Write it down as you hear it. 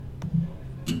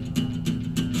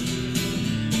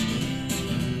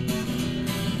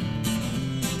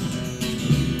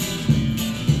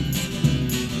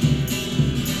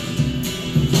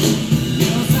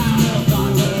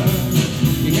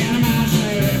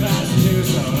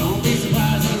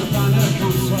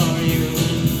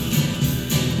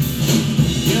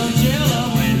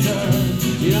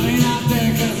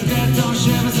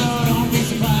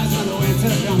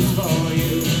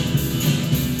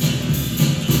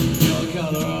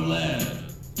I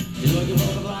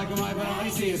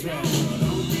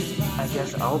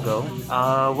guess I'll go.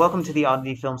 Welcome to the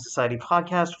Oddity Film Society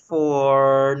podcast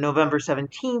for November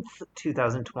 17th,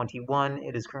 2021.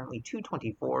 It is currently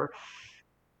 2:24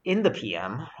 in the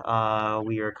PM.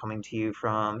 We are coming to you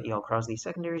from E.L. Crosley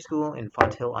Secondary School in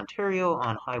Fonthill, Ontario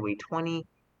on Highway 20.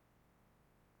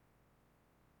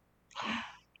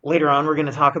 Later on, we're going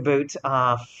to talk about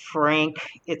Frank.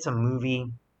 It's a movie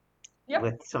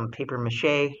with some paper mache.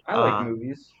 I like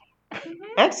movies.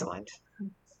 Excellent.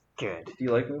 Good. Do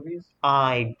you like movies?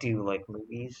 I do like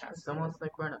movies. It's almost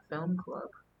like we're in a film club.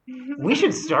 We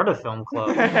should start a film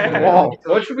club. Whoa.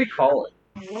 What should we call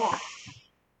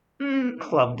it?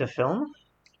 Club to film?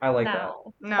 I like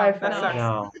No, that sucks.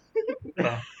 No.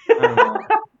 that. I don't know.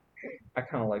 I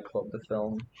kind of like Club to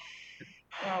Film.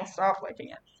 Well, stop liking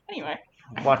it. Anyway.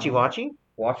 Watchy? Watchy?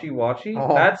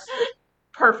 Oh. That's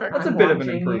Perfect. a bit of an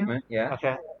improvement. Yeah.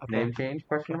 Okay. Name change?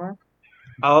 Question mark.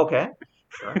 Oh, okay.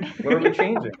 Sure. What are we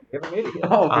changing? We haven't made it yet.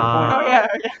 Oh, good Oh, yeah.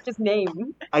 just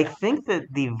name. I think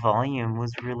that the volume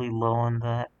was really low on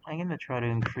that. I'm gonna try to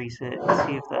increase it and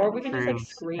see if that Or we can just, like, improves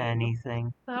scream.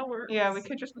 anything. That works. Yeah, we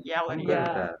could just yell I'm at good you. at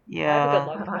Yeah. that. Yeah, Have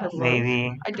a good luck.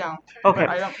 maybe. I don't. Okay.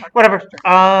 I don't talk Whatever.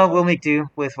 about We'll make do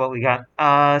with what we got.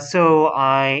 So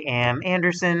I am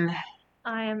Anderson.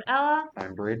 I am Ella.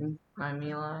 I'm Braden. I'm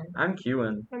Eli. I'm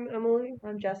Kewen. I'm Emily.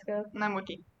 I'm Jessica. And I'm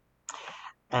Wiki.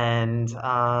 And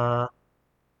what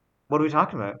are we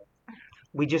talking about?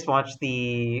 We just watched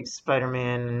the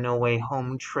Spider-Man No Way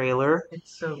Home trailer.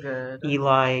 It's so good.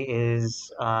 Eli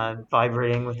is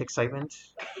vibrating with excitement.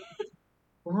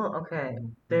 Well, okay.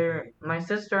 My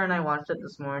sister and I watched it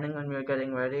this morning when we were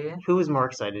getting ready. Who is more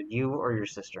excited, you or your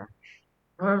sister?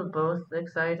 We're both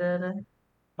excited.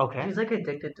 Okay. She's like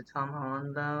addicted to Tom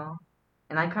Holland though.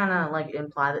 And I kinda like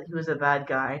implied that he was a bad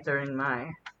guy during my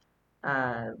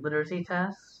literacy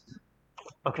test.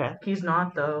 Okay. He's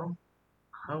not though.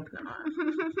 I hope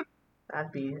not.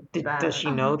 That'd be bad. Does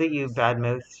she know that you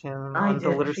badmouthed him I on the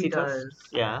did, literacy she test? does.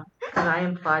 Yeah. And I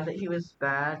implied that he was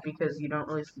bad because you don't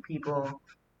really see people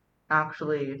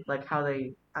actually like how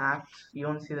they act. You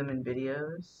only see them in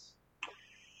videos.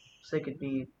 So they could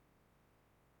be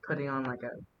putting on like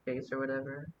a face or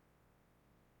whatever.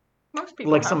 Most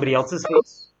people Like have somebody face. else's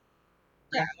face?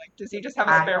 Yeah, like does he just have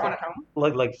a spare one at home?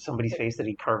 Like somebody's face that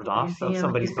he carved off of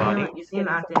somebody's you body? see him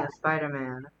acting as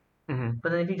Spider-Man. Mm-hmm.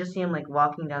 But then if you just see him like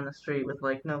walking down the street with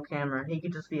like no camera, he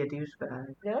could just be a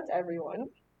douchebag. Yeah, that's everyone.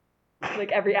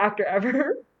 Like every actor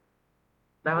ever.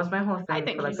 That was my whole I thing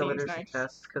think for like he the seems literacy nice.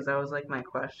 test, because that was like my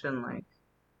question, like,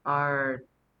 are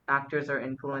actors or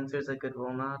influencers a good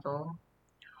role model?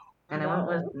 And I went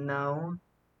with no.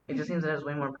 It just seems it has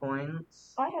way more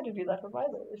points. I had to do that for my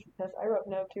literacy test. I wrote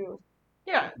no too.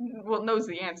 Yeah, well, knows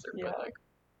the answer, Yeah. but like,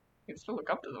 you can still look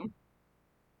up to them.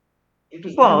 You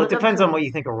can Well, it look up depends to- on what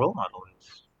you think a role model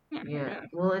is. Yeah,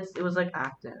 well, it was like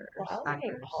actors. Well, I don't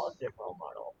think actors. positive role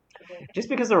model. Just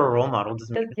because they're a role model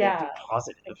doesn't mean that they have to Yeah. be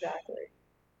positive. Exactly.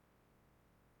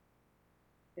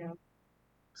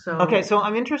 So Okay, so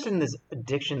I'm interested in this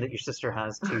addiction that your sister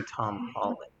has to Tom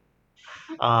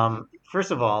Holland.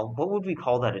 First of all, what would we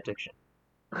call that addiction?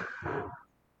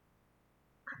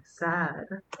 sad.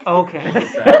 Okay.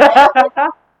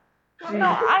 She no,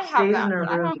 I have stays that, in her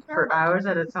but I room don't care for about hours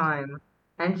at a time,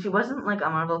 and she wasn't like a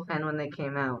Marvel fan when they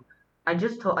came out. I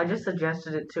just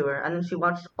suggested it to her, and then she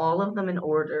watched all of them in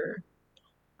order,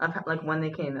 of like when they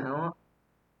came out.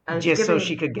 And Just so skipping-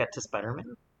 she could get to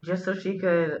Spider-Man? just so she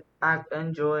could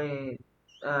enjoy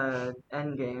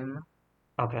Endgame.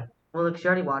 Okay. Well, like she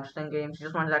already watched Endgame. She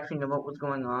just wanted to actually know what was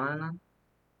going on.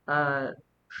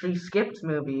 She skipped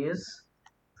movies.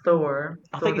 Thor.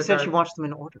 I Thor thought you the said Dark- she watched them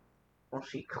in order. Well,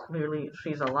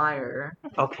 she's a liar.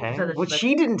 Okay. So that Well, she's like-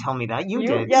 she didn't tell me that. You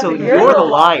did. yeah, So but you're you're the the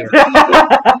liar.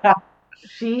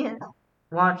 She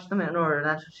watched them in order.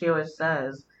 That's what she always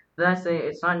says. Then I say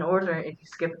it's not in order if you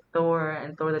skip Thor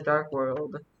and Thor: The Dark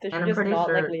World. Does she And I'm just pretty not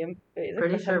sure- like Liam? Wait, is it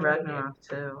Pretty Chris sure Hemsworth or Liam? Ragnarok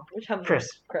too. Which Hemsworth?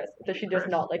 Chris. Does she just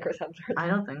Chris. not like Chris Hemsworth? I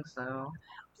don't think so.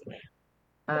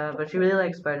 But she really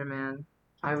likes Spider-Man.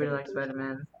 I really like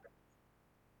Spider-Man.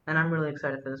 And I'm really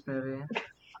excited for this movie.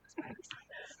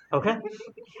 Okay.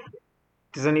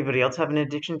 Does anybody else have an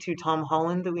addiction to Tom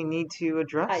Holland that we need to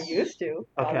address? I used to.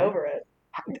 Okay. Got over it.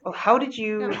 How did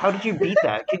you beat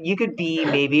that? You could be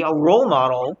maybe a role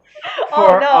model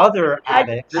for Oh, no. other I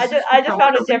addicts. just become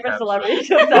found like a a different recap. celebrity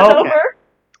to obsess Okay. over.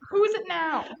 Who is it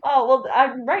now? Oh well,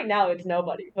 right now it's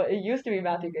nobody, but it used to be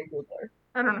Matthew Gay Gubler.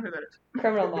 I don't know who that is.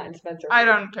 Criminal Minds, Spencer. I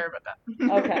don't care about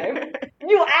that. Okay.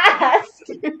 You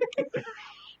asked.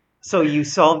 So you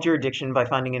solved your addiction by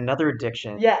finding another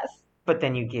addiction, Yes. but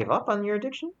then you gave up on your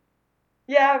addiction?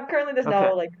 Yeah, currently there's Okay.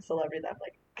 no like celebrity that I'm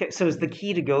like. Okay, so is the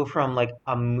key to go from like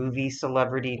a movie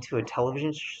celebrity to a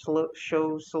television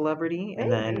show celebrity,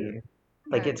 and then Maybe.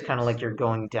 like it's kind of like you're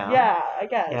going down? Yeah, I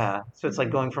guess. Yeah, so it's like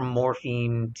going from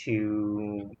morphine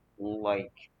to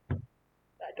like I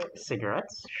don't.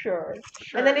 cigarettes. Sure.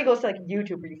 And then it goes to like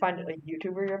YouTube, where you find like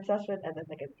YouTuber you're obsessed with, and then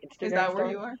like an Instagram Is that where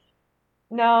star. you are?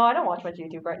 No, I don't watch much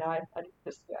YouTube right now. I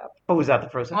just yeah. Oh, was that the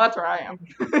process? Well, that's where I am.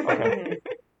 Okay.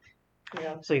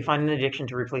 Yeah. So you find an addiction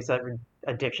to replace that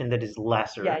addiction that is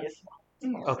lesser. Yeah, just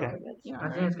Okay. Yeah, I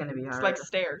think it's gonna be It's hard. like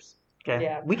stairs. Okay.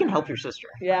 Yeah. We can help your sister.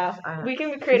 Yeah. I- We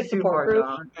can create a she's too support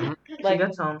hard, group. dog. Like, she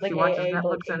gets home, like she watches AA, Netflix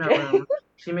like in her AJ. room,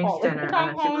 she makes All of dinner, them. and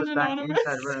then she goes back Alcoholics into that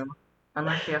Anonymous. room,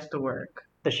 unless she has to work.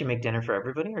 Does she make dinner for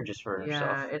everybody or just for Yeah,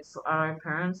 herself? it's our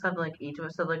parents have like each of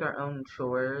us have like our own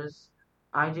chores.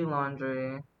 I do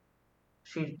laundry.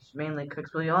 She mainly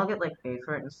cooks, but we all get like paid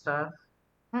for it and stuff.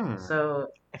 Hmm. So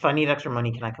If I need extra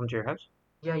money, can I come to your house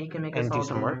yeah, you can make us and all do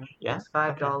some dinner. work? Yeah. It's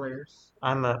 $5.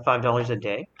 I'm $5 a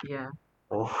day. Yeah,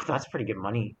 Oh, that's pretty good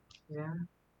money. yeah.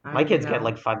 My kids get know.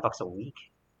 like $5 a week.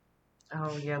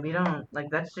 Oh yeah, we don't like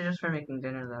that's just for making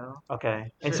dinner though.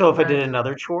 Okay. And Should- so if I but- did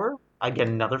another chore, I'd get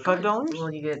another $5?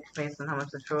 Well, you get based on how much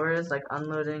the chore is, like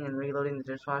unloading and reloading the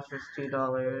dishwasher is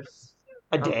 $2.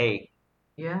 A day.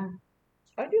 Yeah,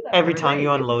 I do that Every time day.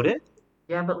 you unload it?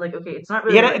 yeah, but like okay, it's not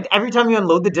really. Yeah, every time you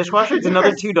unload the dishwasher, it's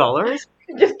another $2?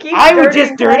 Just keep I would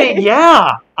just dirtying dirty it, plates.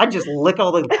 yeah! I'd just lick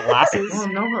all the glasses. Well,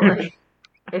 no, but like.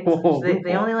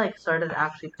 They only like started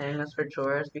actually paying us for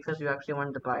chores because we actually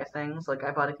wanted to buy things. Like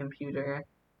I bought a computer.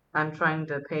 I'm trying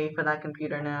to pay for that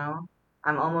computer now.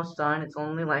 I'm almost done. It's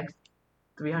only like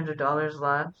 $300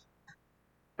 left.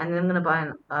 And then I'm gonna buy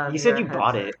an You said you VR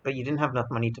bought headset. it, but you didn't have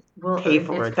enough money to Well, pay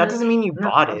for it's it. That 'cause- doesn't mean you no,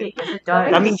 bought okay, it. yes, it That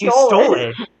does. That means you stole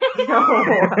it.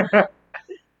 No.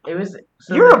 It was.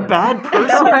 So You're the- a bad No,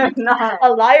 person. I'm not. A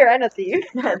liar and a thief.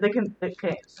 Yeah,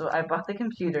 okay, so I bought the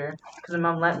computer because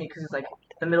my mom let me because it's like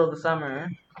the middle of the summer,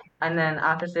 and then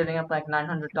after saving up like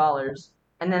 $900,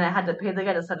 and then I had to pay the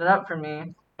guy to set it up for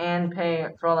me and pay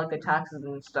for all like the taxes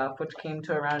and stuff, which came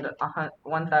to around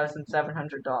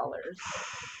 $1,700.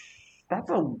 That's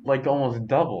like almost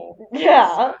double.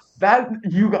 Yeah. That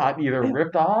you got either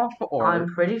ripped off or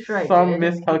I'm pretty sure I some did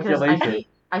miscalculation.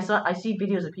 because I see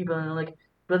videos of people and they're like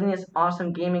building this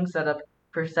awesome gaming setup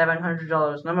for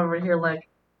 $700, and I'm over here like,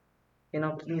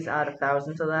 please add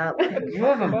 1,000 to that. Like, You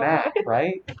have a Mac,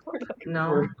 right?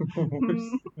 no,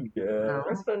 Yeah. no.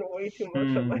 I spend way too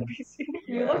much on my PC.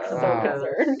 You look so Wow.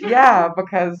 concerned. Yeah,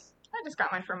 because I just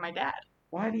got mine from my dad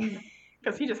why do you?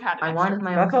 because he just had it. I wanted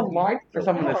my That's a own computer. lot for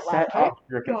someone to have a set laptop? up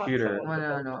your God, computer.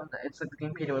 Well, no. It's like the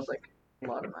computer was like a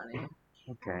lot of money.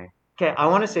 Okay. Okay, I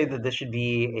want to say that this should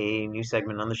be a new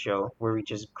segment on the show where we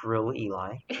just grill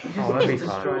Eli. Oh, that'd be Just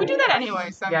fun. destroyed We do that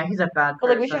anyway. So Yeah, he's a bad But,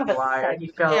 like, we person, should have a liar. set- He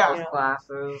failed Yeah. all his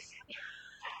classes.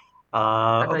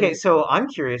 Okay, so I'm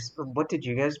curious, what did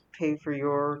you guys pay for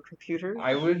your computer?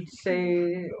 I would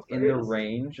say in the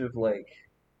range of like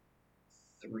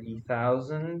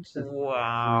 3,000 to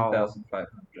Wow.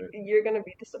 3,500. You're gonna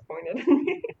be disappointed in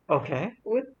me. Okay.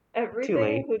 With everything,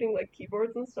 late. including like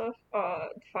keyboards and stuff,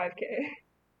 5K.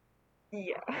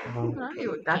 Yeah.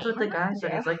 That's what the guy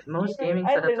said. Yeah. It's like most I gaming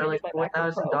setups are literally like use my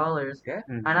MacBook Pro. $4,000, Yeah.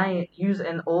 and I use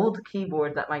an old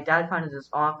keyboard that my dad found in his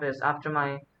office after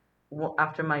my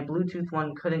Bluetooth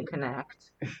one couldn't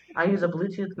connect. I use a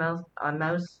Bluetooth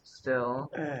mouse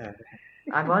still.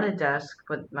 I bought a desk,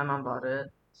 but my mom bought it,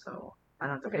 so I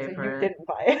don't have to Okay, pay so for you it. didn't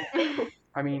buy it.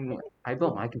 I mean, I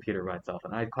built my computer by itself,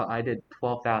 and I did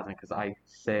 12,000 because I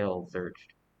sale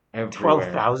searched everywhere.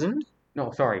 12,000?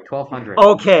 No, sorry, 1,200.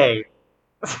 Okay.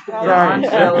 Sorry,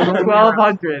 Yeah.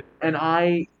 1,200, and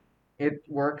it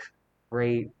works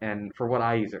great, and for what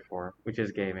I use it for, which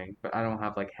is gaming, but I don't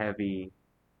have like heavy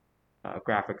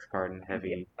graphics card and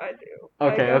heavy. I do.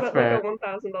 Okay, I that's got fair. like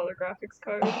a $1,000 graphics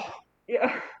card.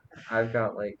 Yeah. I've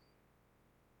got like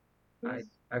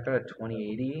I've got a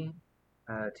 2080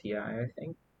 Ti, I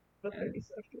think. The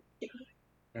 37.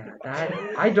 Yeah, that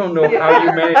I don't know how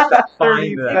you managed to find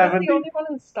It that. was the only one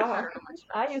in stock.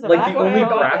 I use a Like, the MacBook only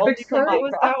Pro, graphics card? It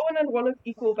was that one and one of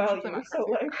equal value. So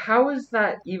like, How is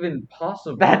that even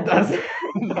possible? That doesn't.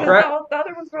 because Gra- the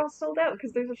other ones are all sold out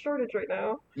because there's a shortage right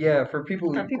now. Yeah, for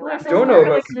people who People are don't selling know for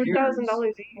about like computers, $2,000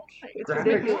 each. It's graphics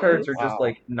ridiculous. cards are just Wow.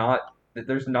 like not.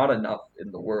 There's not enough in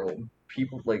the world.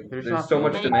 People like There's there's not so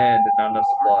enough. much demand and not enough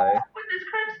supply. With this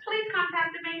crunch, please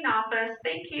contact the main office.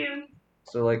 Thank you.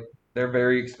 So like they're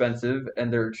very expensive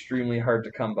and they're extremely hard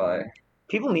to come by.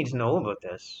 People need to know about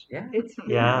this. Yeah. It's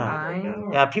Yeah.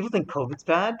 Yeah, people think COVID's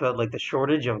bad, but like the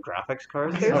shortage of graphics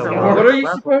cards. There's is so a much. lot. What are you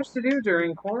supposed to do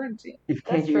during quarantine? You can't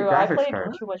That's get your true. I graphics played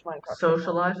card. too much Minecraft.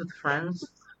 Socialize with friends.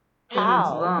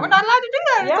 How? We're not allowed to do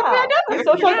that. It's a Yeah, we pandemic.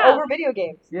 socialize Yeah. over video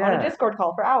games on Yeah. a Discord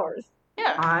call for hours.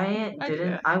 Yeah. I I do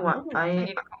didn't. that.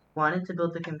 I wanted to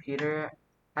build a computer,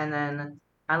 and then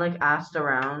I like asked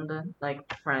around like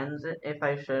friends if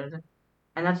I should,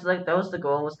 and that's like that was the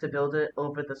goal, was to build it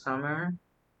over the summer,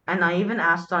 and I even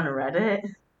asked on Reddit.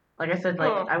 Like I said,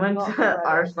 like Oh, I went not to Reddit.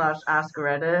 r/ask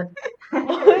Reddit,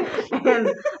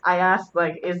 and I asked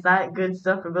like, is that good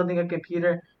stuff for building a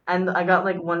computer? And I got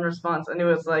like one response, and it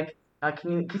was like,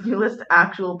 can you list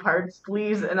actual parts,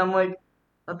 please? And I'm like,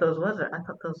 I thought those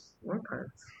were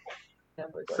parts.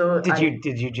 So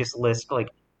Did you just list like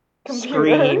Computer.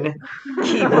 screen, I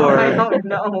keyboard, don't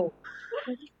know.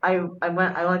 I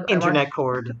internet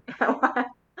cord? I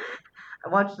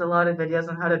watched a lot of videos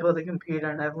on how to build a computer,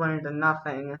 and I've learned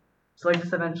nothing. So I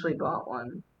just eventually bought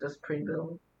one, just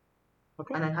pre-built,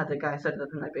 Okay. and then had the guy set it up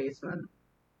in my basement.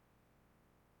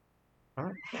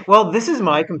 Well, this is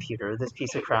my computer, this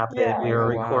piece of crap that Yeah. we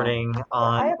are Wow. recording I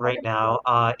on have right one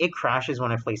now. It crashes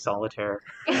when I play solitaire.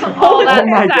 Oh, that's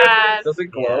my sad. Does it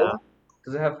glow? Yeah.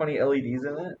 Does it have funny LEDs in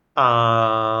it? This is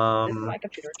Um, my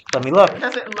computer. let me look.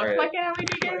 Does it look Alright. like an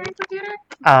LED gaming computer?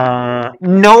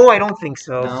 No, I don't think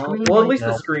so. No. screen Well, at light least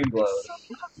the no. screen glows.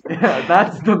 Yeah,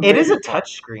 that's the. It is a major part.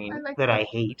 touch screen I like that that. I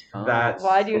hate. Oh. That's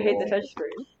Why do you hate the cool.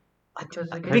 touchscreen?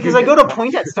 Because I go to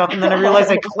point at stuff and then I realize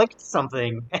I clicked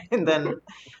something and then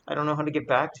I don't know how to get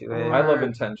back to it. I love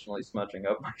intentionally smudging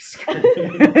up my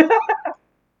screen.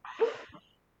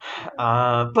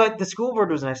 But the school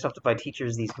board was nice enough to buy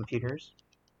teachers these computers,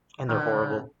 and they're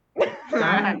horrible.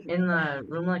 I'm in the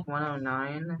room like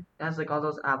 109. It has like all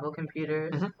those Apple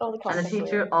computers, Mhm. Oh, the and the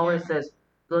teacher always says,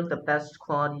 "Look, the best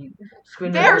quality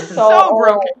screen They're resolution." so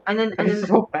broken. And then It's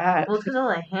so bad. well, it's because of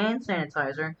the hand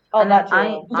sanitizer. Oh, and that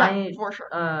then too. Yeah, for sure.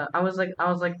 I was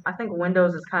like, I think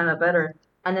Windows is kind of better.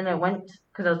 And then I went,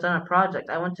 because I was done a project,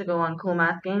 I went to go on Cool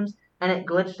Math Games, and it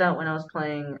glitched out when I was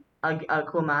playing a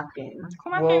Cool Math game.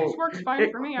 Cool Math Well, Games works fine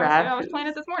it for me. I was crashes. playing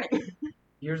it this morning.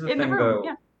 Here's the In the thing, room, though.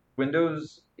 yeah.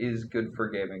 Windows is good for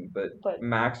gaming, but But-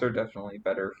 Macs are definitely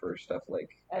better for stuff like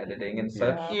editing and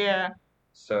such. Yeah. Yeah.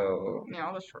 So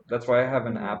Yeah, that's true. that's why I have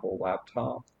an Apple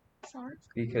laptop, Sorry.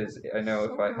 because I know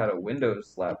if I had a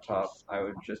Windows laptop, I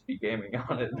would just be gaming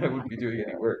on it and I wouldn't be doing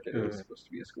any work, and it was supposed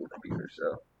to be a school computer,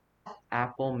 so.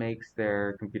 Apple makes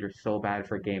their computer so bad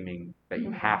for gaming that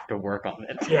you have to work on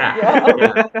it.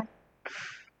 Yeah.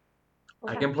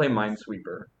 I can play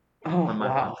Minesweeper Oh on my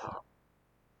wow. laptop.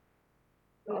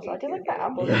 Also, I do like the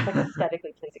Apple. It's like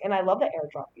aesthetically pleasing, and I love the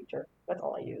AirDrop feature. That's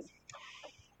all I use.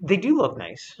 They do look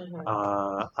nice.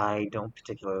 Mhm. I don't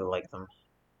particularly like them.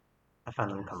 I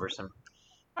find them cumbersome.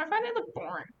 I find they look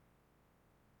boring.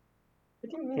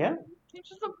 What do you mean? Yeah. They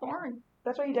just look boring.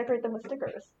 That's why you decorate them with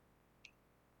stickers.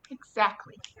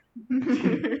 Exactly.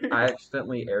 I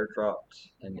accidentally airdropped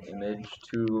an image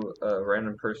to a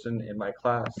random person in my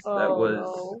class that Oh,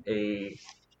 was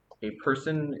a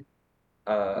person,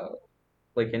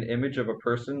 like an image of a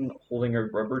person holding a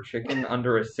rubber chicken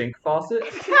under a sink faucet.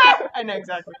 I know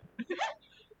exactly.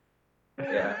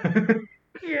 Yeah,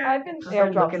 Yeah. I've been Just like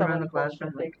airdropped looking some around of the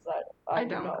classroom, things that I I do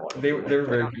don't. not want to they do. were I very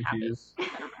don't have confused. I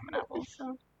don't have an Apple,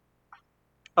 so.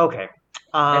 Okay.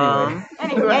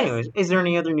 Anyway. Anyways, is there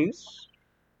any other news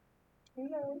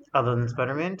No. other than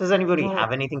Spider-Man? Does anybody Well,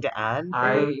 have anything to add for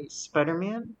I-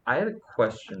 Spider-Man? I had a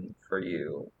question for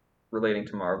you relating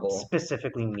to Marvel.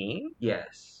 Specifically me?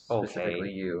 Yes, Okay.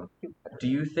 specifically you. Do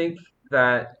you think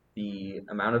that the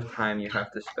amount of time you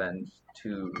have to spend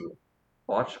to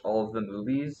watch all of the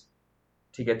movies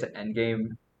to get to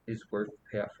Endgame is worth the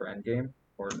payoff for Endgame,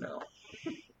 or no?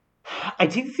 I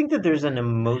do think that there's an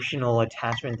emotional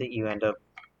attachment that you end up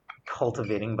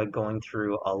cultivating by going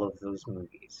through all of those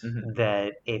movies. Mhm.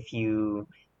 That if you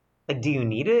like, do you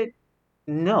need it?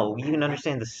 No, you can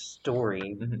understand the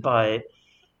story, Mhm. but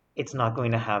it's not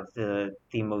going to have the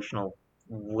emotional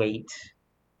weight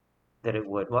that it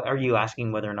would. Well, are you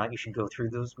asking whether or not you should go through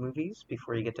those movies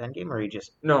before you get to Endgame, or are you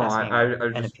just No, asking I was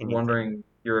an just opinion wondering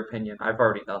your opinion. I've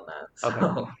already done that. So.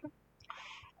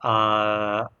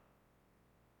 thing?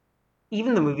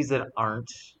 Even the movies that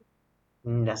aren't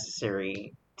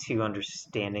necessary to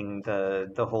understanding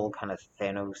the whole kind of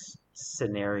Thanos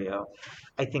scenario,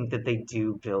 I think that they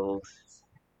do build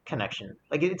connection.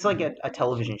 Like it's like a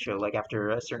television show. Like after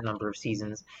a certain number of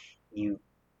seasons, you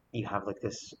have like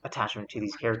this attachment to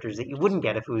these characters that you wouldn't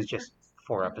get if it was just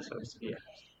 4 episodes. Yeah.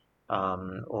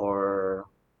 Or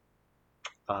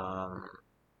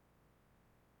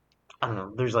I don't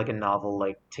know. There's like a novel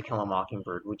like To Kill a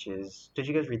Mockingbird, which is. Did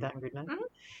you guys read that in grade 9?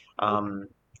 Mhm.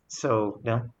 So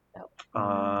no. No.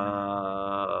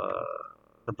 Uh,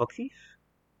 The Book Thief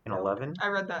in No. 11. I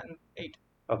read that in 8.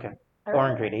 Okay. I Or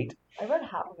in read, grade 8, I read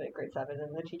half of it in grade 7,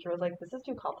 and the teacher was like, "This is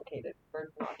too complicated. We're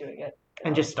not doing it."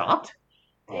 and I just was like, stopped.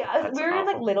 Oh, Yeah, that's we were in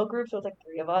like awful. little groups, so it was like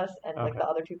 3 of us, and like Okay. the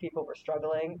other 2 people were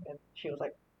struggling, and she was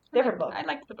like, "Different book." I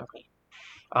liked the book.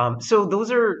 So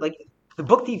those are like The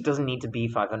Book Thief doesn't need to be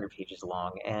 500 pages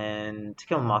long, and To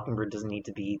Kill a Mockingbird doesn't need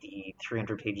to be the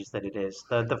 300 pages that it is.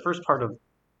 The first part of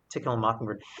To Kill a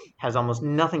Mockingbird has almost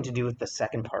nothing to do with the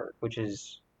second part, which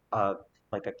is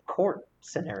like a court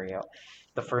scenario.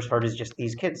 The first part is just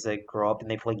these kids that grow up and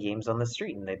they play games on the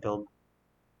street and they build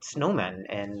snowmen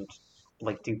and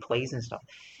like do plays and stuff.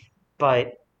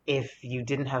 But if you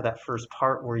didn't have that first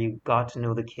part where you got to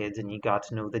know the kids and you got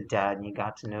to know the dad and you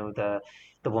got to know the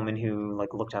woman who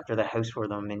like looked after the house for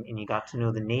them and you got to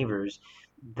know the neighbors,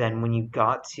 then when you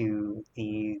got to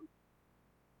the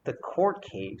court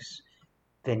case,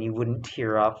 then you wouldn't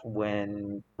tear up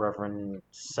when Reverend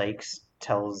Sykes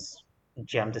tells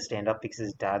Jem to stand up because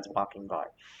his dad's walking by.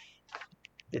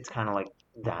 It's kind of like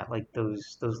that, like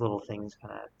those little things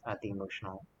kind of add the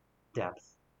emotional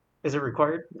depth. Is it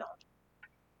required? No.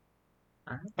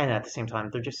 And at the same time,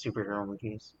 they're just superhero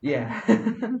movies. Yeah.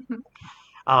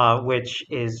 Which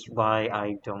is why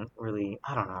I don't really,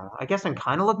 I don't know. I guess I'm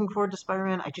kind of looking forward to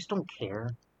Spider-Man. I just don't care.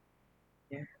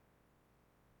 Yeah.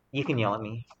 You can yell at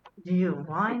me. Do you?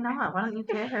 Why not? Why don't you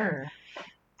care?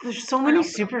 There's so many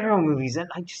superhero movies, and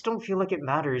I just don't feel like it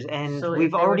matters. And So if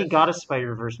we've they were already to- got a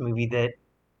Spider-Verse movie that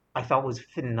I thought was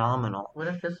phenomenal. What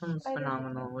if this one's I don't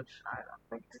phenomenal, which I don't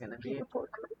think it's gonna be.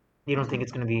 You don't think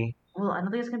it's gonna be? Well, I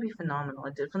don't think it's gonna be phenomenal.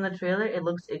 From the trailer, it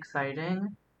looks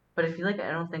exciting, but I feel like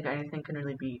I don't think anything can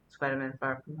really beat Spider-Man: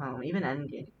 Far From Home, even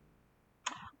Endgame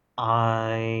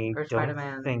I or don't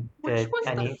Spider-Man. think Which that was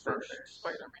any. the first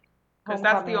Spider-Man? Because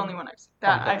that's the Homecoming. only one I've seen. That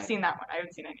I've Homecoming. seen that one. I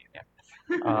haven't seen any of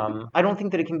them. I don't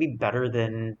think that it can be better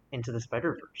than Into the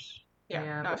Spider-Verse.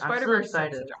 Yeah, No, but I'm still Spider-Verse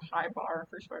sets excited. such a high bar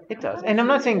for Spider-Man. It does, and I'm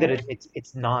not saying that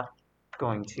it's not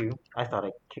going to. I thought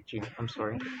I kicked you. I'm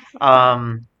sorry.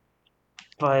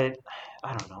 But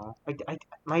I don't know.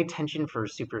 My attention for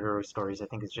superhero stories, I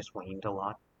think, has just waned a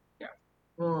lot.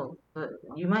 Well, but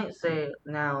you might say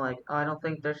now, like, oh, I don't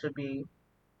think there should be.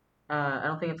 I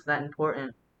don't think it's that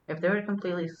important. If they were to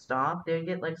completely stop, they would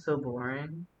get like so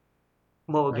boring.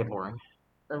 Well, it'll Like- get boring.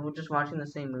 We're just watching the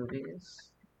same movies.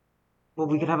 Well,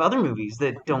 we could have other movies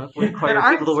that don't That require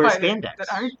aren't people to wear Spider- spandex.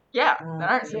 That aren't, yeah, Well,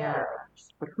 that aren't yeah.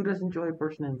 superheroes. But who does enjoy a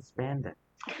person in spandex?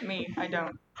 Me, I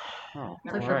don't. Oh,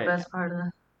 It's like Right. the best part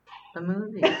of the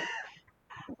movie.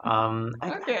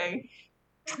 Okay.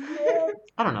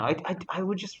 I don't know. I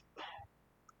would just.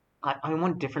 I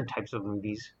want different types of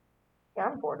movies. Yeah,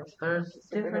 I'm bored of There's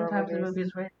different superhero types of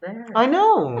movies right there. I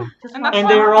know, Just And watch that's and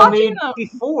why they we're were all watching made them.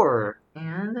 before.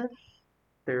 and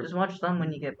They're just watch them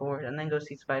when you get bored, and then go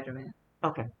see Spider-Man.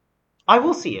 Okay, I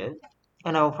will see it,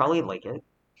 and I will probably like it,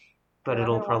 but Yeah, I'm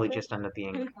it'll gonna probably watch it. just end up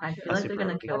being. I feel A like they're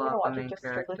gonna superhero kill I'm gonna off the watch it main just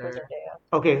strictly for character.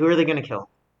 Zendaya. Okay, who are they gonna kill?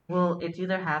 Well, it's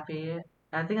either Happy.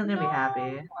 I think it's gonna be Happy.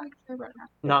 I care about her.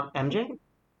 Not MJ?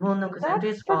 Well, no, because That's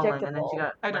MJ's falling, and then predictable. she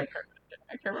got I don't like. care.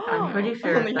 I care about I'm her. pretty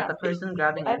sure Only that the happy. person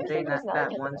grabbing I MJ in understand that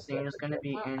personality one has scene is gonna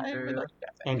be I really Andrew like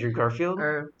that. Andrew Garfield?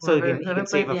 or So whoever, he whoever can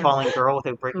save played a the falling girl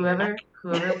without breaking her whoever neck?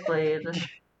 whoever played in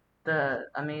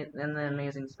the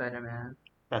Amazing Spider-Man.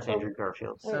 That's Andrew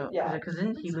Garfield. So, Yeah. because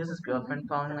didn't he lose his girlfriend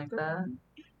falling like that?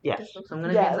 Yes. So I'm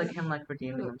gonna Yes. be like him like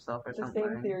redeeming himself or The same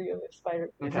something. theory of Spider.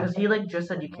 Okay. Because he like just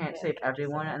said you can't save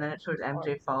everyone, and then it shows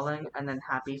MJ falling, and then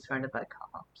Happy surrounded by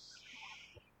cops.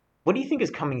 What do you think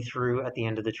is coming through at the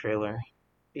end of the trailer?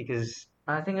 Because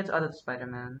I think it's other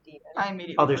Spider-Man. I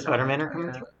immediately. other forgot Spider-Man are about coming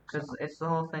that. through? Because it's the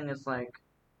whole thing is like,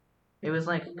 it was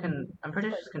like I'm pretty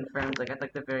sure it's confirmed like at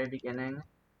like the very beginning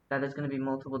that there's gonna be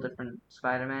multiple different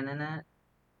Spider-Man in it.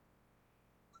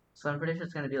 So I'm pretty sure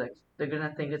it's gonna be like they're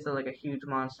gonna think it's like a huge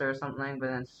monster or something, but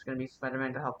then it's just gonna be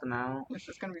Spider-Man to help them out. It's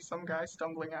just gonna be some guy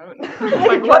stumbling out.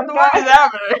 Like, what the fuck is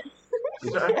happening?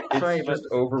 it's Sorry, just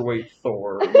overweight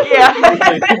Thor. Yeah.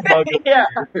 Bug Yeah.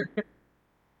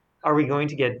 Are we going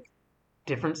to get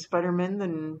different Spider-Men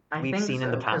than I we've think seen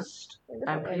in the so, 'cause- past?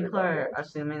 And people are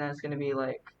assuming that it's gonna be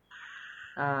like,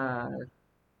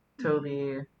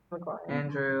 Toby,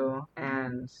 Andrew,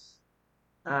 and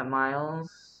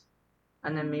Miles,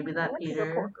 and then maybe that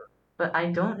Peter. But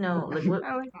I don't know. Like, what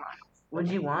I like Miles. would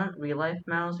you want? Real life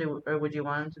Miles, or would you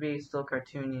want him to be still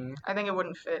cartoony? I think it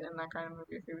wouldn't fit in that kind of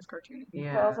movie if he was cartoony. But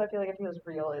Yeah. also, I feel like if he was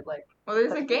real, it like Well,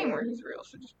 there's a That's game weird. where he's real,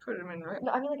 so just put him in real.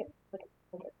 no, I mean like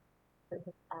an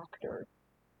actor.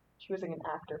 Choosing an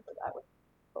actor for that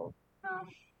would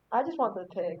I just want the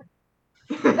pig.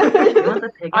 You want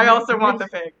the pig? I also want the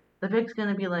pig. The pig's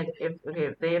gonna be like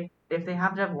if they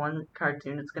have to have one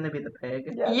cartoon, it's gonna be the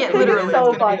pig. Yeah, the pig literally, is it's so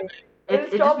gonna funny. be a pig. It's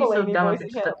It'd John just be so Mulaney dumb if voicing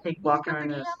it's just a him. pig walking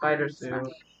around in a spider suit.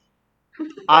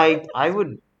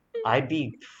 I'd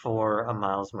be for a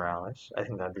Miles Morales. I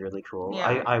think that'd be really cool.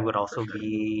 Yeah, I would also sure.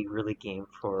 be really game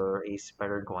for a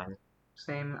Spider Gwen.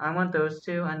 Same. I want those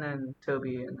two, and then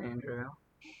Toby and Andrew,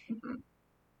 Mhm.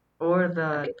 or I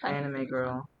the think Penny would anime be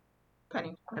girl.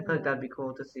 Penny. I feel like that'd be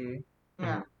cool to see.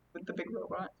 Yeah, with the big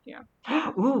robot. Yeah.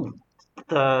 Ooh,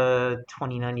 the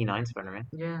 2099 Spider-Man.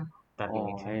 Yeah. That'd be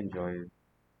me Oh, too. I enjoy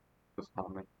this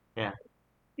comic.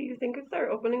 Do you think if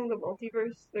they're opening the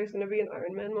multiverse, there's gonna be an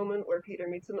Iron Man moment where Peter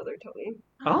meets another Tony?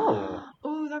 Oh.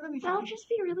 Oh, that would be That'll fun. just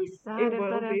be really sad It if will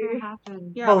that be. ever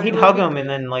happens. Yeah, Well, but he'd it would hug be him, good. and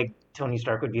then like Tony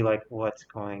Stark would be like, "What's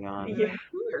going on?" Yeah.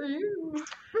 Who are you?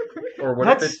 Or what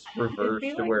That's- if it's reversed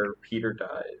be to like- where Peter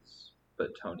dies, but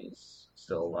Tony's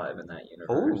still alive in that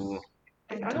universe? Ooh.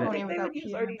 And I don't Tony think they without would use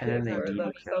Peter. RDJ And then they for meet that,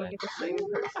 each because that would other. be the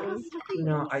same person.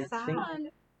 No, I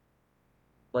think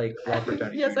like Robert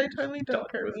Downey Yes, I Jr. totally is don't done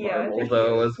care with Yeah, I Marvel think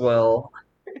though he as well.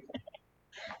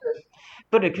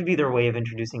 But it could be their way of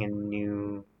introducing a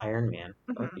new Iron Man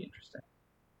That would be interesting.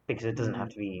 because it doesn't have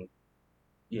to be.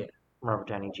 Yeah. Robert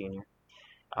Downey Jr.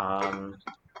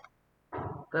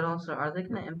 But also, are they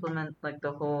gonna implement like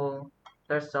the whole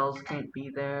their cells can't be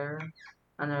there,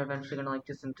 and they're eventually gonna like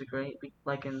disintegrate,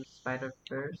 like in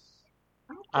Spider-Verse?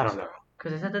 I don't know.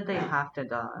 Because they said that they have to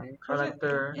die, or like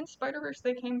they're In Spider-Verse,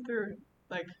 they came through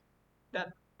like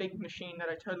that big machine that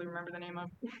I totally remember the name of.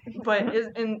 But is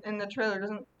in the trailer,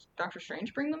 doesn't Doctor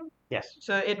Strange bring them? Yes.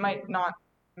 So it might not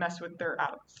mess with their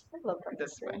atoms I love Doctor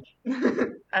this way.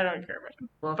 Strange. I don't care about him.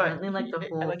 well, But apparently like the I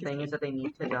whole like his thing kid. is that they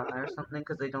need to die or something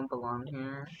because they don't belong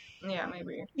here. Yeah,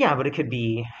 maybe. Yeah, but it could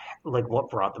be like what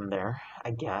brought them there.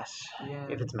 I guess Yeah.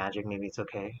 if it's magic, maybe it's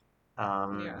okay.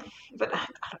 Yeah. But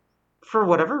for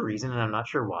whatever reason, and I'm not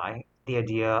sure why, the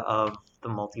idea of the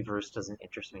multiverse doesn't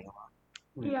interest me a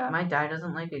lot. Yeah. My dad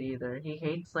doesn't like it either. He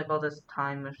hates like all this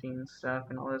time machine stuff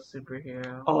and all this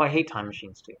superhero. Oh, I hate time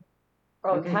machines too.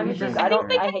 Oh, Okay, time you machines. just- I don't.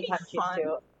 they I can hate be time machines fun.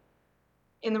 too.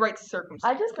 In the right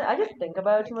circumstances. I just think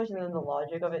about it too much, and then the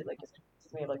logic of it like just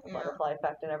confuses me, like the Yeah. butterfly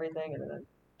effect and everything, and then it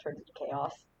turns into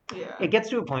chaos. Yeah. It gets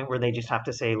to a point where they just have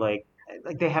to say like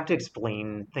they have to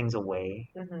explain things away.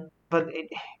 Mm-hmm. But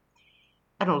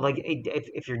I don't know, like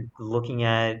if you're looking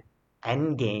at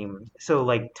Endgame, so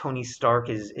like Tony Stark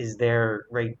is there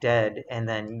right dead, and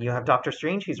then you have Doctor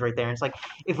Strange who's right there, and it's like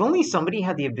if only somebody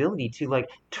had the ability to like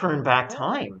turn back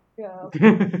time. Yeah.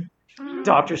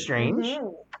 Doctor Strange,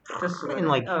 Mhm. Just and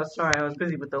like oh, sorry, I was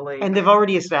busy with the lake. and they've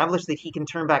already established that he can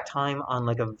turn back time on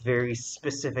like a very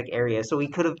specific area, so he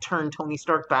could have turned Tony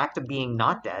Stark back to being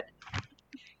not dead.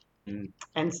 Mm.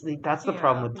 And that's the Yeah.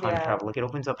 problem with time Yeah. travel. Like it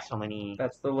opens up so many.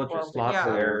 That's the logistics lots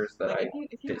of- errors that Like, I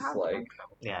if you have dislike. time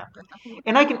travel, Yeah. there's nothing you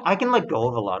And I can let go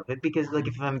of a lot of it because like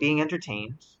if I'm being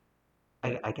entertained,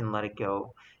 I can let it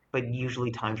go. But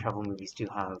usually time travel movies do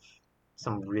have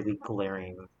some really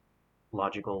glaring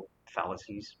logical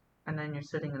fallacies. And then you're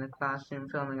sitting in a classroom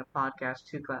filming a podcast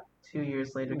 2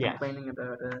 years later Yeah. complaining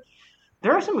about it.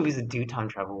 There are some movies that do time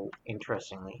travel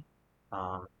interestingly.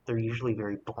 They're usually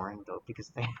very boring though because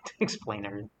they have to explain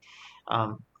everything.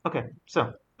 Okay,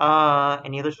 so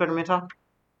any other Spider-Man talk?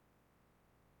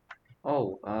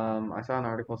 Oh, I saw an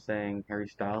article saying Harry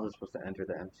Styles is supposed to enter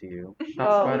the MCU. Not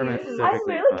Oh, Spider-Man he is. I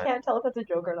specifically, really but can't tell if it's a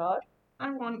joke or not. I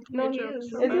want No, a he joke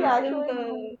is. so Is he bad. In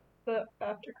actually? the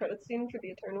after credit scene for the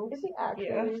Eternals. Is he actually?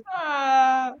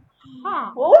 Yeah.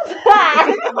 Huh. What was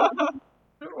that?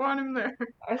 I don't want him there.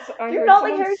 I Do you heard not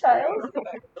like someone Harry scream Styles? in the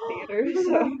back of the theater,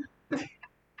 so.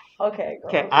 Okay, girl.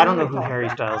 Okay, I don't know who Harry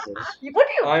Styles is. What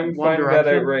do you? I'm One finding that out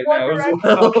Direction. right One now as Direction.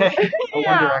 well. Okay. a One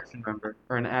Yeah. Direction member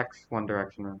or an ex One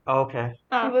Direction member. Okay.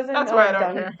 He was in That's why I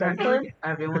don't care. Dunkirk.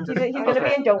 Everyone's He's gonna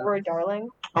be in Don't Worry, Darling.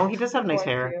 Oh, he does have nice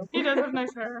Going hair. to. He does have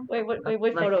nice hair. Wait, what Like,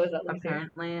 photo is that? Let me see.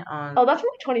 apparently on Oh, that's from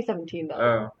 2017 though.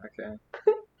 Oh, okay.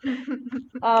 He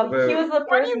Wait. was the Why do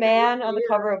first you man do on the here?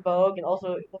 cover of Vogue, and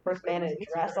also the first man in a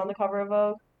dress on the cover of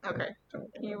Vogue. Okay.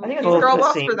 He, I think he's it was girl the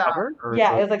boss same for that. cover? Or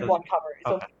Yeah, it the- was like the- one cover.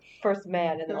 So okay. first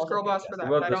man, and He then was also girl being boss for dressed.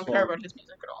 that, What but I this don't care one? about his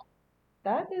music at all.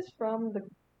 That is from the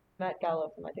Met Gala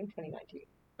from I think 2019.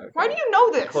 Okay. Why do you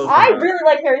know this? Close I enough. really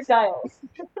like Harry Styles.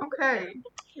 Okay.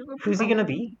 Who's he gonna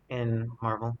be in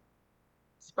Marvel?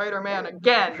 Spider-Man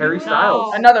again. Harry No.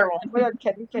 Styles. Another one. Oh my god,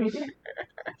 can you be?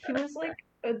 He was like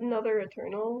another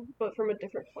Eternal, but from a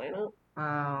different planet.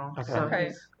 Oh, Okay. so Okay.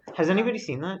 he's Has anybody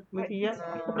seen that movie yet?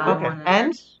 No Okay. one-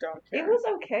 And Don't It care. was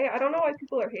okay. I don't know why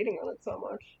people are hating on it so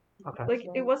much. okay. Like,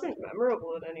 it wasn't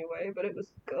memorable in any way, but it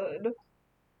was good.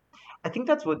 I think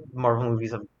that's what Marvel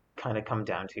movies have kind of come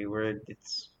down to, where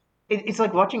it's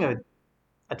like watching a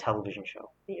television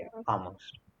show Yeah.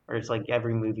 almost, or it's like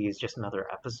every movie is just another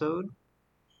episode,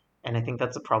 and I think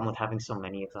that's the problem with having so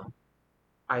many of them.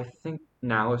 I think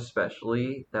now,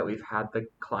 especially that we've had the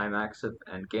climax of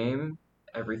Endgame,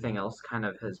 everything else kind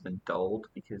of has been dulled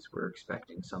because we're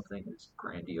expecting something as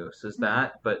grandiose as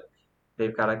that, but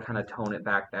they've got to kind of tone it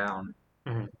back down.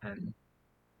 Mhm. And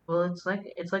Well, it's like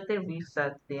they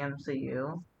reset the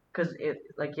MCU because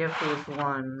like you have Phase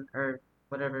 1 or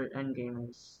whatever Endgame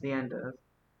is the end of,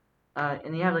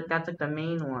 and you have like that's like the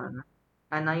main one,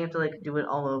 and now you have to like do it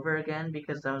all over again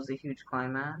because that was a huge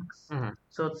climax. Mhm.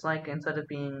 So it's like instead of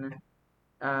being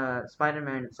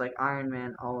Spider-Man, it's like Iron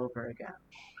Man all over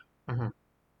again.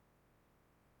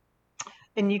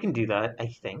 And you can do that, I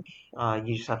think.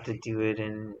 You just have to do it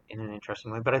in an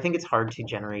interesting way. But I think it's hard to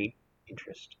generate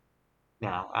interest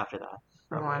now after that,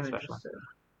 Well, probably I'm especially. interested.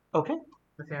 Okay.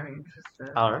 Very interested.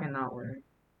 All I right. cannot wait.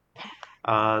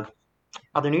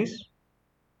 Other news?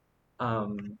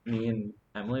 me and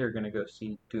Emily are gonna go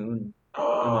see Dune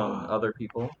among other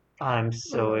people I'm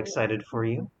so excited for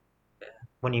you.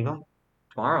 When you go?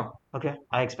 tomorrow. Okay.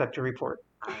 I expect a report.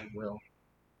 I will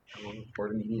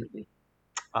report immediately.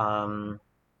 Um.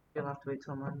 You'll have to wait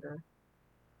till Monday.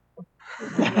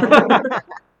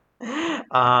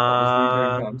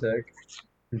 Context.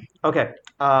 Okay.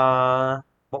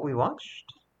 What we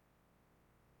watched?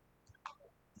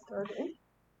 Starting.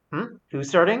 Who's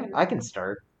starting? I can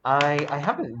start. I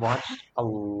haven't watched a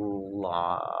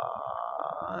lot.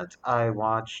 I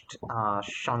watched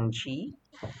Shang-Chi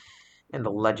and the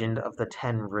Legend of the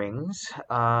Ten Rings.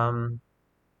 I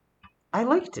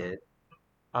liked it.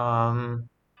 Um,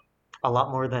 a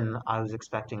lot more than I was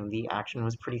expecting. The action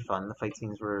was pretty fun. The fight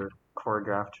scenes were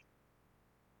choreographed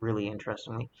really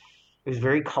interestingly. It was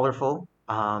very colorful.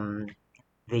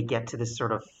 They get to this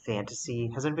sort of fantasy.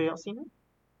 Has anybody else seen it?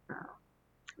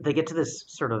 They get to this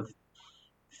sort of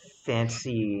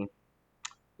fantasy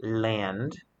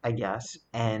land, I guess,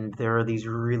 and there are these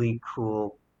really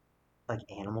cool like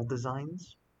animal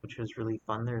designs, which was really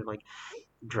fun. They're like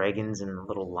dragons and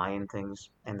little lion things,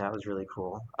 and that was really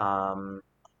cool.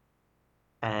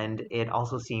 And it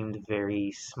also seemed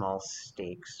very small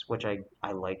stakes, which I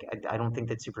like. I don't think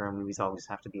that superhero movies always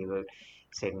have to be about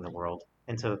saving the world.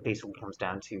 And so it basically comes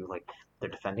down to like they're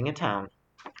defending a town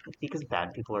because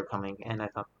bad people are coming, and I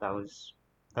thought that was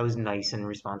nice in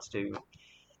response to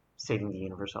saving the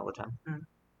universe all the time.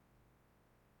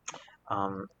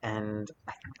 And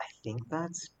I think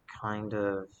that's kind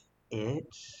of it.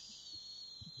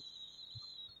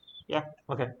 Yeah.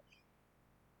 Okay.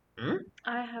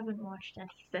 I haven't watched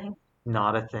anything.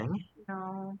 Not a thing.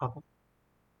 No. Okay.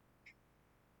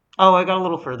 Oh, I got a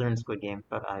little further in Squid Game,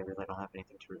 but I really don't have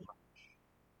anything to report.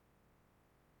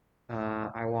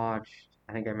 I watched,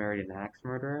 I think I Married an Axe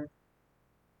Murderer,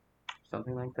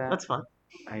 something like that. That's fun.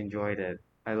 I enjoyed it.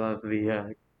 I love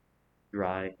the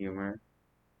dry humor.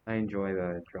 I enjoy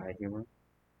the dry humor.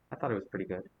 I thought it was pretty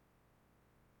good.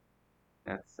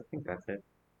 I think that's it.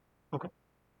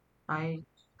 I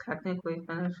technically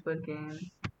finished Squid Game.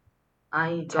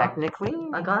 I Technically,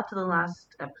 got to the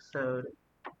last episode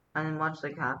and then watched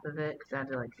like half of it because I had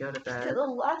to like go to To bed. the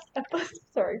last episode.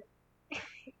 Sorry.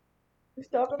 You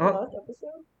stopped at the last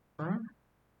episode? What?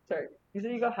 Sorry. You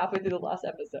said you got halfway through the last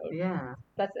episode. Yeah.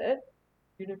 That's it?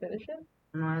 You didn't finish it?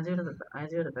 No, I do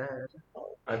to bed.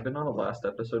 I've been on the last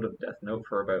episode of Death Note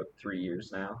for about 3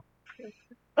 years now.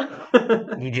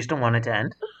 you just don't want it to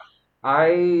end.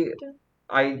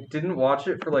 I didn't watch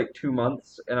it for like 2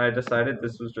 months, and I decided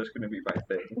this was just going to be my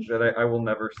thing. That I will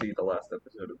never see the last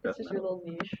episode of Death This is your Note. little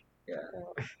niche. Yeah.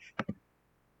 Oh.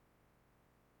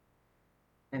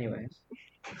 Anyways,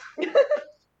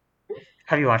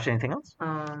 Have you watched anything else?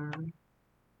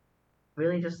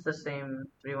 Really just the same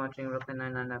rewatching Brooklyn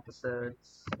Nine-Nine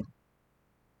episodes.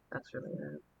 That's really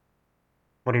it.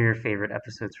 What are your favorite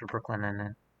episodes for Brooklyn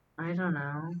Nine-Nine? I don't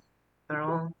know. They're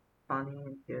all funny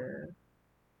and good.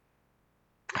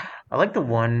 I like the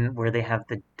one where they have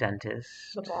the dentist.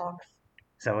 The box.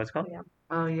 Is that what it's called? Yeah.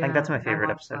 Oh yeah. I think that's my favorite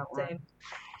watched episode. that one. Same.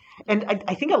 And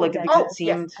I think I liked it because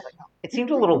it seemed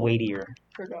a little weightier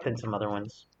Forgot. than some other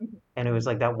ones, and it was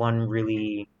like that one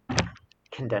really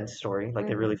condensed story. Like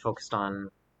they really focused on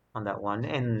that one,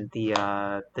 and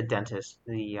the dentist.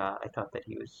 I thought that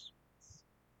he was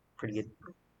pretty good.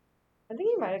 I think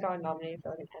he might have gotten nominated for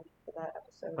like a 10 for that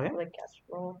episode. Oh, yeah? For, like guest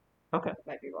role. Okay,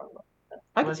 Might be wrong about that.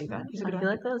 I can see that. He's a good I feel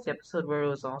like that was the episode where it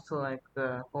was also like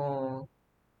the whole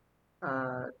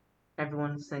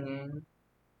everyone singing,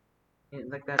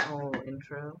 like that whole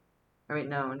intro. Oh wait,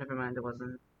 no, never mind, it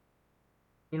wasn't.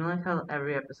 You know, like how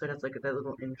every episode has like that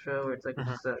little intro where it's like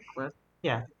just a clip.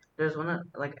 Yeah. There's one that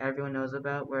like everyone knows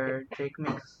about where Jake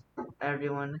makes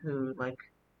everyone who like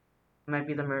might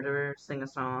be the murderer sing a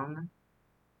song,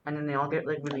 and then they all get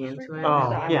like really into it.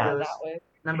 Oh, and yeah. he goes,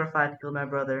 "Number 5 killed my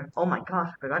brother." Oh my gosh,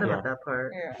 I forgot about that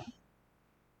part. Yeah.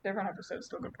 Different episode's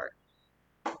still a good part.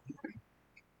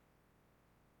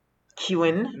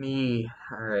 Qin. Me.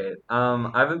 Alright.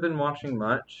 I haven't been watching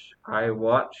much. I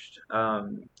watched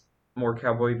more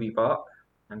Cowboy Bebop.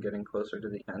 I'm getting closer to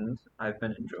the end. I've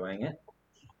been enjoying it.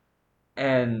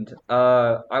 And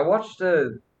I watched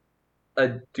a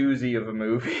doozy of a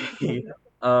movie.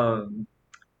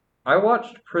 I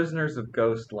watched Prisoners of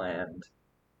Ghostland,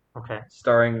 Okay.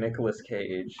 starring Nicolas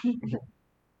Cage.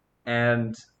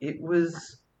 And it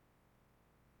was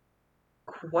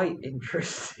quite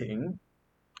interesting.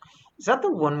 Is that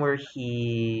the one where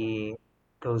he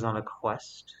goes on a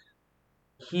quest?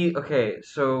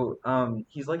 So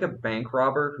he's like a bank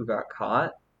robber who got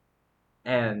caught,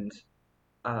 and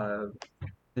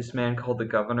this man called the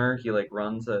governor, he like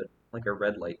runs a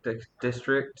red light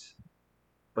district,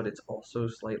 but it's also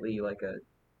slightly like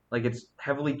it's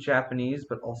heavily Japanese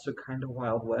but also kind of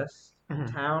Wild West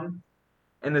town.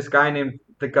 And this guy named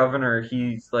the governor,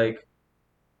 he's like,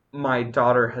 my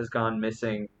daughter has gone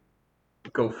missing,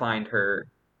 go find her.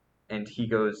 And he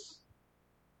goes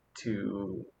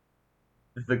to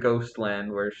the ghost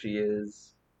land where she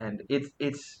is, and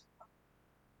it's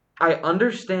I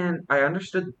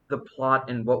understood the plot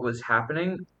and what was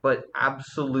happening, but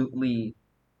absolutely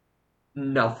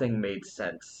nothing made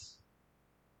sense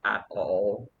at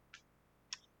all.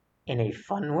 In a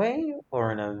fun way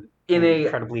or in an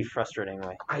incredibly frustrating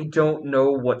way? I don't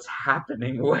know what's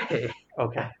happening way.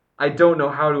 Okay. I don't know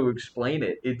how to explain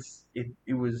it.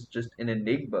 It was just an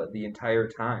enigma the entire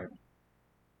time.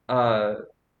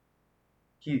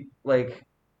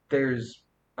 There's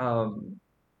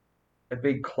a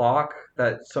big clock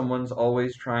that someone's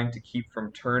always trying to keep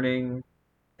from turning.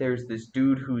 There's this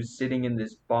dude who's sitting in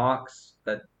this box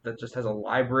that just has a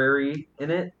library in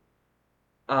it.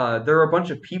 There are a bunch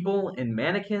of people and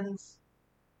mannequins.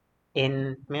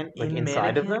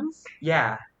 Inside of them?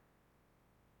 Yeah.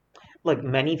 Like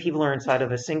many people are inside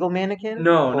of a single mannequin?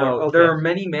 No. Okay. There are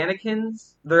many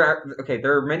mannequins. There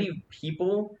are many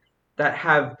people that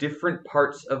have different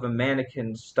parts of a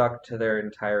mannequin stuck to their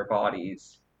entire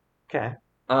bodies. Okay.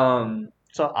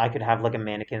 So I could have like a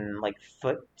mannequin like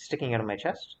foot sticking out of my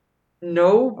chest?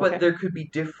 No, but there could be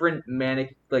different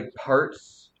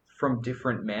parts from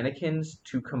different mannequins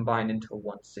to combine into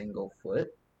one single foot.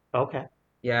 Okay.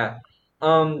 Yeah.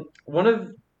 One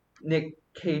of Nick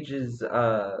Cage's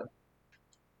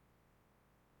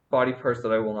body parts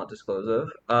that I will not disclose of.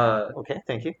 Okay,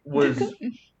 thank you. Was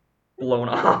blown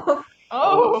off.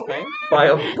 Oh. By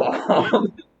a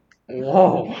bomb.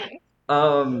 Whoa.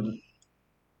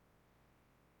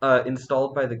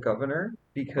 Installed by the governor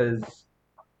because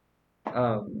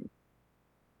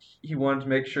he wanted to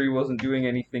make sure he wasn't doing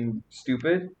anything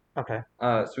stupid. Okay.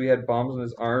 So he had bombs in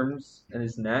his arms and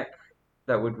his neck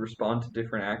that would respond to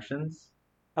different actions.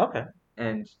 Okay.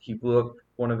 And he blew up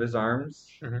one of his arms.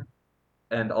 Mm-hmm.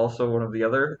 And also one of the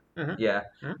other. Mm-hmm. Yeah.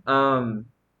 Mm-hmm.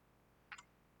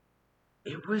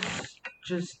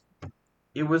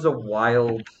 It was a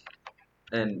wild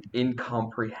and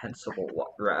incomprehensible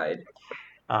ride.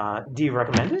 Do you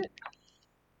recommend it?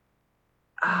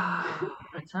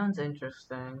 It sounds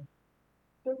interesting.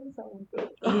 Doesn't sound good.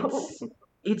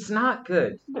 It's not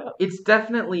good. No. It's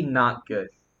definitely not good.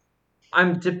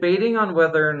 I'm debating on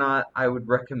whether or not I would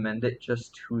recommend it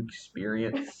just to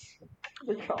experience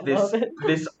The trauma of it.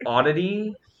 this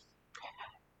oddity.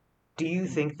 Do you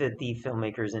think that the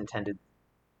filmmakers intended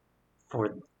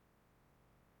for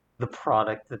the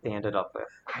product that they ended up with?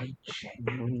 I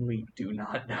genuinely do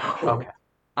not know. Okay.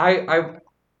 I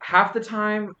half the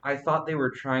time I thought they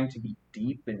were trying to be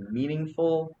deep and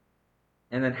meaningful,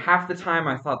 and then half the time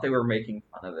I thought they were making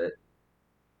fun of it.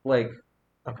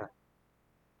 Okay.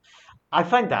 I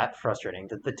find that frustrating,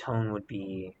 that the tone would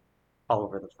be all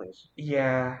over the place.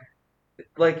 Yeah.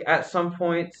 At some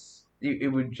points,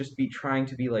 it would just be trying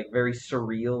to be, very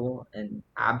surreal and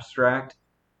abstract.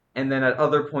 And then at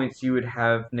other points, you would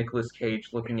have Nicolas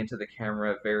Cage looking into the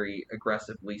camera very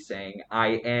aggressively saying,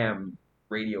 "I am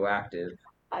radioactive."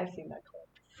 I've seen that clip.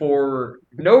 For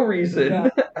no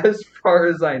reason, as far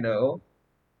as I know.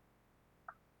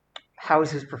 How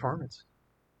is his performance?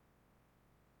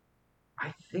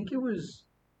 I think it was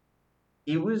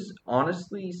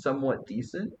honestly somewhat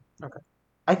decent. Okay.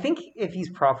 I think if he's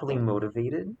properly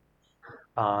motivated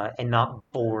and not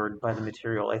bored by the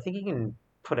material, I think he can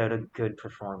put out a good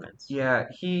performance. Yeah,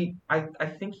 I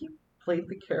think he played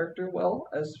the character well,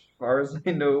 as far as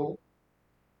I know.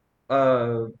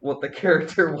 What the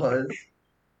character was.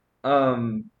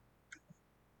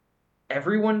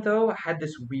 Everyone though had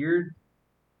this weird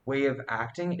way of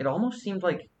acting. It almost seemed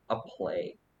like a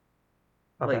play.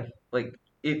 Okay. Like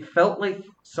it felt like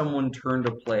someone turned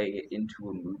a play into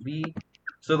a movie.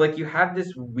 So like you have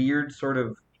this weird sort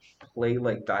of play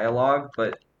like dialogue,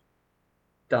 but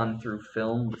done through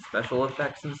film with special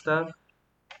effects and stuff.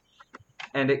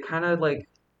 And it kind of like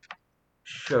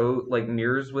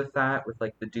mirrors with that with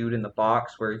like the dude in the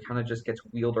box where he kind of just gets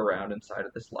wheeled around inside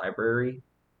of this library.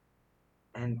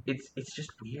 And it's just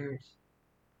weird.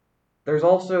 There's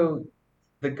also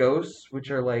the ghosts, which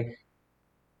are like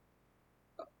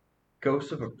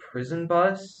ghosts of a prison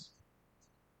bus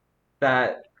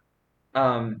that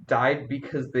died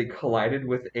because they collided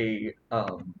with a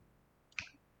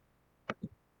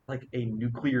like a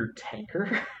nuclear tanker.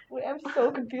 Wait, I'm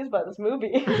so confused by this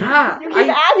movie. Yeah, You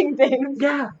keep adding things.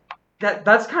 Yeah,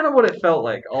 that's kind of what it felt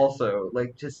like. Also,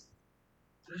 like just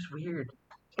weird.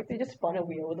 If they just spun a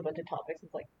wheel with a bunch of topics,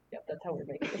 it's like, yep, that's how we're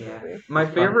making this movie. My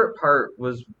favorite part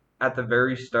was at the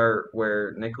very start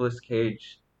where Nicolas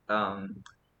Cage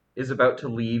is about to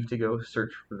leave to go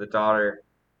search for the daughter,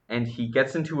 and he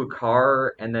gets into a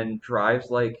car and then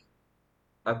drives like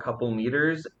a couple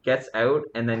meters, gets out,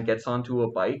 and then gets onto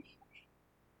a bike,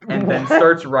 and then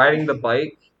starts riding the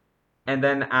bike. And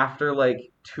then after like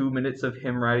 2 minutes of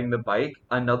him riding the bike,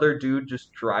 another dude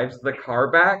just drives the car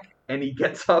back, and he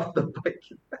gets off the bike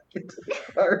and back into the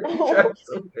car and drives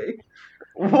away.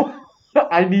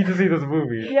 I need to see this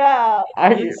movie. Yeah.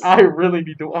 I really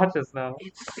need to watch this now.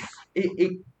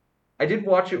 I did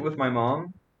watch it with my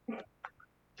mom.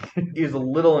 It was a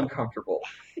little uncomfortable.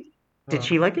 Did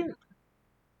she like it?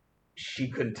 She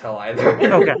couldn't tell either.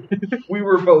 Okay. We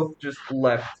were both just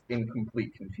left in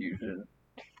complete confusion.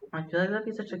 I feel like that'd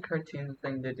be such a cartoon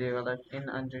thing to do, like in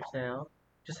Undertale.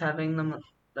 Just having them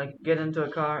like get into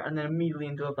a car and then immediately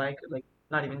into a bike, like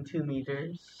not even 2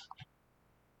 meters.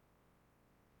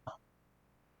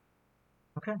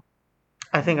 Okay.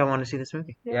 I think I want to see this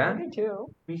movie. Yeah? Me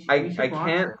too. I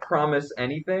can't promise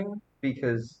anything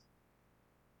because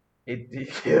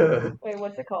yeah. Wait,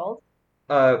 what's it called?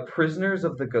 Prisoners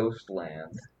of the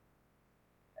Ghostland.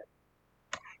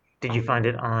 Did you find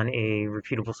it on a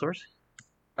reputable source?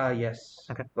 Yes.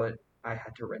 Okay. But I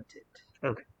had to rent it.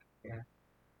 Okay. Yeah.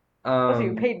 So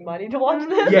you paid money to watch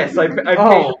this? Yes, I paid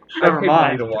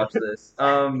money to watch this.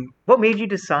 What made you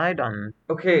decide on?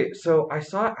 Okay, so I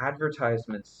saw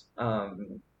advertisements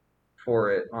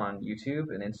for it on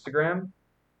YouTube and Instagram,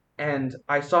 and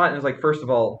I saw it and it was like, first of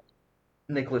all,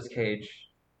 Nicolas Cage.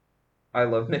 I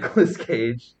love Nicolas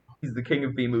Cage. He's the king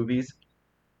of B movies.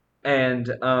 And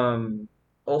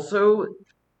also,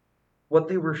 what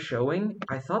they were showing,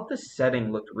 I thought the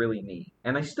setting looked really neat.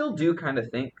 And I still do kind of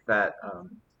think that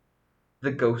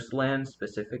the Ghostland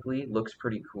specifically looks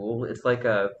pretty cool. It's like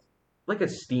a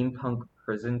steampunk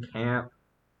prison camp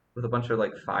with a bunch of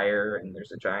like fire, and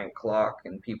there's a giant clock,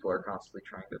 and people are constantly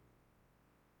trying to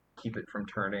keep it from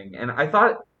turning. And I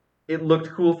thought it looked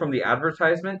cool from the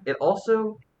advertisement. It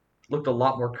also looked a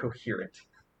lot more coherent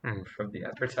from the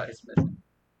advertisement.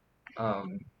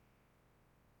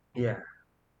 Yeah.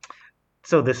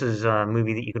 So this is a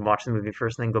movie that you could watch the movie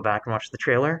first and then go back and watch the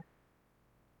trailer?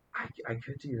 I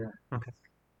could do that. Okay.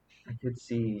 I could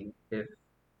see if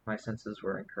my senses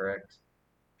were incorrect.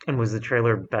 And was the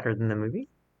trailer better than the movie?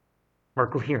 More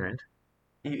coherent?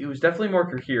 It was definitely more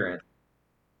coherent.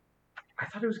 I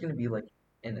thought it was going to be like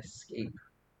an escape.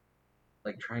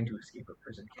 Like trying to escape a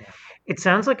prison camp. It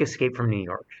sounds like Escape from New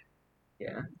York.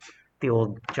 Yeah. The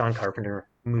old John Carpenter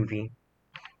movie.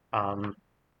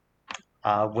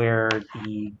 Where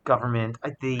the government,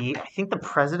 I think the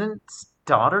president's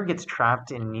daughter gets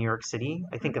trapped in New York City.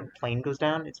 I think a plane goes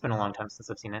down. It's been a long time since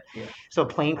I've seen it. Yeah. So a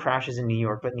plane crashes in New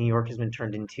York, but New York has been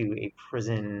turned into a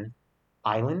prison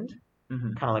island,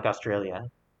 kind of like Australia.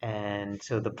 And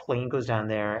so the plane goes down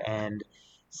there, and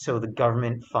so the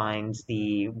government finds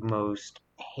the most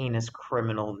heinous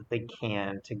criminal that they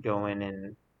can to go in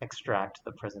and extract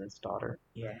the president's daughter.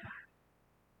 Yeah.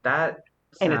 That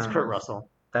and it's Kurt Russell.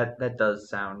 That does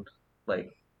sound like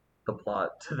the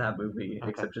plot to that movie,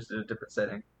 except just in a different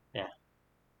setting. Yeah.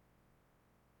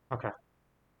 Okay.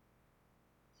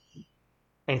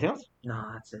 Anything else? No,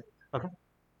 that's it. Okay.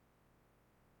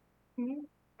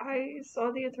 I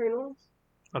saw The Eternals.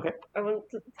 Okay. I went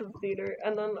to the theater,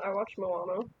 and then I watched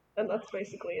Moana, and that's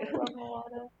basically it. I love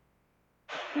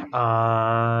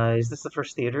Moana. Is this the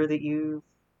first theater that you've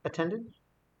attended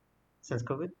since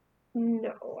COVID?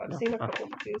 No, I've seen a couple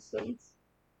movies since.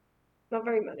 Not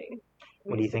very many.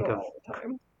 What do you think of? All the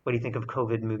time. What do you think of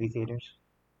COVID movie theaters?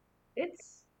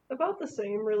 It's about the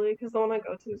same, really, because the one I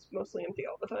go to is mostly empty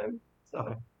all the time. So,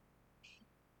 Okay.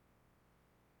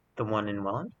 The one in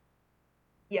Welland?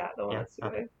 yeah, the one Yeah, that's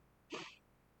okay. away.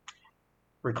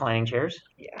 Reclining chairs?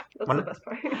 Yeah, that's When- the best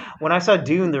part. When I saw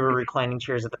Dune, there were reclining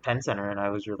chairs at the Penn Center, and I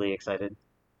was really excited.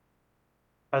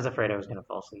 I was afraid I was going to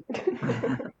fall asleep.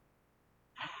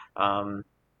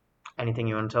 Anything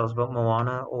you want to tell us about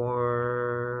Moana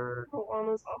or...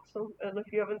 Moana's awesome, and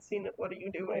if you haven't seen it, what are you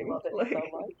I doing? love it Like, so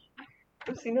much.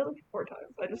 I've seen it like 4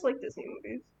 times. I just like Disney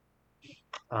movies.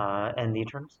 and the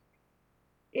Eternals?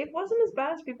 It wasn't as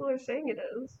bad as people are saying it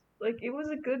is. Like, it was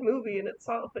a good movie in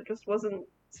itself. It just wasn't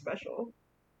special.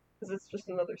 Because it's just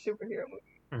another superhero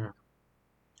movie.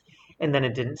 And then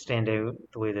it didn't stand out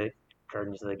the way that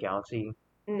Guardians of the Galaxy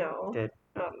No, did?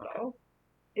 not at all.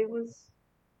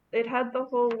 It had the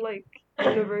whole, like,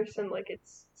 universe and, like,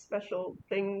 its special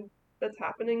thing that's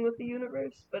happening with the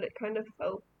universe, but it kind of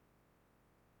felt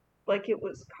like it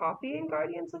was copying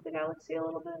Guardians of the Galaxy a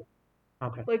little bit.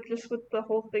 Okay. Like, just with the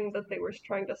whole thing that they were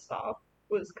trying to stop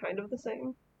was kind of the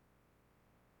same.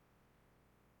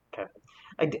 Okay.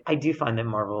 I do find that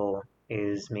Marvel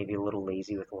is maybe a little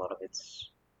lazy with a lot of its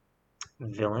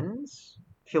villains.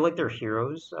 I feel like their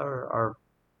heroes are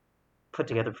put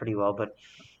together pretty well, but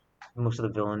most of the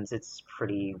villains, it's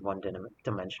pretty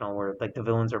one-dimensional, where like the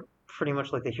villains are pretty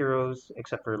much like the heroes,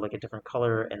 except for like a different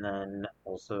color, and then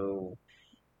also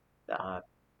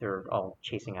they're all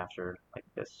chasing after like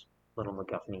this little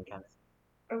MacGuffin kind of.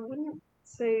 I wouldn't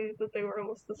say that they were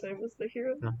almost the same as the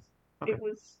heroes. No? Okay. It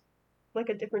was like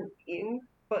a different being,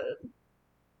 but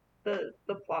the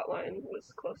plot line was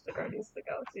close to Guardians of the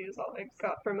Galaxy is all I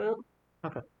got from it.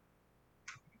 Okay.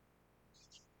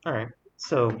 All right.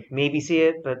 So maybe see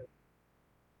it, but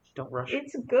don't rush.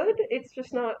 It's good, it's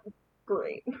just not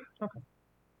great.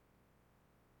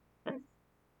 Okay,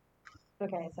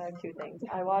 so I have 2 things.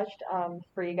 I watched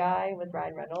Free Guy with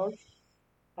Ryan Reynolds.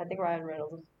 I think Ryan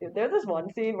Reynolds. There's this one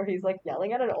scene where he's like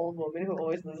yelling at an old woman who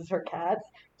always loses her cats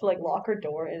to like lock her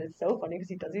door, and it's so funny because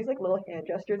he does these like little hand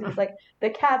gestures. And he's like, the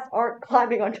cats aren't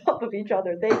climbing on top of each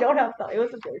other. They don't have to. It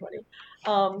was just very funny.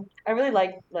 I really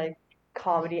like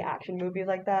comedy action movies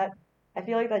like that. I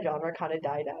feel like that genre kind of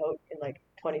died out in like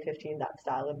 2015. That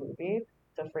style of movie.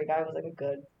 So Free Guy was like a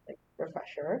good like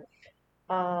refresher.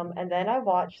 And then I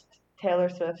watched Taylor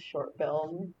Swift's short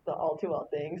film, The All Too Well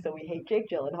Thing. So We Hate Jake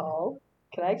Gyllenhaal.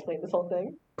 Can I explain this whole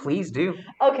thing? Please do.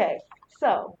 Okay,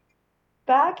 so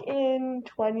back in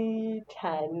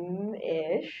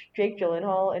 2010-ish, Jake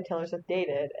Gyllenhaal and Taylor Swift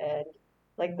dated, and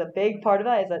like the big part of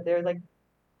that is that there's like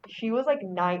she was like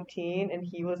 19 and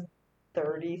he was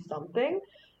 30 something.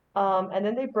 And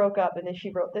then they broke up, and then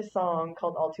she wrote this song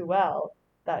called All Too Well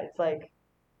that it's like,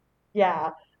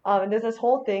 yeah. And there's this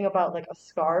whole thing about like a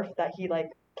scarf that he like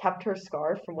kept her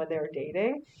scarf from when they were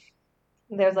dating.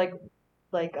 And there's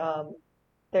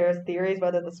there's theories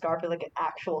whether the scarf is like an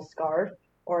actual scarf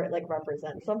or it like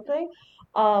represents something.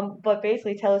 But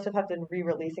basically Taylor Swift has been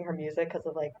re-releasing her music because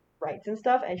of like rights and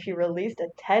stuff, and she released a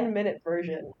 10-minute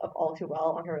version of All Too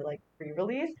Well on her like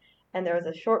re-release. And there was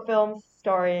a short film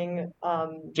starring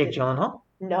Jake Gyllenhaal?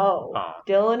 No, Oh.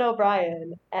 Dylan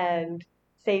O'Brien and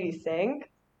Sadie Sink,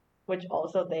 which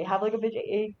also they have like a big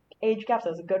age gap,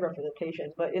 so it's a good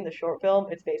representation. But in the short film,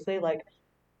 it's basically like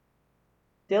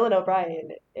Dylan O'Brien,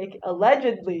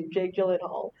 allegedly Jake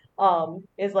Gyllenhaal,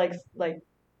 is like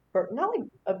not like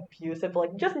abusive, but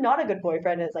like just not a good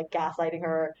boyfriend, and is like gaslighting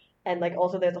her, and like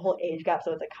also there's a whole age gap,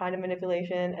 so it's like kind of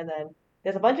manipulation, and then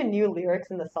there's a bunch of new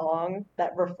lyrics in the song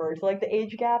that refer to like the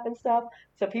age gap and stuff,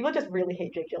 so people just really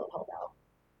hate Jake Gyllenhaal now.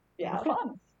 Yeah,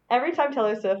 fun. Every time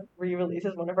Taylor Swift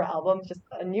re-releases one of her albums, just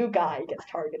a new guy gets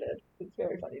targeted. It's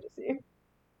very funny to see.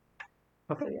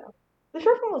 Okay. So yeah, the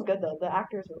short film was good though. The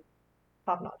actors were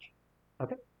top notch.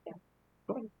 Okay. Yeah.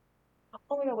 Cool.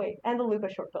 Oh my god, wait. And the Luca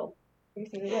short film. Have you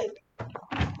seen it yet?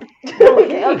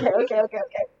 Okay.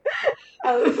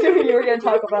 I was assuming you were going to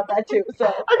talk about that too, so. I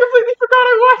completely forgot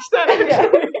I watched that. Yeah.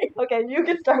 Okay, you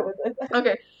can start with it.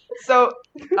 Okay, so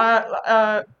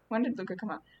when did Luca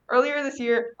come out? Earlier this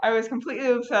year, I was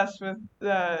completely obsessed with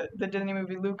the Disney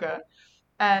movie Luca,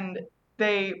 and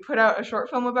they put out a short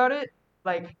film about it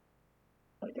like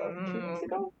 2 weeks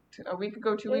ago? a week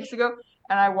ago, 2 weeks ago,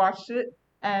 and I watched it,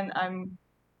 and I'm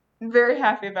very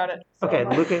happy about it. So Okay,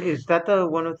 Luca, is that the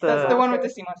one with the... That's the one with the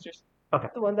sea monsters. Okay.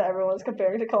 The one that everyone's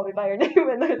comparing to Call Me By Your Name.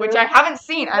 And Which I haven't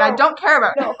seen, and I don't care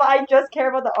about. No, but I just care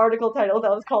about the article title that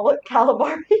was called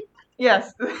Calamari.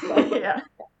 Yes. Yeah.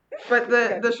 But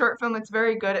the short film, it's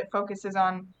very good. It focuses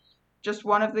on just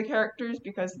one of the characters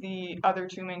because the other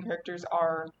 2 main characters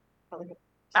are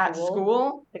at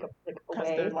school like because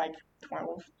away. they're like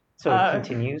 12. So it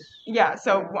continues. Yeah,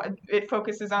 so it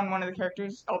focuses on one of the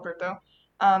characters, Alberto,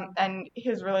 and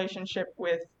his relationship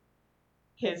with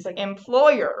his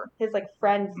employer, his like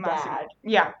friend's Massimo. dad.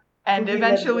 Yeah, and who he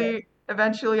lives with.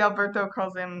 eventually Alberto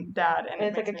calls him dad, And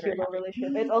it's like a cute little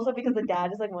relationship. It's also because the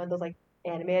dad is like one of those like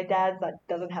animated dads that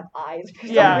doesn't have eyes for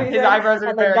some reason. His eyebrows are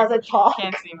and, very doesn't talk.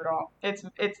 can't see him at all. It's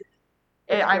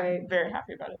I'm great. very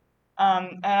happy about it.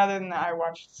 And other than that, I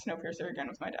watched Snowpiercer again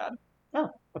with my dad. Oh,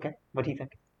 okay. What do you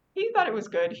think? He thought it was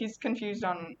good. He's confused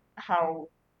on how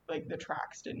like the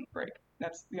tracks didn't break.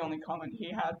 That's the only comment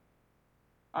he had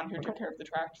on who took care of the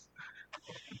tracks.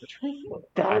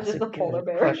 That was just the polar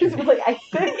bear. question. Like I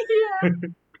think.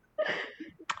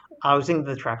 I was thinking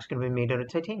the track's going to be made out of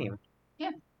titanium.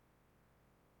 Yeah.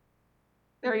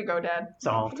 There you go, Dad.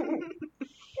 Solved.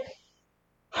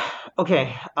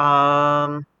 Okay.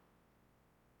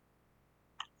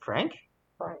 Frank?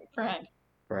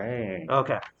 Frank.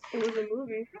 Okay. It was a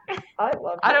movie. I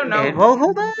love it. I don't know. Well,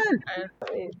 hold on.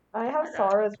 I have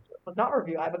Sarah's, not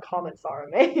review, I have a comment Sarah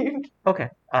made. Okay.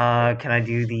 Can I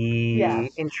do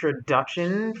the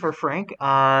introduction for Frank?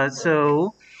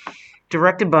 So,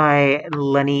 directed by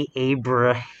Lenny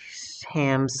Abrahamson.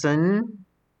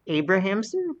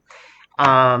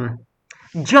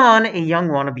 John, a young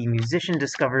wannabe musician,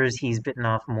 discovers he's bitten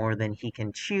off more than he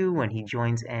can chew when he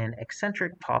joins an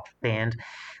eccentric pop band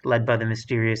led by the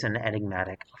mysterious and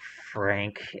enigmatic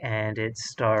Frank. And it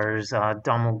stars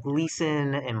Donald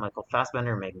Gleason and Michael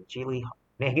Fassbender, Megan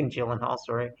Gyllenhaal,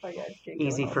 sorry.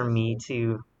 Easy for me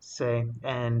to say,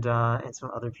 and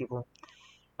some other people.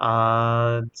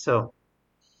 So,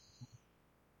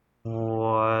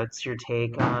 what's your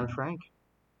take on Frank?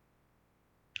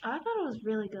 I thought it was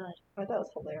really good. I thought it was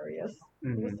hilarious.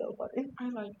 It was so funny. I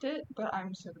liked it, but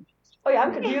I'm so confused. Oh yeah,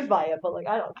 I'm confused by it, but like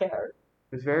I don't care.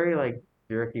 It was very like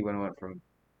jerky when it went from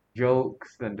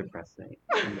jokes then depressing,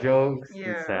 and jokes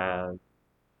and sad.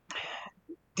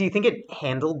 Do you think it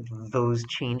handled those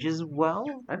changes well?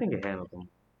 I think it handled them.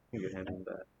 I think it handled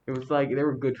that. It was like there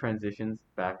were good transitions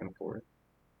back and forth.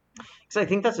 Because I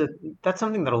think that's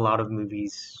something that a lot of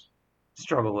movies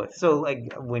struggle with. So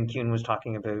like when Kuhn was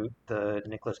talking about the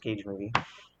Nicolas Cage movie,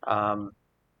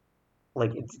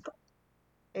 like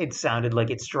it sounded like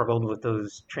it struggled with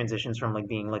those transitions from like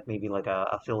being like maybe like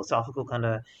a philosophical kind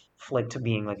of flick to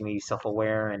being like maybe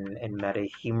self-aware and meta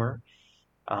humor.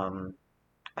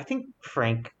 I think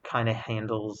Frank kind of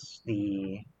handles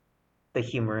the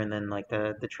humor and then like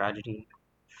the tragedy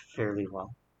fairly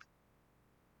well.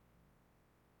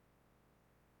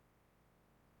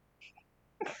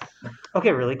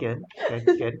 Okay, really good.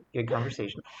 Good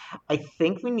conversation. I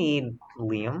think we need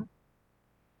Liam.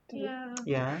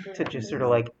 Yeah. To just sort of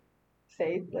like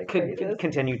say like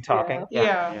continue talking.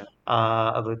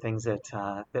 About things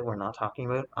that we're not talking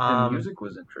about. The music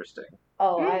was interesting.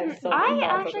 Oh, I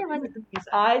actually liked the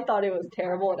music. I thought it was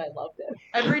terrible and I loved it.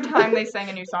 Every time they sang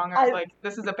a new song, I was like,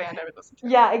 this is a band I would listen to.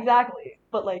 Yeah, exactly.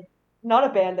 But like not a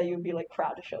band that you would be like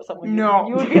proud to show someone. No.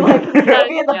 You would be like it would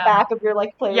be in the back of your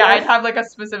like playlist. Yeah, I'd have like a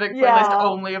specific playlist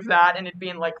only of that and it'd be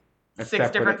in like A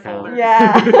 6 different separate account. folders.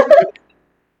 Yeah.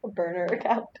 A burner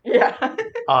account. Yeah.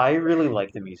 I really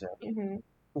like the music. Mm-hmm.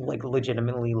 Like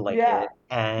legitimately like it,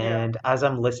 and as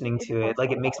I'm listening to it,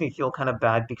 like it makes me feel kind of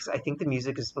bad because I think the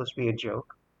music is supposed to be a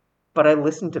joke, but I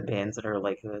listen to bands that are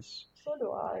like this. So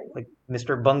do I. Like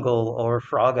Mr. Bungle or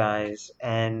Frog Eyes,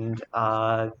 and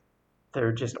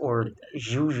they're just or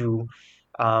Juju,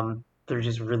 they're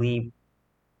just really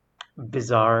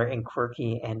bizarre and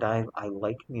quirky, and I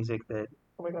like music that.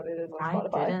 Oh my god, it is on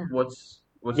Spotify. What's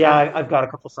I've got a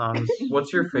couple songs.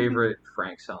 What's your favorite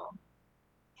Frank song?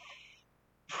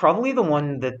 Probably the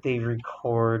one that they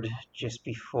record just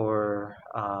before.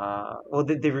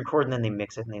 They record and then they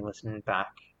mix it and they listen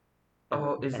back.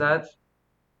 Oh, is that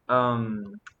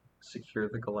Secure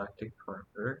the Galactic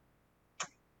Perimeter?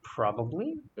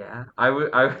 Probably. Yeah, I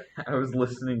was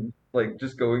listening, like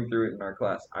just going through it in our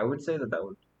class. I would say that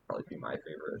would probably be my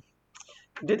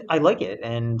favorite. I like it,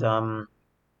 and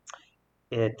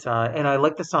and I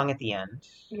like the song at the end.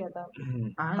 Yeah, that.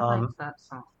 I like that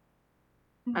song.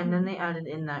 And then they added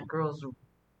in that girl's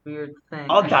weird thing.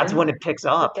 Oh, that's when it picks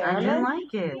up. I didn't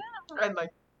like it. I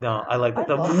like. No, I like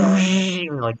the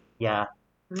like yeah.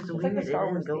 It was weird. It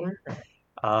didn't go with it.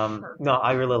 No,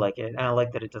 I really like it, and I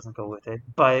like that it doesn't go with it.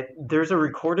 But there's a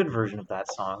recorded version of that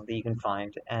song that you can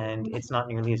find, and it's not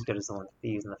nearly as good as the one that they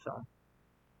use in the film.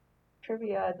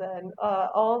 Trivia then.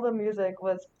 All the music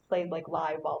was played like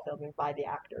live while filming by the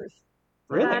actors.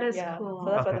 Really? That is Yeah. cool.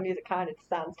 So that's why the music kind of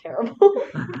sounds terrible.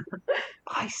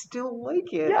 I still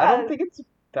like it. Yeah. I don't think it's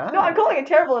bad. No, I'm calling it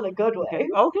terrible in a good way.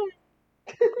 Okay.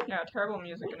 Yeah, terrible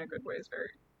music in a good way is very.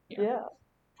 Yeah.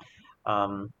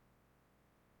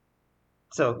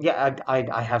 So yeah,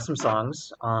 I have some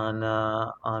songs on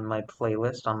my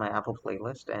playlist, on my Apple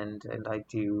playlist, and I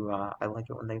do I like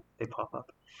it when they pop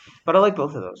up. But I like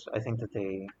both of those. I think that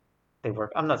they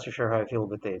work. I'm not so sure how I feel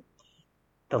about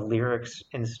the lyrics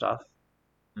and stuff,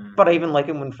 but I even like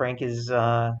it when Frank is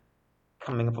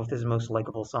coming up with his most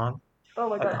likable song. Oh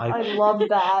my god, I- I love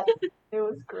that. It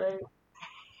was great.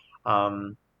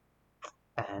 Um,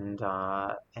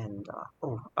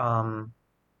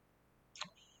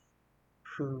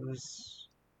 who's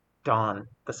Dawn?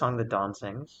 The song that Dawn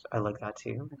sings. I like that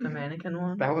too. The mannequin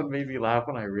one. That one made me laugh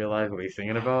when I realized what he's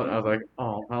singing about. I was like,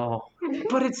 oh no.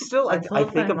 But it's still, I I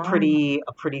told think, my a mom.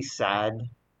 pretty sad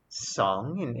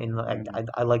song. And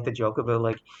I like the joke about,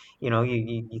 like,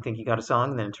 you think you got a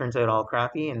song, and then it turns out all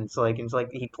crappy, and it's like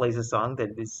he plays a song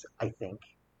that is, I think,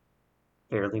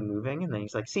 fairly moving, and then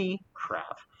he's like, see,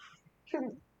 crap.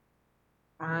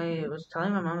 I was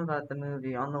telling my mom about the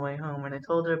movie on the way home, and I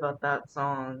told her about that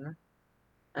song,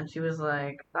 and she was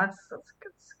like, "That's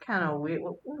kind of weird.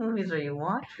 What movies are you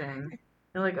watching?"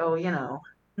 You're like, "Oh,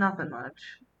 nothing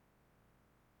much."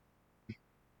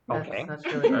 Okay. That's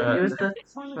really good. It was the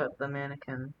song about the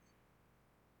mannequin.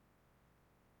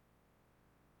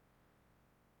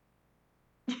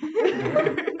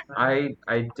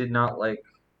 I did not like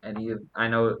any of. I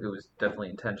know it was definitely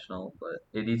intentional, but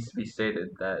it needs to be stated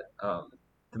that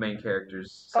the main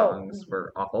character's songs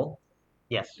were awful.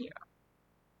 Yes.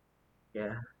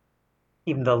 Yeah.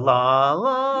 Even the la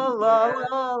la la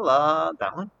la la,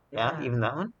 that one. Yeah, Yeah. even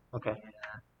that one. Okay.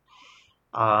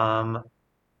 Um,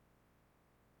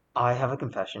 I have a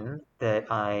confession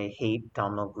that I hate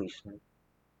Domhnall Gleeson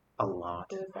a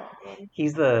lot. Who is that one?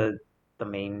 He's the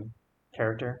main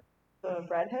character. The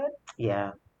redhead?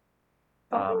 Yeah.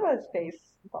 Something about his face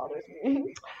bothers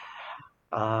me.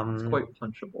 It's quite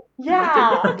punchable.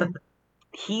 Yeah.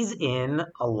 He's in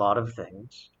a lot of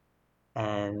things,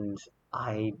 and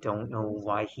I don't know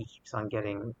why he keeps on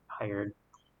getting hired.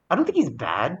 I don't think he's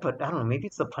bad, but I don't know. Maybe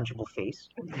it's the punchable face.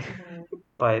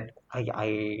 But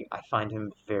I find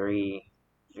him very,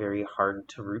 very hard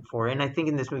to root for, and I think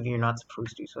in this movie you're not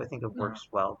supposed to. So I think it works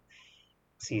well.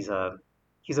 'Cause he's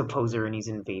a poser, and he's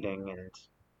invading, and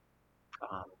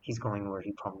he's going where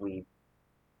he probably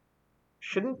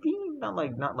shouldn't be. Not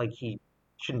like he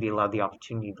shouldn't be allowed the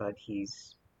opportunity, but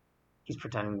he's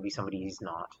pretending to be somebody he's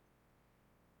not.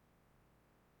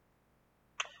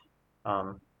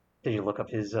 Did you look up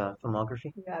his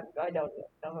filmography? Yeah, I don't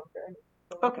know him very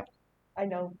Okay. I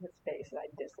know his face and I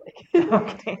dislike it.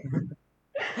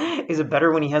 Okay. Is it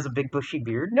better when he has a big bushy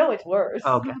beard? No, it's worse.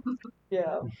 Okay.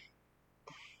 Yeah.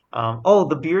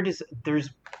 The beard is. There's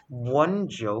one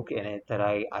joke in it that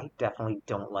I definitely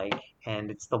don't like, and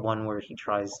it's the one where he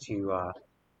tries to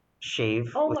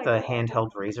shave Oh with my the God.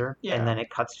 handheld razor, Yeah. and then it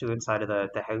cuts to inside of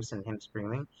the house and him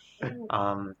screaming.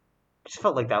 Just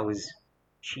felt like that was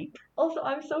cheap. Also,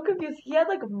 I'm so confused. He had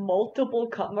like multiple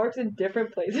cut marks in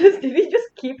different places. Did he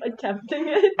just keep attempting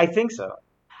it? I think so.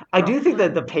 I do think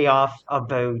that the payoff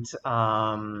about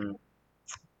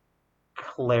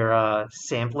Clara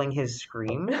sampling his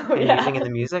scream and yeah. using it in the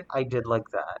music, I did like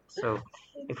that. So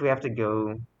if we have to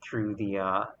go through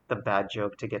the bad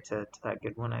joke to get to that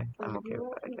good one, I'm okay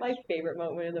with that, I guess. My favorite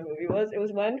moment in the movie was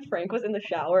when Frank was in the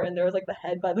shower and there was like the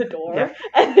head by the door, Yeah.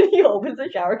 and then he opens the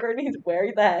shower curtain. He's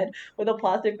wearing the head with a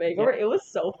plastic bag over. It was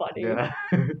so funny. Yeah.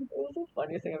 It was the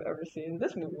funniest thing I've ever seen.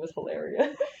 This movie was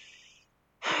hilarious.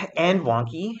 And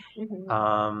wonky.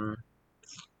 Mhm.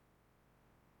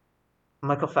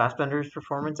 Michael Fassbender's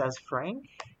performance as Frank.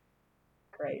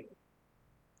 Great.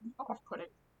 Off-putting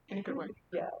in a good way.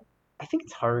 Yeah. I think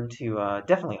it's hard to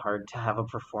definitely hard to have a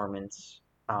performance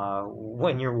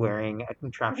when you're wearing a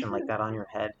contraption like that on your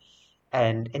head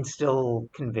and still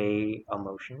convey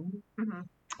emotion. Mm-hmm.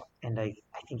 And I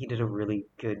think he did a really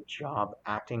good job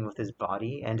acting with his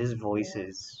body, and his voice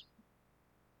is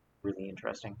really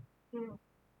interesting.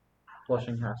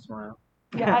 Blushing half smile.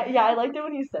 Yeah, I liked it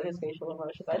when he said his facial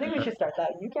emotions. I think we should start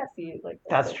that. You can't see it like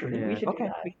That's but true. We should Okay. do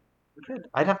that. Good.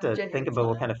 I'd have to Genuine think about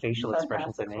what smile. kind of facial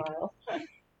expressions I Sarcastic make.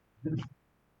 smile.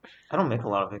 I don't make a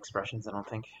lot of expressions, I don't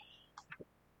think.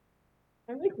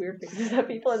 I make weird faces at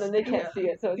people and then they can't see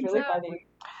it, so it's really funny.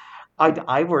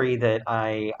 I worry that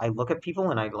I look at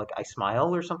people and I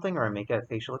smile or something, or I make a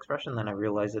facial expression, then I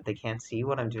realize that they can't see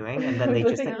what I'm doing, and then they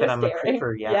just think that I'm a staring.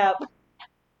 creeper. Yeah. Yep.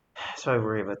 So I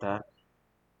worry about that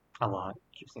a lot.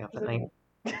 Keeps me up at night.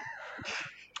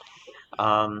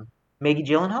 Maggie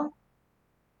Gyllenhaal.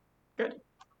 Good.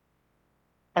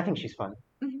 I think she's fun.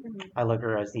 Mhm. I like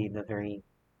her as the very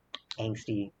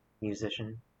angsty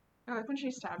musician. I like when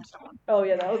she stabbed someone. Oh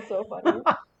yeah, that was so funny.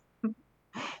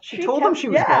 She told him she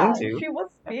was going to. She was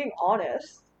being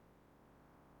honest.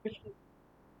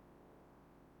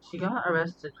 She got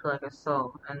arrested for like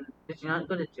assault, and did she not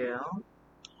go to jail?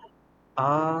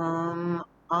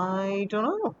 I don't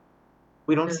know.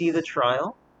 We don't see the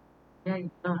trial. Yeah,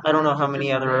 you don't. I don't know how She's many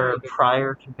just other very good.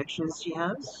 prior convictions she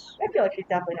has. I feel like she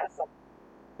definitely has something.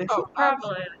 Think Oh, so?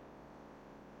 Probably.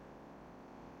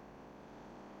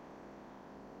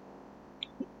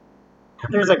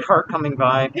 There's a cart coming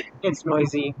by. It's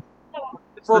noisy.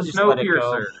 It's We'll the just let it go.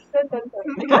 Snowpiercer.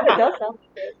 It kind of does sound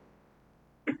like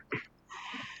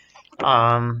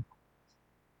it.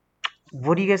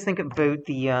 What do you guys think about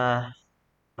the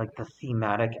like the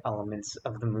thematic elements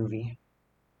of the movie?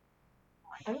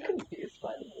 I'm confused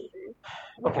by the movie.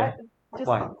 Okay.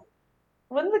 Why?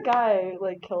 When the guy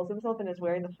like kills himself and is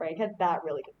wearing the Frank head, that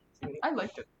really confused me. I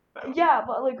liked it. Though. Yeah,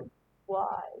 but like,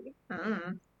 why?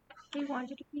 Mm-hmm. He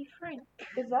wanted to be Frank.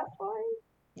 Is that why?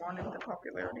 Wanted the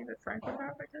popularity that Frank would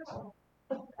have, I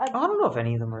guess. I don't know if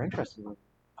any of them are interested in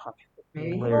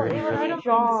Maybe. Well, popularity. it was I don't think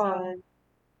John,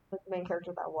 the main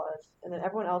character that was, and then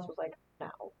everyone else was like, no.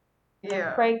 And then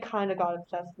Yeah. Frank kind of got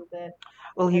obsessed with it.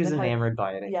 Well, he And was then had- enamored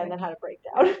by it. I Yeah, and think. then had a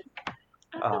breakdown.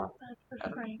 I felt bad for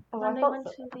Frank Oh, when I they felt went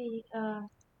so to the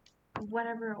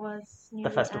whatever it was near The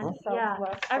festival? end. Yeah,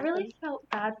 Southwest I really felt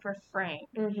bad for Frank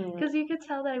Mm-hmm. because you could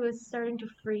tell that he was starting to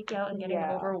freak out and getting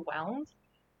Yeah. overwhelmed.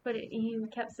 But he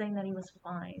kept saying that he was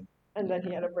fine. And then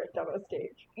he had a breakdown on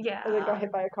stage. Yeah. And then got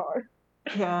hit by a car.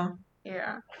 Yeah.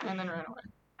 Yeah. And then ran away.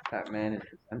 That man is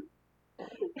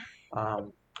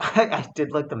resentful. I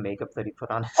did like the makeup that he put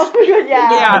on his. Oh my god,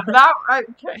 Yeah, that.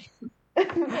 Okay.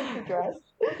 The dress.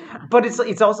 But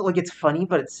it's also like it's funny,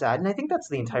 but it's sad, and I think that's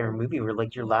the entire movie where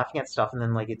like you're laughing at stuff, and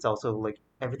then like it's also like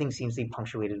everything seems to be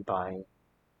punctuated by,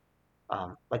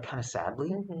 like kind of sadly.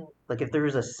 Mm-hmm. Like if there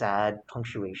was a sad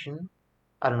punctuation,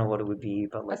 I don't know what it would be,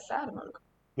 but A like sad emoji.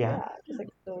 yeah, Just like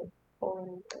the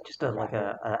whole. just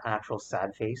a actual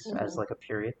sad face as Mhm. like a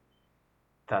period.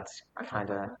 That's I felt kind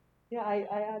of like that. Yeah, I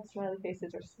add smiley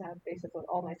faces or sad faces with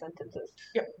all my sentences.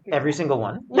 Yep. every single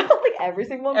one. Not like every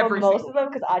single one, Every but most single of them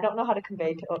because I don't know how to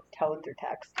convey tone through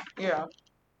text. Yeah.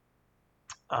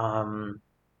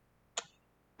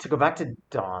 To go back to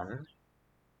Dawn,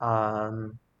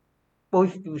 well,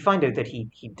 we find out that he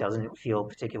doesn't feel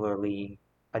particularly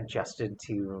adjusted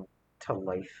to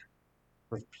life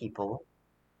with people,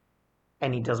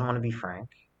 and he doesn't want to be Frank,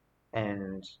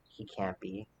 and he can't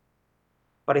be.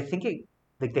 But I think it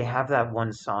like they have that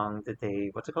one song that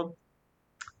what's it called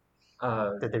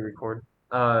that they record,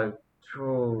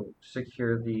 To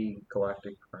secure the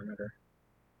galactic perimeter.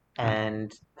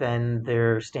 and then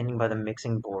they're standing by the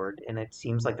mixing board, and it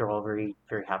seems like they're all very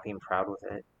very happy and proud with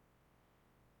it.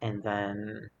 And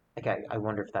then like I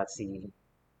wonder if that's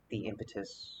the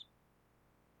impetus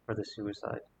for the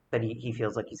suicide, that he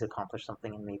feels like he's accomplished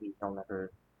something and maybe he'll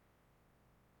never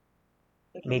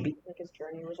maybe like his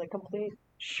journey was like complete.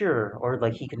 sure, or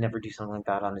like he could never do something like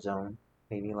that on his own.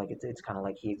 Maybe like it's kind of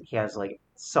like he has like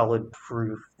solid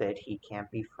proof that he can't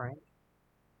be Frank,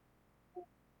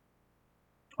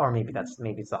 or maybe it's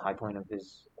the high point of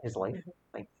his life.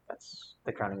 Like that's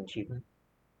the crowning achievement.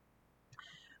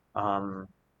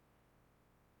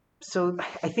 So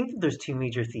I think that there's two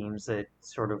major themes that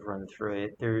sort of run through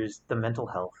it. There's the mental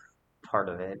health part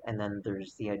of it, and then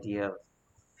there's the idea of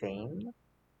fame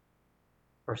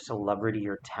or celebrity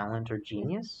or talent or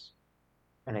genius.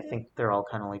 And I think they're all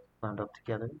kind of like wound up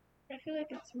together. I feel like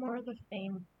it's more the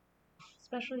fame,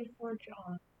 especially for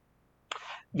John.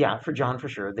 Yeah, for John for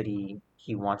sure that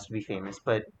he wants to be famous,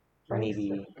 but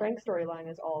maybe Frank's storyline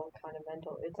is all kind of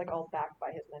mental. It's like all backed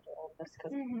by his mental illness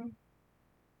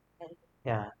because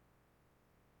yeah.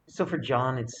 So for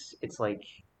John, it's like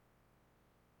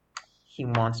he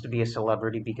wants to be a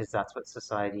celebrity because that's what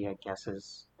society, I guess,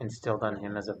 has instilled on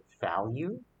him as a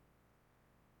value.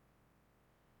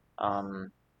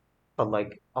 But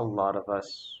like a lot of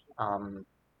us, I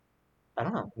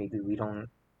don't know, maybe we don't.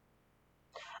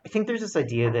 I think there's this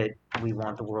idea that we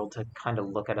want the world to kind of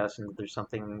look at us, and there's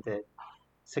something that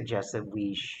suggests that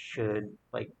we should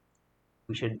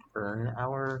earn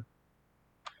our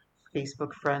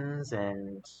Facebook friends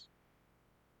and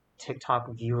TikTok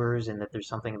viewers, and that there's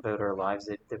something about our lives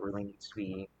that really needs to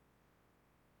be,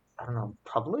 I don't know,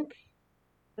 public?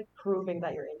 like proving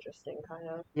that you're interesting, kind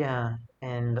of. Yeah,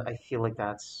 and I feel like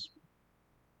that's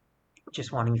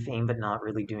just wanting fame but not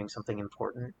really doing something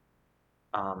important.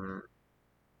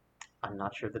 I'm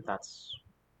not sure that that's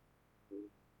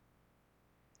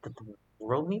that the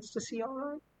world needs to see,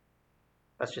 alright?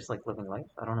 That's just like living life.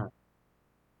 I don't know.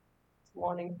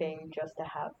 Wanting fame just to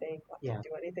have fame, not Yeah. to do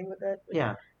anything with it.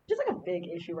 Yeah. just like a big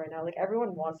issue right now. Like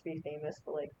everyone wants to be famous,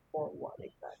 but like for what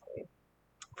exactly?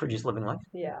 For just living life.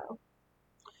 Yeah.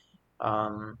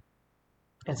 Um,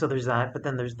 and so there's that, but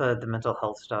then there's the mental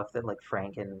health stuff that like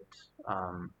Frank and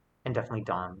definitely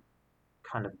Don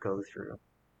kind of go through.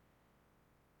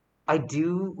 I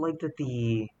do like that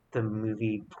the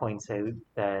movie points out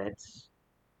that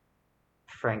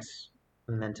Frank's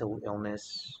mental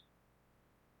illness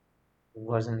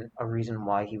wasn't a reason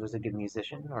why he was a good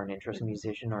musician or an interesting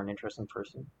musician or an interesting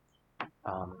person.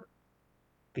 Um,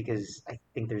 because I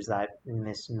think there's that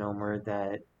misnomer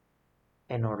that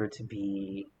in order to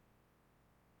be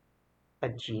a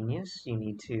genius, you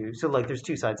need to. So, like, there's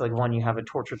two sides. Like, one, you have a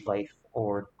tortured life,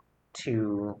 or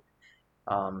two,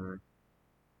 um,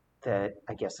 that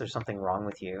I guess there's something wrong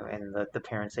with you, and the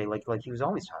parents say like he was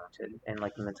always talented, and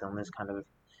like the mental illness kind of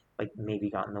like maybe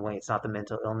got in the way. It's not the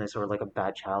mental illness or like a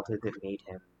bad childhood that made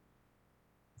him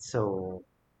so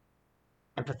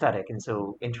empathetic and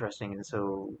so interesting and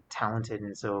so talented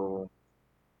and so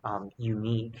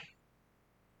unique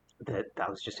that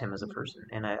was just him as a person.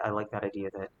 And I like that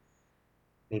idea that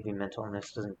maybe mental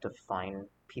illness doesn't define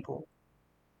people.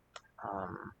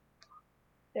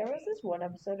 There was this one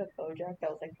episode of BoJack that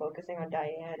was like focusing on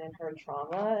Diane and her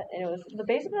trauma, and it was the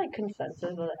basic like consensus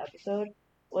of the episode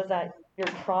was that your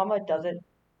trauma doesn't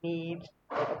need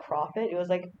like a profit.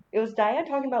 It was Diane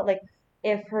talking about like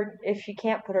if she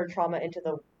can't put her trauma into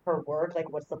her work, like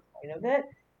what's the point of it?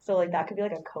 So like that could be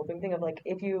like a coping thing of like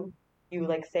if you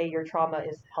like say your trauma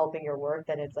is helping your work,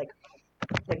 then it's like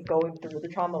going through the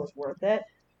trauma was worth it.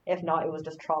 If not, it was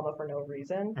just trauma for no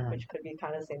reason, which could be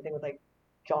kind of the same thing with like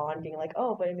John being like,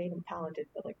 oh, but it made him talented,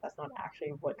 but like that's not actually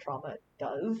what trauma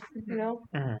does, you know?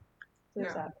 Mm-hmm. So there's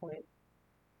Yeah. that point.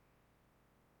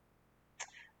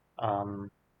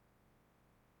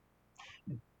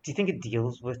 Do you think it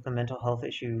deals with the mental health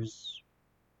issues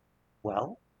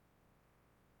well,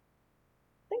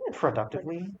 I think it's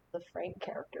productively? like, the Frank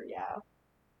character, yeah.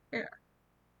 Yeah.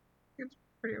 It's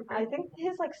pretty okay. I think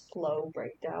his like slow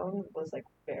breakdown was like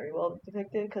very well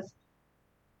depicted because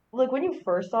like when you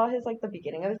first saw his like the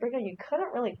beginning of his breakdown, you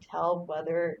couldn't really tell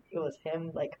whether it was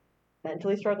him like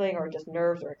mentally struggling or just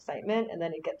nerves or excitement, and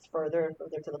then it gets further and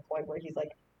further to the point where he's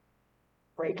like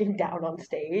breaking down on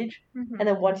stage, Mhm. and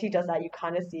then once he does that, you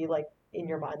kind of see like in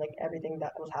your mind like everything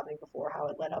that was happening before, how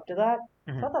it led up to that.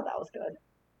 So I thought that was good.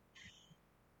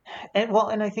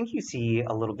 And I think you see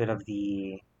a little bit of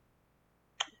the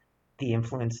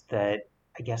influence that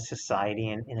I guess society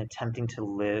in attempting to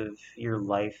live your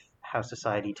life how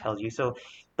society tells you. So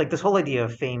like this whole idea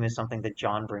of fame is something that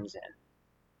John brings in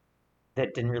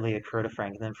that didn't really occur to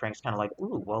Frank, and then Frank's kind of like,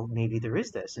 ooh, well maybe there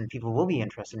is this, and people will be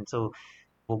interested, and so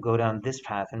we'll go down this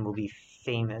path and we'll be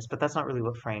famous. But that's not really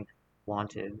what Frank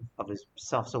wanted of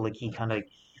himself. So like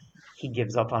he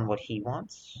gives up on what he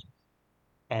wants,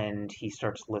 and he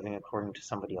starts living according to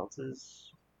somebody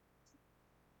else's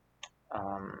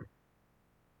um,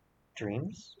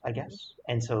 dreams, I guess.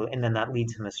 And then that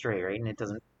leads him astray, right? And it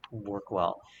doesn't work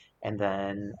well. And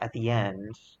then at the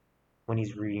end, when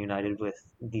he's reunited with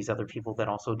these other people that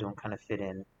also don't kind of fit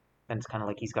in, then it's kind of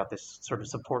like he's got this sort of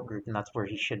support group, and that's where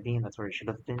he should be, and that's where he should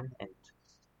have been. And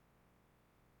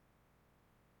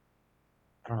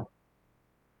I don't know.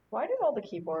 Why did all the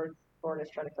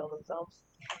keyboardists try to kill themselves?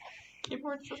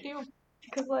 Keyboard's just you.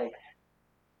 Because like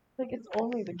it's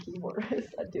only the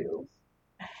keyboardists that do.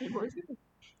 Keyboard's you.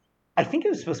 I think it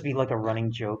was supposed to be like a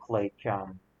running joke, like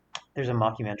there's a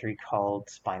mockumentary called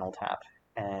Spinal Tap,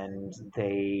 and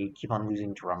they keep on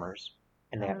losing drummers,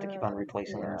 and they have to keep on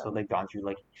replacing them. Yeah. So they've gone through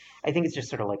like, I think it's just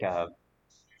sort of like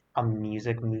a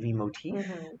music movie motif.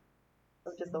 Mm-hmm.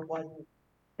 Of just the one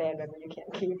band member you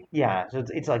can't keep. Yeah, so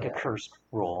it's like a Yeah. cursed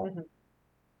role. Mhm.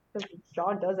 Because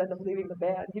John does end up leaving the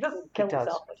band. He doesn't kill He does.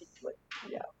 himself, but he's like,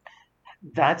 yeah.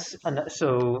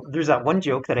 So there's that one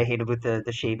joke that I hated with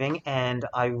the shaving, and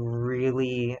I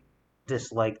really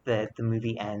dislike that the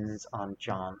movie ends on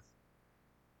John.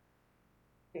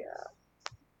 Yeah.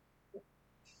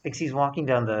 Because he's walking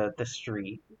down the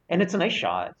street, and it's a nice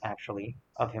shot actually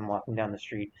of him walking down the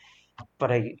street.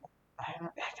 But I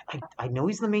know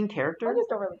he's the main character. I just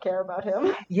don't really care about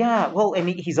him. Yeah, well, and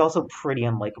he's also pretty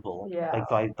unlikable. Yeah.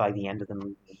 Like by the end of the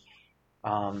movie.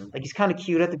 Like he's kind of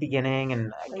cute at the beginning,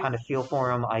 and I kind of feel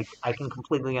for him. I can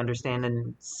completely understand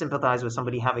and sympathize with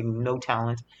somebody having no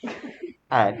talent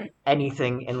at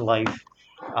anything in life.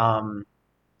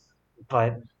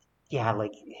 But yeah,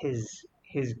 like his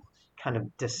kind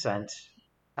of descent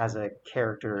as a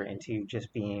character into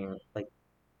just being like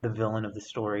the villain of the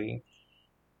story.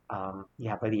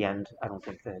 Yeah, by the end, I don't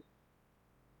think that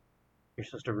you're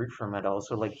supposed to root for him at all.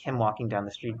 So like him walking down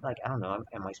the street, like I don't know,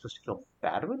 am I supposed to feel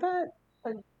bad with that?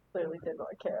 clearly did not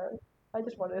care. I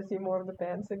just wanted to see more of the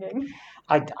band singing.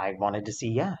 I wanted to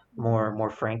see more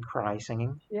Frank Cry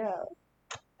singing Yeah.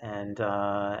 and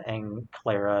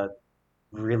Clara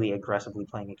really aggressively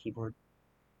playing a keyboard.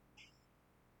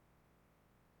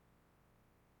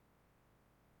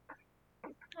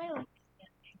 I like.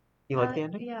 You like the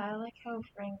ending? Yeah, I like how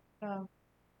Frank.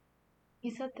 He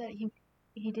said that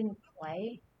he didn't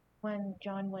play when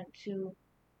John went to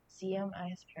see him at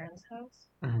his parents' house,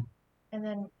 Mhm. and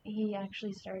then he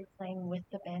actually started playing with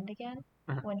the band again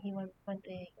Mhm. when they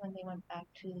went back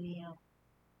to the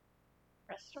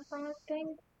restaurant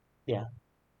thing. Yeah.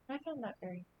 I found that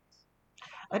very.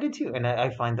 I did too, and I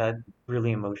find that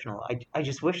really emotional. I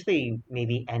just wish they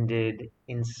maybe ended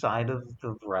inside of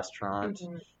the restaurant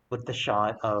Mhm. with the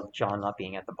shot of John not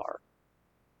being at the bar,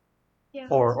 Yeah.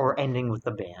 or ending with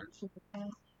the band, Yeah.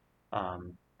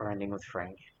 or ending with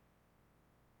Frank.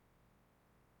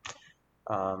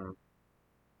 Um,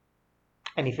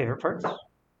 any favorite parts?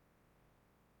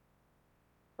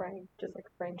 Frank, just like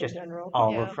Frank Just in general.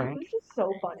 all Yeah. of He Frank. was just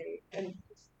so funny and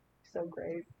just so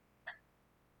great.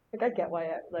 Like I get why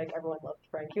like everyone loved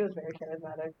Frank. He was very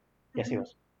charismatic. Yes, he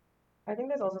was. I think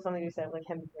there's also something you said like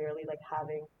him rarely like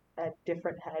having a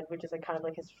different head, which is like kind of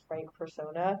like his Frank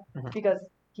persona, Mhm. because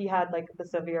he had like the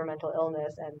severe mental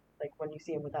illness, and like when you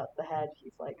see him without the head,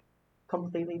 he's like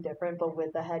completely different. But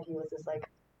with the head, he was this like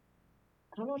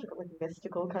I don't know, like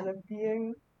mystical kind of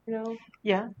being, you know.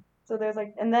 Yeah, So there's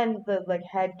like, and then the like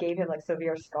head gave him like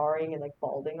severe scarring and like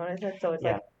balding on his head. So it's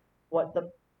yeah. like what the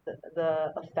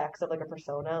effects of like a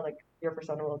persona, like your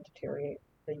persona will deteriorate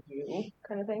the you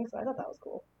kind of thing. So I thought that was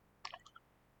cool.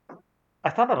 I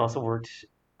thought it also worked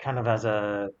kind of as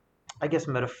a, I guess,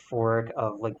 metaphoric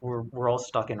of like we're all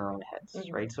stuck in our own heads,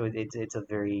 Mhm. right? So it's a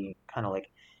very kind of like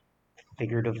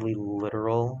figuratively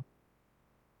literal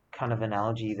kind of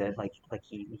analogy that like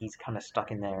he's kind of stuck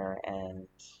in there, and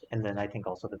then I think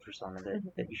also the persona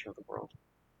that you show the world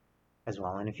as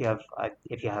well. And if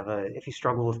you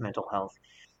struggle with mental health,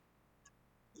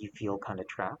 you feel kind of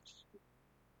trapped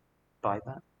by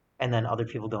that, and then other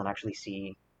people don't actually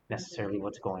see necessarily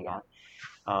what's going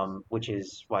on. Which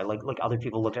is why like other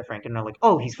people looked at Frank and they're like,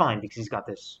 oh, he's fine because he's got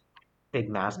this big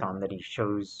mask on that he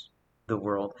shows the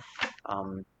world.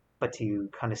 But to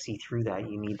kind of see through that,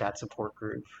 you need that support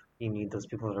group. You need those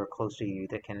people that are close to you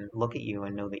that can look at you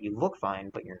and know that you look fine,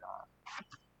 but you're not.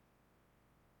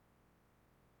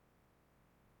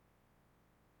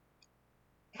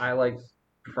 I liked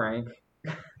Frank.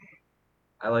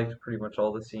 I liked pretty much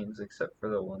all the scenes except for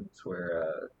the ones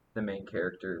where the main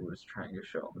character was trying to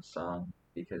show him a song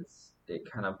because it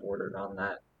kind of bordered on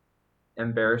that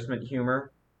embarrassment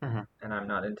humor, Mhm. and I'm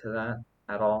not into that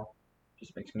at all.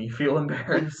 Just makes me feel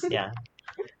embarrassed. Yeah,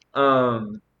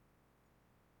 Um,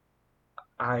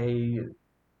 I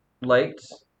liked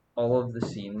all of the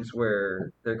scenes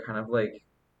where they're kind of like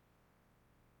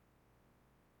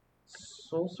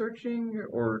soul searching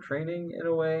or training in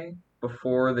a way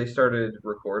before they started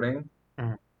recording.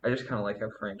 Mhm. I just kind of like how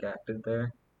Frank acted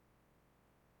there.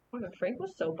 Oh no, Frank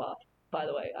was so buff, by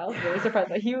the way. I was really surprised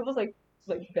that he was like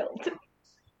built,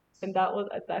 and that was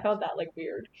I found that like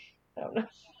weird. I don't know.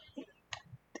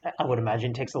 I would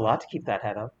imagine it takes a lot to keep that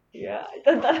head up. Yeah,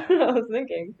 that's what I was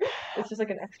thinking. It's just like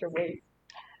an extra weight.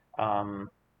 Um,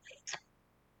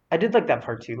 I did like that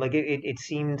part too. Like it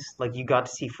seemed like you got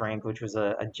to see Frank, which was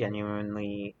a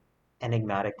genuinely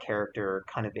enigmatic character,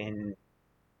 kind of in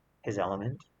his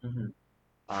element. Mm-hmm.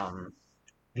 Um,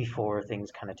 before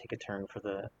things kind of take a turn for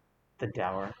the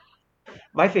dour.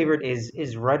 My favorite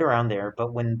is right around there,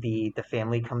 but when the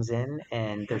family comes in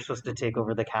and they're supposed to take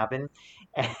over the cabin,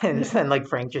 and then like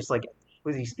Frank just like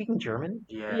was he speaking German?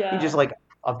 Yeah. He just like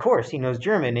of course he knows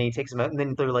German, and he takes them out, and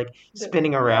then they're like The-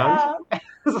 spinning around. Yeah.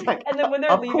 It's like, And then when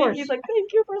they're of leaving, course. he's like,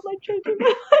 "Thank you for like changing my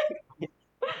life."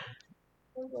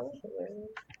 That was hilarious.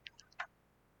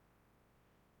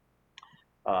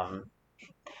 Um,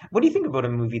 what do you think about a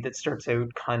movie that starts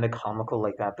out kind of comical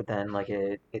like that, but then like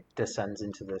it descends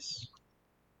into this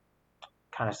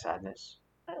kind of sadness?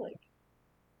 I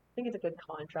think it's a good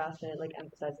contrast, and it like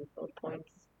emphasizes both points.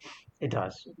 It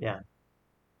does, yeah.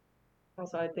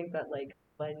 Also, I think that like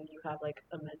when you have like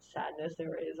immense sadness,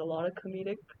 there is a lot of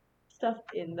comedic stuff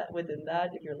in that within that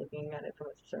if you're looking at it from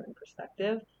a certain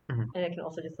perspective, Mhm. and it can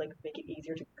also just like make it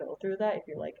easier to go through that if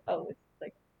you're like, oh, it's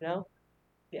like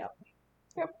yeah.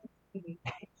 Yep. Mhm.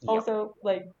 Also,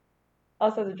 like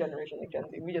us as a generation, like Gen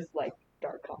Z, we just like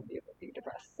dark comedy about being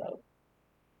depressed. So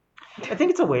I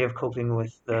think it's a way of coping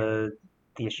with the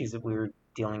issues that we were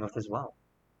dealing with as well.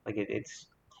 Like it's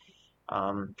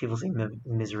people say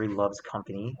misery loves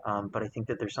company, but I think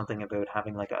that there's something about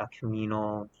having like a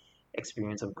communal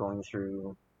experience of going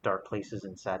through dark places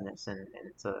and sadness, and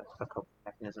it's a coping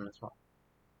mechanism as well.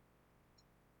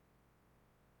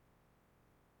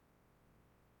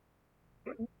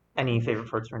 Any favorite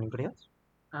parts for anybody else?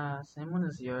 Same one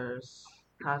as yours.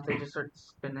 How they just start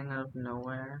spinning out of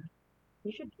nowhere.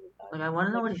 You should do that. Like, I want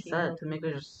to know Like what he She-Hulk. said to make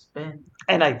her just spin.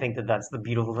 And I think that that's the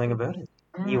beautiful thing about it.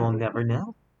 You will never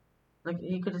know. Like,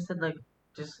 he could have said, like,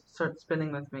 just start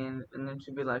spinning with me, and then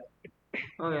she'd be like,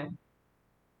 okay.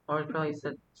 Or he probably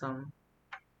said some.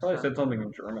 Probably stuff. said something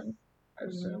in German, I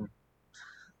assume.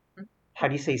 How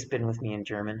do you say spin with me in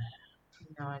German?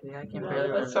 No idea. I can No,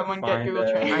 barely. Let someone get Find Google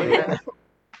a- Translate.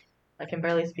 I can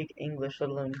barely speak English, let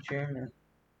alone German.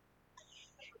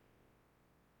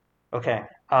 Okay.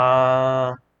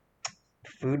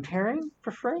 Food pairing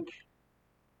for Frank?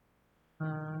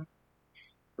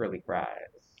 Curly fries.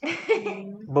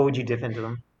 What would you dip into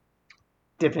them?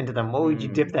 Dip into them. What would you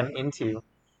dip them into?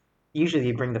 Usually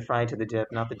you bring the fry to the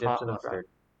dip, not the dip Hot to the fry. mustard.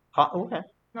 Hot. Okay.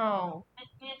 No.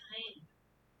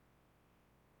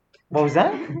 What was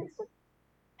that?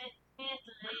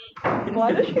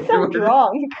 Why does she sound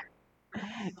drunk?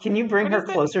 Can you bring What her is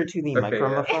it? closer to the Okay, yeah.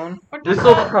 microphone? What does This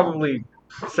will that? probably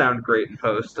sound great in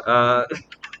post. Okay,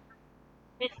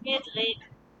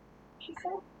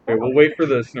 we'll wait for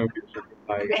the Snowpiercer.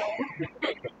 Bye.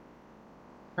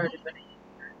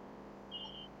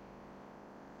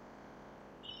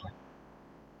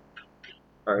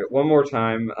 All right, one more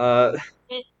time. Okay.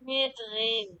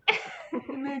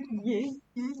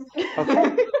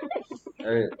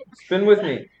 All right, spin with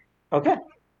me. Okay.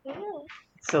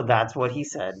 So that's what he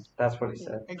said. That's what he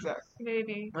said. Exactly.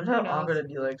 Maybe. Wonder how awkward it'd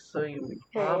be like, so you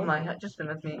bob my Hey. head, just spin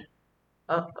with me.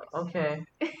 Okay.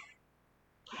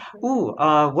 Ooh,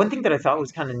 one thing that I thought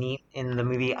was kind of neat in the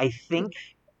movie, I think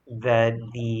that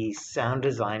the sound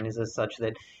design is as such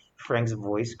that Frank's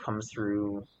voice comes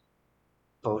through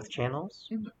both channels.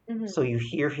 Mhm. So you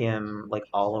hear him like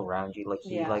all around you, like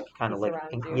he Yeah, like kind he of like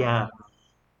surrounds you. yeah.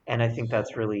 And I think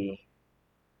that's really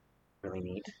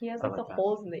neat. He has I like the that.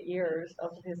 holes in the ears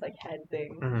of his like head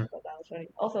thing. Mhm. So that was funny.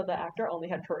 Also, the actor only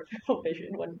had peripheral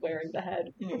vision when wearing the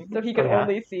head, Mhm. so he could Oh, yeah.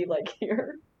 only see like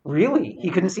here. Really? He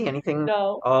couldn't see anything?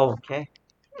 No, Oh, okay.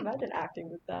 imagine acting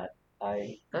with that.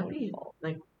 That'd be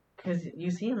like, cause you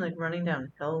see him like running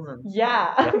down hills and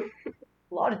Yeah. Yeah.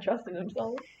 A lot of trust in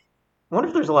himself. I wonder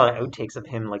if there's a lot of outtakes of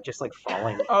him like just like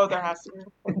falling, Oh, there has to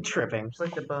be. tripping. it's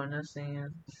like the bonus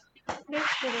scene. Is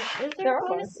There there are a bonus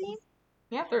bonus scene?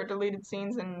 Yeah, there are deleted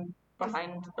scenes and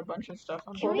behind a bunch of stuff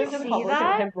on Can Or we there's just see public of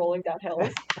that? him rolling down hills.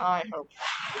 I hope.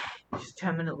 Just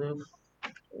 10-minute loop.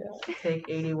 Yeah. Take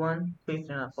 81. Please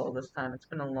do not fall this time. It's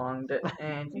been a long day.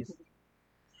 And he's.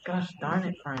 Gosh darn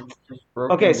it, Frank.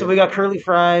 Okay, so we got curly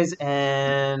fries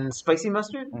and spicy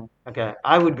mustard? Mm. Okay,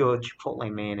 I would go with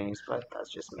chipotle mayonnaise, but that's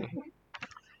just me.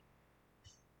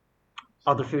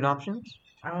 Other food options?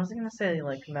 I was gonna say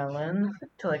like melon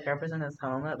to like represent his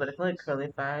helmet, but I feel like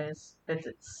curly fries fits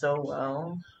it so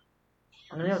well.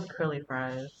 I'm gonna go with curly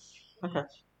fries. Okay.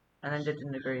 And then dip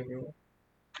into gravy.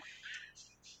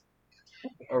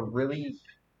 A really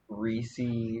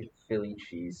greasy Philly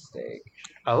cheesesteak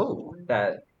Oh.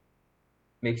 that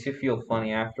makes you feel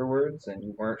funny afterwards, and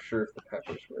you weren't sure if the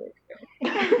peppers were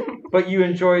okay. But you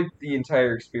enjoyed the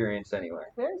entire experience anyway.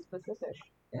 Very specific.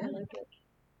 Yeah. I like it.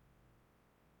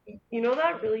 You know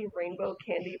that really rainbow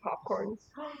candy popcorns?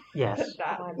 Yes.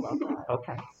 That. I love that.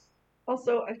 Okay.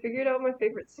 Also, I figured out my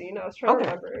favorite scene. I was trying Okay. to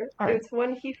remember. Alright. It's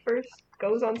when he first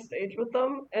goes on stage with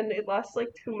them, and it lasts like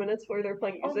 2 minutes where they're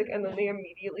playing music, and then they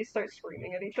immediately start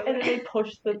screaming at each other. And then they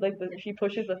push she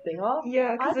pushes the thing off.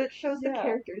 Yeah, because it shows the Yeah.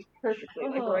 characters perfectly,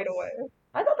 like Uh-huh. right away.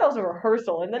 I thought that was a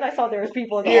rehearsal, and then I saw there was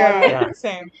people in the Yeah, audience.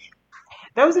 same.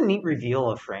 That was a neat reveal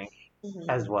of Frank Mhm.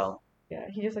 as well. Yeah,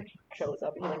 he just like shows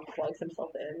up and he like plugs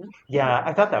himself in. Yeah,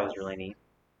 I thought that was really neat.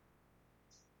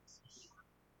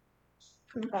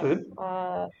 Food?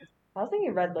 I was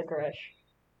thinking red licorice.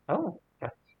 Oh,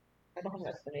 okay. I don't have an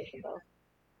explanation though.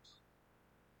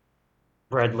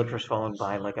 Red licorice followed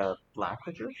by like a black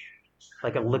licorice?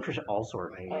 Like a licorice all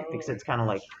sort, maybe. Oh. Because it's kind of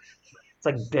like, it's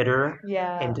like bitter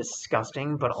Yeah. and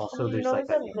disgusting, but also you there's know like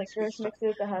that that licorice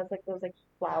mixes that has like those like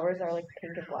flowers that are like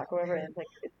pink and black or whatever, and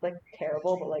it's like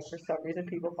terrible, but like for some reason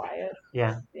people buy it.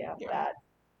 Yeah. Yeah, Yeah.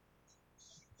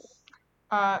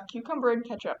 that. Cucumber and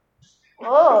ketchup.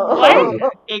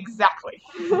 Oh. Exactly.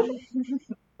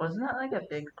 Wasn't that like a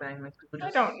big thing? Like people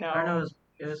I just. don't know. I don't know. It was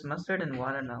It was mustard and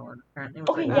watermelon. Apparently, it was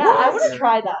Okay, like yeah, I actually want to good.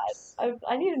 try that.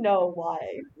 I need to know why.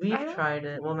 We've I don't- tried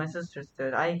it. Well, my sisters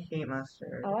did. I hate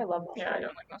mustard. Oh, I love mustard. Yeah, I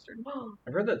don't like mustard.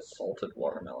 I've heard that salted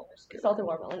watermelon is good. Salted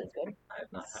watermelon is good. I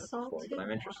have not had it before, Salted but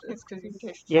I'm interested. It's because you can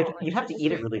taste Yeah, salt. you'd have to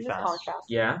eat it really It's just fast. contrast.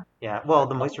 Yeah, Yeah, well,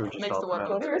 the moisture would just Makes the all come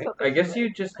watermelon out. Go to your I guess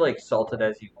you just like salt it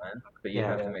as you went, but you Yeah.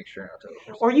 have to make sure not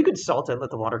to oversalt. Or you could salt it,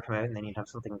 let the water come out, and then you'd have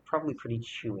something probably pretty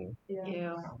chewy. Yeah.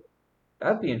 Ew.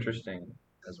 That'd be interesting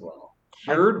as well.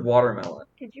 Cured watermelon.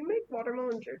 Could you make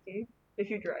watermelon jerky if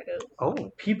you dried it? Oh,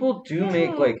 People do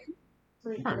make like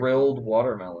grilled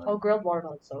watermelon. Oh, grilled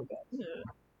watermelon's so good.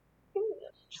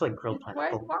 just like grilled Why?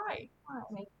 pineapple. Why?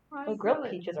 Oh, grilled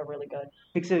peaches are really good.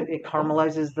 Because it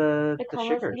caramelizes the It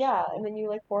sugars. yeah, and then you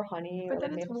like pour honey But or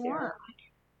then like it's maple warm. syrup.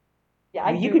 Yeah,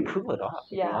 I mean, you do- could cool it off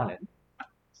if you Yeah. wanted.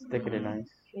 Stick it in ice.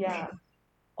 Yeah.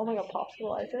 Oh my god,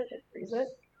 popsicleize it and freeze it.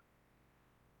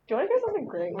 Do you want to hear something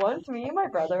great? Once me and my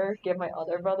brother give my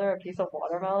other brother a piece of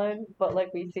watermelon, but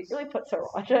like we secretly put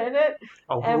sriracha in it,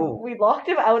 and Oh, we locked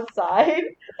him outside,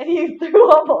 and he threw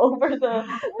up over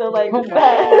the like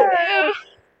bed.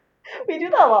 We do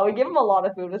that a lot. We give him a lot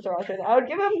of food with sriracha. And I would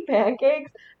give him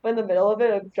pancakes, but in the middle of it,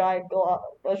 a giant glob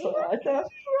of sriracha.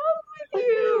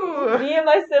 Ew. Me and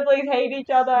my siblings hate each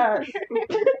other.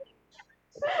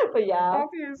 But yeah,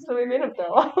 Obviously. so we made him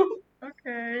throw up.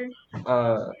 Okay.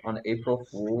 On April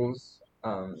Fool's,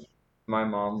 my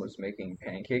mom was making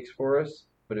pancakes for us,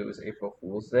 but it was April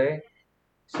Fool's Day,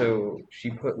 so she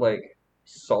put like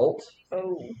salt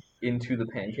Oh. into the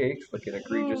pancakes, like an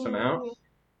egregious amount,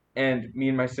 and me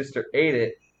and my sister ate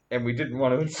it, and we didn't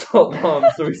want to insult mom,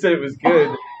 so we said it was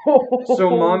good. So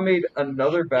mom made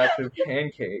another batch of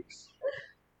pancakes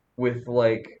with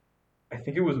like, I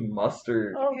think it was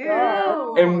mustard. Oh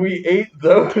god. And we ate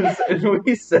those, and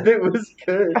we said it was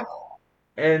good.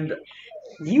 And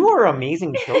you are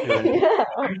amazing children. Yeah.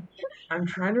 I'm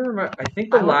trying to remember. I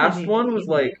think the I wasn't last even one was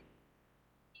eating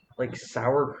like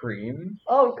sour cream.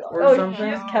 Oh god. Or Oh, something.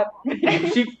 she just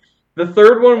kept. The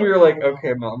third one, we were like,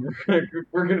 okay, mom,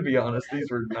 we're gonna be honest. These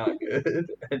were not good.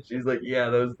 And she's like, yeah,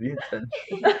 that was the intention.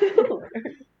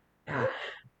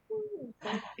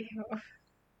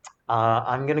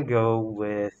 I'm gonna go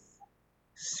with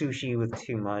sushi with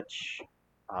too much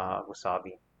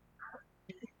wasabi,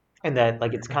 and that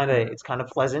like it's kind of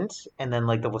pleasant, and then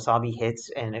like the wasabi hits,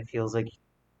 and it feels like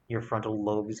your frontal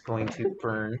lobe is going to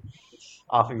burn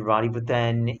off of your body, but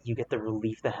then you get the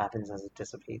relief that happens as it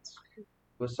dissipates.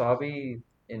 Wasabi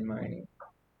in my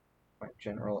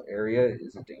general area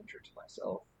is a danger to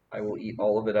myself. I will eat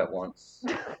all of it at once.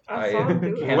 I saw him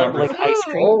do it. cannot Like resist. ice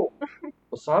cream? Oh,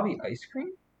 wasabi ice cream?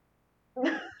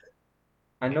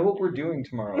 I know what we're doing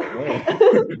tomorrow.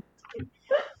 Win.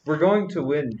 We're going to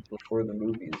win before the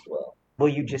movie as well. Will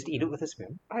you just eat it with a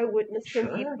spoon? I witnessed him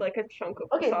eat Sure. like a chunk of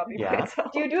Okay. wasabi Yeah. by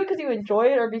itself. Do you do it because you enjoy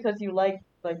it or because you like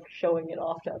showing it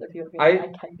off to other people? Being I-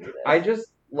 like, I can do this. I just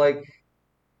like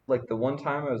the one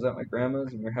time I was at my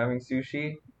grandma's and we were having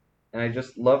sushi, and I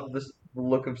just loved this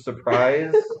look of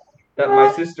surprise that my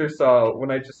sister saw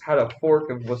when I just had a fork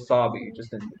of wasabi,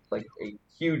 just in like a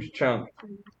huge chunk,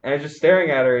 and I was just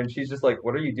staring at her, and she's just like,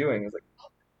 "What are you doing?" I was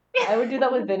like, I would do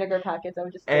that with vinegar packets. I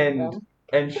would just save And- them.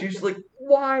 and she's like,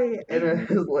 "Why?" And I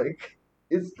was like,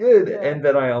 "It's good," Yeah. and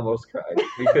then I almost cried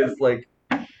because like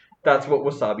that's what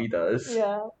wasabi does.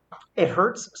 Yeah. It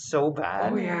hurts so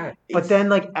bad, Oh yeah, but then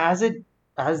like as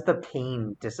the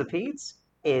pain dissipates,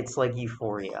 it's like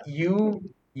euphoria. you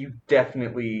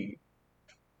definitely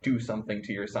do something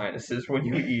to your sinuses when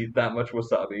you eat that much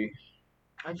wasabi.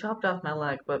 I chopped off my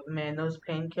leg, but man, those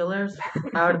painkillers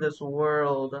out of this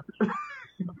world.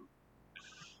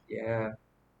 Yeah.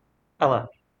 Ella,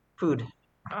 food.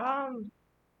 I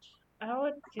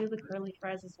would do the curly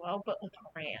fries as well, but with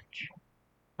ranch.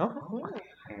 Oh.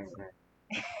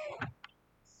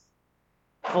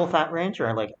 Full fat ranch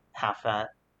or like half fat,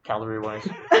 calorie wise?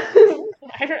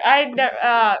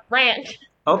 Ranch.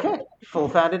 Okay, full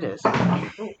fat it is.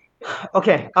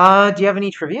 Okay, do you have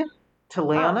any trivia to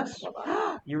lay on us? Hold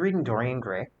on. You're reading Dorian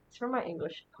Gray. It's for my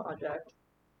English project.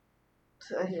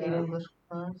 I hate Yeah. English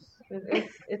class.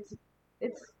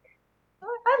 It's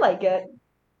I like it.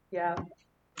 Yeah.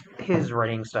 His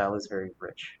writing style is very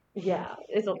rich. Yeah.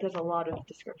 There's a lot of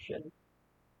description.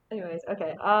 Anyways,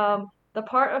 okay. The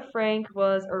part of Frank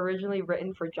was originally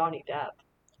written for Johnny Depp.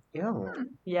 Ew.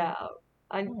 Yeah.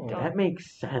 I don't. That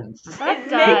makes sense. That It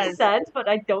does. makes sense, but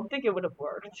I don't think it would have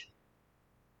worked.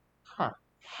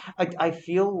 I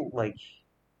feel like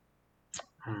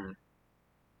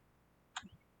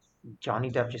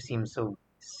Johnny Depp just seems so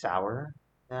sour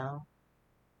now.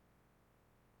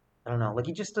 I don't know. Like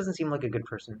he just doesn't seem like a good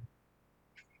person.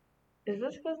 Is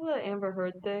this because of the Amber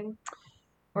Heard thing?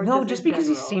 Or No, just just in because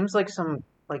he general? seems like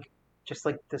just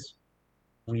like this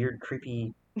weird,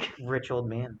 creepy, rich old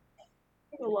man.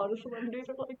 A lot of celebrities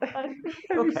are like that.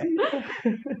 Okay.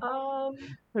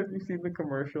 Have you seen the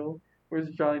commercial where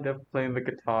it's Johnny Depp playing the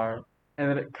guitar, and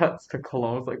then it cuts to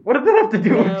Cologne? It's like, what does that have to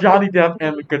do Yeah. with Johnny Depp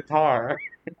and the guitar?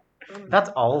 That's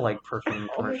all like perfume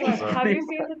Oh my commercials. god, Though. have you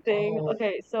seen the thing?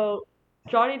 Okay, so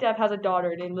Johnny Depp has a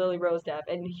daughter named Lily Rose Depp,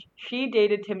 and she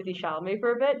dated Timothy Chalamet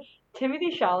for a bit.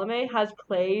 Timothy Chalamet has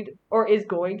played, or is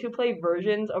going to play,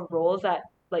 versions of roles that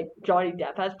like Johnny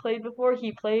Depp has played before.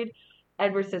 He played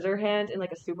Edward Scissorhands in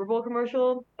like a Super Bowl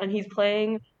commercial, and he's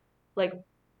playing like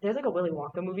there's like a Willy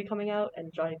Wonka movie coming out,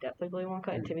 and Johnny Depp plays Willy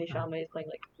Wonka, and Timothy Chalamet is playing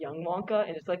like young Wonka,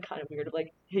 and it's like kind of weird.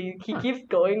 Like he keeps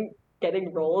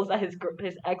getting roles that his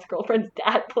ex girlfriend's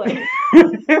dad plays.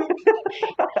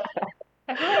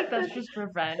 I feel like that's just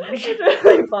revenge. It's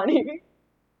really funny.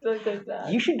 So there's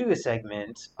that. You should do a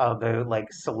segment about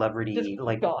like celebrity Just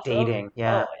like gossip? dating.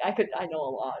 Yeah. Oh, I know a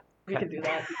lot. We Okay. can do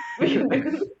that. We can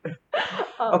do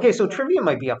Okay, so trivia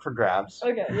might be up for grabs.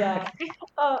 Okay, yeah.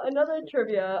 Another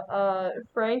trivia.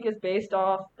 Frank is based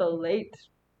off the late,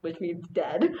 which means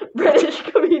dead, British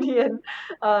comedian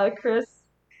Chris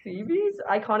Seavy's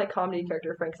iconic comedy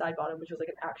character Frank Sidebottom, which was like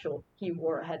an actual. He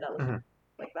wore a head that was Mhm.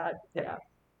 like that. Yeah.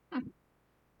 Yeah.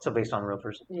 So based on a real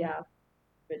person. Yeah.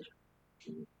 Which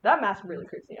that mask really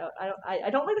creeps me out. I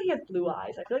don't like that he has blue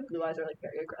eyes. I feel like blue eyes are like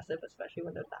very aggressive, especially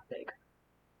when they're that big.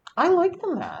 I like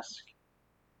the mask.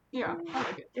 Yeah, I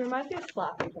like it. It reminds me of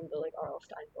Slappy from the like R.L.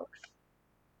 Stein books.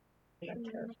 That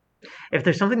character. If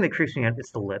there's something that creeps me out,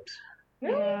 it's the lips.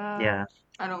 Really? Yeah.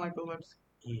 I don't like the lips.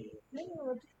 I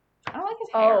don't like his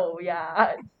hair. Oh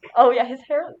yeah. Oh yeah, his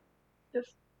hair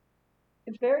just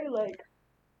it's very like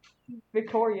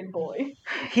Victorian boy.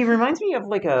 He reminds me of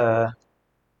like a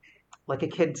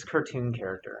kid's cartoon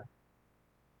character.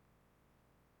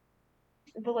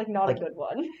 But like not Like- a good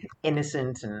one.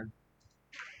 Innocent and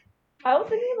I was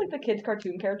thinking of like the kids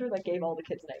cartoon character that gave all the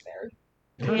kids nightmares.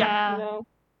 Yeah. You know?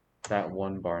 That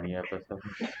one Barney episode.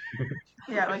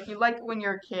 Yeah, like you like when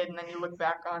you're a kid and then you look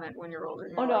back on it when you're older.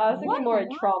 And Oh you're no, like, I was thinking what? more it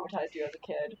traumatized you as a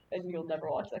kid and you'll never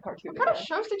watch that cartoon What kind of again.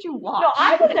 shows did you watch? No,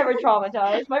 I was never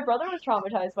traumatized. My brother was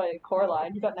traumatized by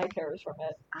Coraline. He got night terrors from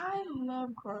it. I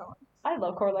love Coraline. I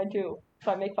love Coraline too,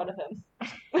 so I make fun of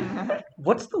him.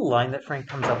 what's the line that Frank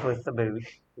comes up with about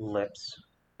lips?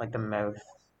 Like the mouth.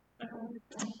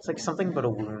 It's like something about a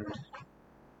wound.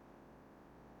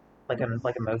 Like a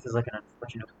mouth is like an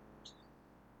unfortunate.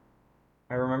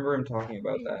 I remember him talking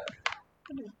about that.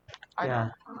 I Yeah.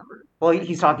 don't remember. Well,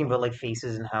 he's talking about like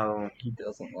faces and how He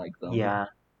doesn't like them. yeah,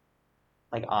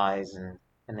 like eyes and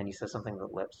then he says something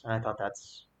about lips, and I thought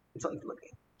it's like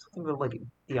something about like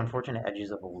the unfortunate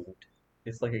edges of a wound.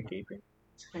 It's like a gaping.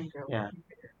 Yeah.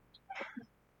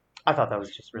 I thought that was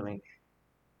just really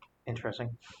interesting.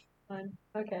 Fun.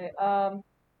 Okay.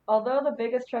 Although the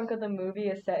biggest chunk of the movie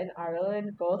is set in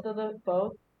Ireland, both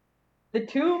the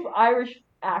two Irish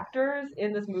actors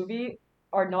in this movie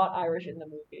are not Irish in the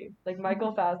movie. Like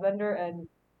Michael Fassbender and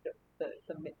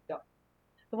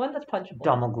the one that's punchable.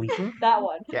 Donald Gleason. That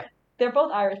one. Yeah. They're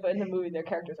both Irish, but in the movie their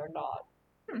characters are not.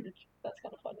 That's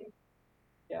kind of funny.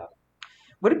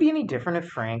 Would it be any different if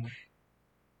Frank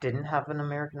didn't have an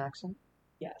American accent?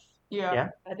 Yes. Yeah. Yeah.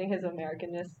 I think his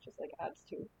Americanness just like adds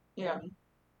to. Yeah. And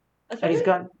Especially he's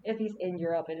got if he's in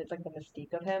Europe and it's like the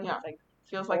mystique of him. Yeah. It's like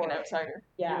Feels like an Boring. outsider.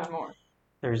 Yeah. Even more.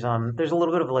 there's a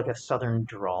little bit of like a southern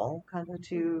drawl kind of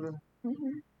to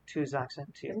his accent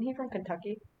too. Isn't he from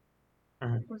Kentucky?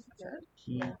 What's that?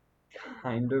 He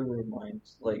kind of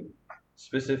reminds, like,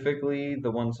 specifically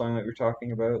the one song that you're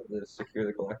talking about, the Secure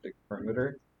the Galactic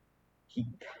Perimeter. He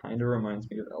kind of reminds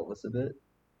me of Elvis a bit.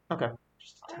 Okay.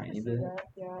 Just a tiny I see bit. that,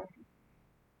 yeah.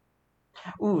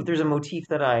 Ooh, there's a motif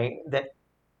that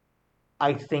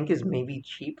I think is maybe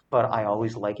cheap, but I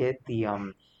always like it.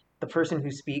 The person who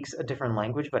speaks a different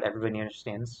language, but everybody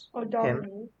understands Oh, him.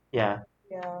 Dominique. Yeah.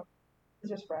 Yeah.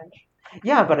 It's just French.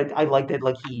 Yeah, but I liked it.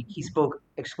 Like he spoke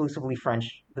exclusively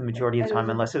French the majority of the And it time,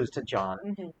 was- unless it was to John,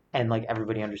 Mm-hmm. and like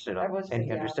everybody understood him, Everyone's and he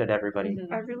yeah. understood everybody.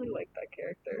 Mhm. I really like that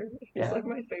character. He's Yeah. like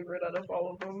my favorite out of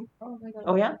all of them. Oh my god.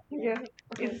 Oh yeah, Yeah,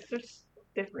 he's just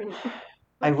different.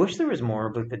 I wish there was more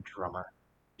about the drummer.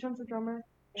 Which one's the drummer?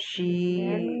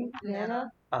 She, Nana?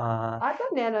 uh, I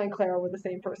thought Nana and Clara were the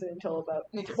same person until about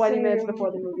Me too. 20 minutes Same.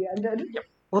 before the movie ended.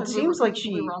 well, it We seems were- like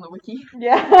we were on the wiki.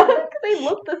 Yeah, because they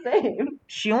look the same.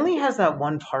 she only has that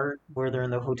one part where they're in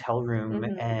the hotel room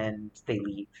Mhm. and they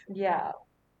leave, Yeah.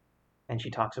 and she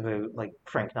talks about like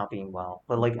Frank not being well,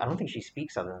 but like I don't think she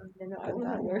speaks other than. You know, I don't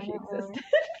know where she existed.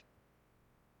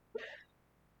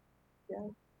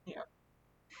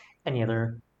 Any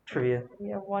other Trivia.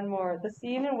 Yeah, one more. The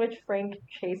scene in which Frank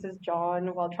chases John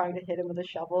while trying to hit him with a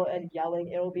shovel and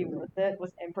yelling "It'll be worth it"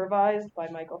 was improvised by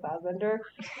Michael Fassbender.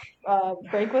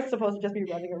 Frank was supposed to just be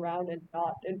running around and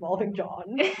not involving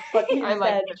John, but he I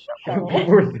like instead the show. It'll be shoveled.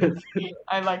 worth it.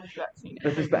 I liked that scene.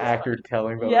 That's just the actor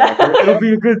telling the Yeah. actor, it'll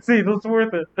be a good scene, it's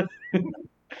worth it.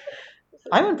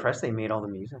 I'm impressed they made all the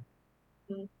music.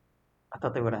 Mm. I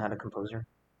thought they would have had a composer.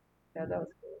 Yeah, that was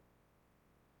cool.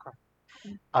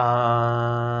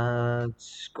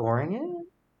 Scoring it?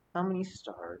 How many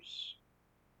stars?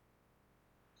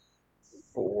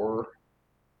 4.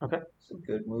 Okay. It's a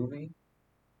good movie.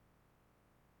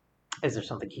 Is there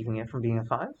something keeping it from being a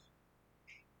 5?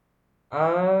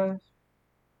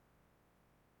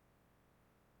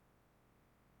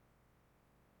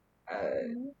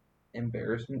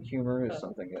 Embarrassment humor is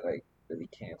something that I really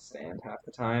can't stand half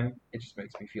the time. It just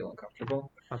makes me feel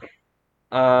uncomfortable. Okay.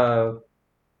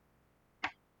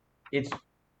 It's a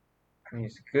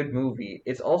good movie.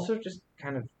 It's also just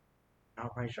kind of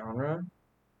not my genre.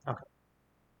 Okay.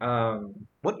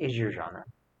 What is your genre?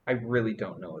 I really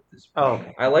don't know at this point. Oh,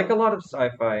 okay. I like a lot of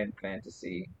sci-fi and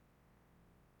fantasy.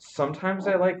 Sometimes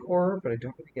I like horror, but I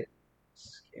don't really get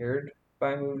scared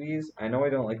by movies. I know I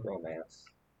don't like romance.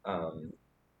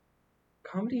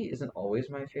 Comedy isn't always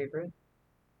my favorite.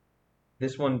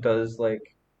 This one does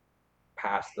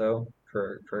pass though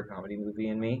for a comedy movie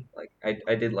in me.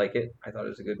 I did like it. I thought it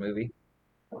was a good movie.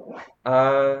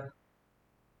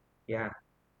 Yeah.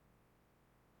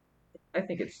 I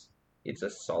think it's a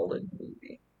solid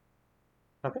movie.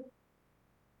 Okay.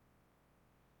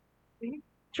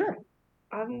 Sure.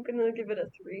 I'm gonna give it a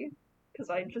 3 because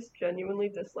I just genuinely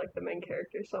dislike the main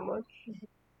character so much.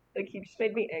 He just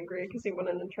made me angry because he went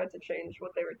in and tried to change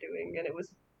what they were doing, and it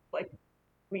was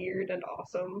weird and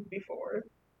awesome before.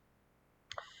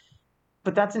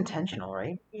 But that's intentional,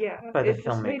 right? Yeah, By the it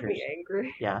just made filmmakers. me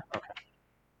angry. Yeah, okay.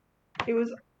 It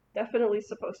was definitely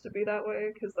supposed to be that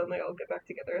way because then they all get back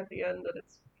together at the end, and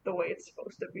it's the way it's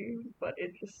supposed to be. But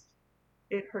it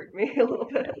hurt me a little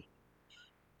bit.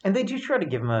 And they do try to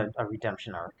give him a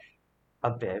redemption arc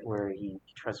a bit where he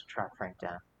tries to track Frank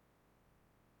down.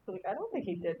 I don't think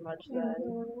he did much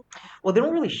then. Well, they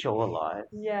don't really show a lot.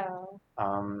 Yeah.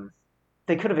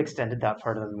 They could have extended that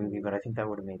part of the movie, but I think that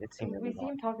would have made it seem We really see long.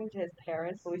 him talking to his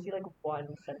parents, but we see one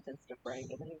sentence to Frank,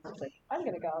 and then he's just like, "I'm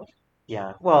gonna go."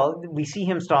 Yeah. Well, we see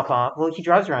him stop off. Well, he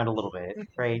drives around a little bit,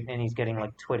 right? And he's getting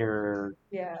Twitter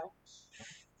Yeah.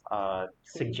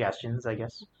 suggestions, I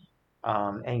guess.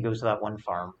 And he goes to that one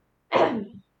farm.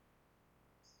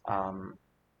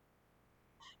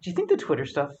 Do you think the Twitter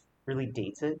stuff really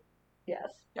dates it?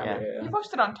 Yes. Yeah. He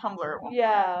posted on Tumblr at one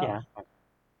Yeah.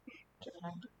 Yeah.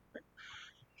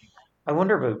 I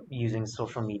wonder about using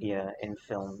social media in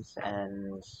films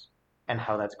and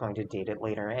how that's going to date it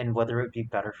later, and whether it would be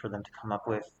better for them to come up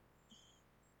with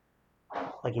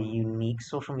a unique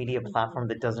social media platform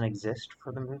that doesn't exist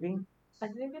for the movie. I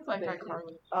think it's like a big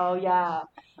iCarly. Oh yeah.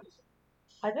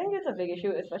 I think it's a big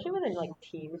issue, especially within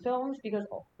teen films, because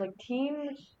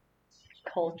teen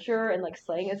culture and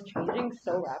slang is changing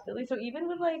so rapidly. So even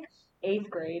with 8th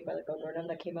Grade by Bo Burnham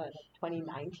that came out in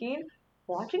 2019,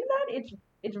 watching that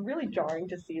it's really jarring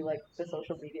to see the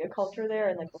social media culture there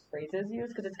and the phrases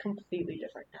used because it's completely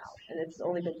different now, and it's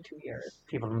only been 2 years.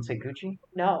 People don't say Gucci?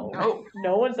 No, No.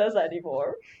 no one says that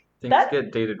anymore. Things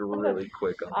get dated really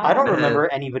quick. I don't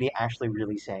remember anybody actually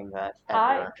really saying that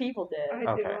ever. People did.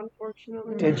 I Okay. do,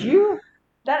 unfortunately. Did you?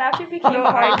 That actually became No,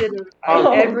 I didn't.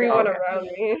 Oh, Everyone okay. around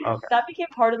me. Okay. That became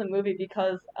part of the movie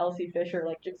because Elsie Fisher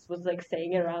just was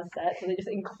saying it around set, so they just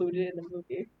included it in the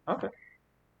movie. Okay.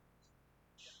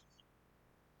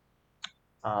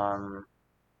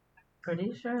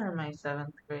 Pretty sure my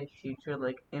 7th grade teacher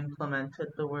implemented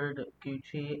the word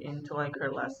Gucci into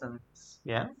her lessons.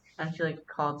 Yeah. And she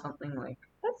called something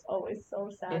That's always so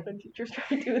sad It- when teachers try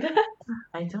to do that.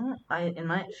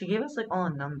 she gave us all a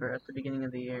number at the beginning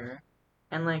of the year.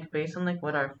 And based on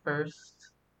what our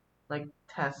first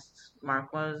test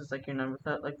mark was, it's your number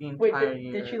for the Wait, entire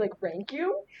year. did she rank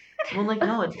you? Well,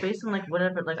 no, it's based on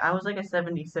whatever. I was a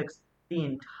 76 the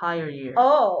entire year.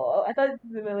 Oh, I thought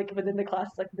they meant, within the class,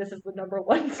 this is the number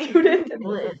 1 student. And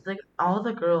Well, this is- it's all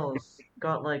the girls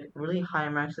got really high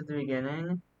marks at the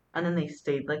beginning, and then they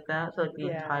stayed like that for the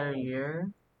Yeah. entire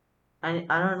year.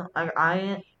 And I don't know,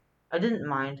 I didn't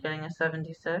mind getting a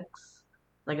 76.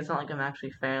 It's not I'm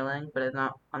actually failing, but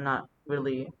I'm not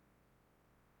really,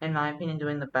 in my opinion,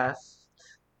 doing the best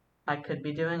I could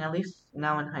be doing, at least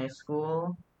now in high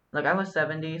school. I was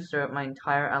 70s throughout my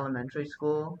entire elementary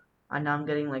school, and now I'm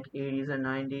getting 80s and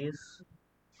 90s.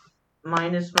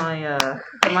 Minus my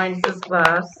minus this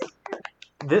class.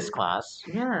 This class,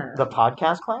 Yeah. the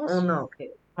podcast class. Oh no, okay.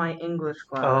 My English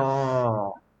class.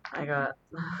 Oh, I got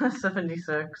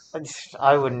 76.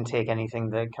 I wouldn't take anything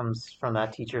that comes from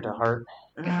that teacher to heart.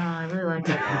 I really like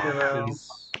that teacher though. He's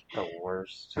the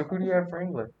worst. So who do you have for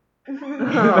English?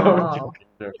 Oh.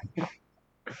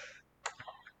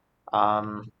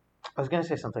 I was gonna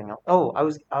say something else. Oh, I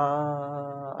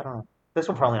don't know. This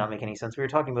will probably not make any sense. We were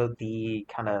talking about the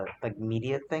kind of like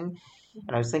media thing,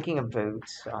 and I was thinking about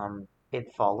It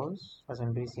Follows. Has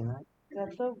anybody seen that?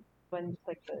 That's the when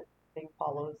like the thing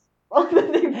follows. The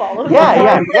thing follows.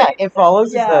 Yeah. It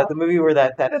Follows Yeah. is the movie where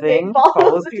that The thing thing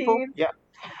follows the people. teens. Yeah.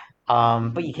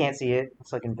 But you can't see it.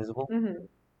 It's like invisible.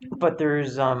 Mm-hmm. But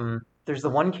there's the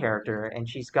one character, and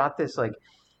she's got this like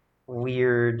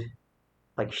weird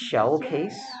like shell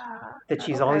case that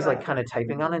she's always like kind of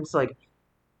typing on, and it's like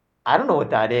I don't know what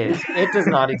that is. It does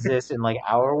not exist in like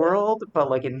our world, but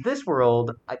like in this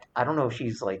world, I don't know if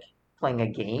she's like playing a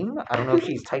game. I don't know if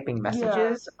she's typing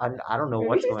messages. I don't know Maybe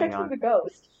what's she's going texting on. the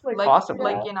ghost. Like, Possibly.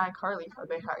 Like in iCarly, how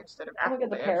they had instead of Oh my Apple,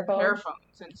 God, the they pair have phones. pair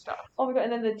phones and stuff. Oh my god!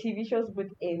 And then the TV shows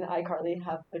within iCarly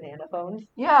have banana phones.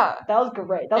 Yeah, That was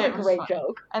great. That was It a was great funny.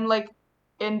 joke. and like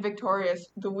in Victorious,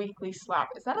 the weekly slap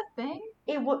is that a thing?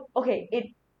 It would okay. It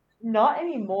not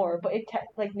anymore, but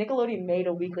like Nickelodeon made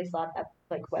a weekly slot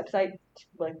like website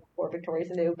like for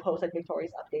Victorious, and they would post like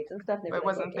Victorious updates and stuff. And they But it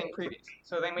were, like, wasn't a thing games. previously,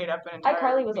 so they made up an entire.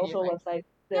 iCarly was media also a thing. website.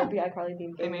 There would be iCarly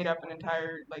themed They games. made up an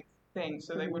entire like thing,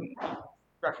 so they wouldn't be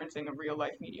referencing a real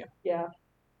life media. Yeah.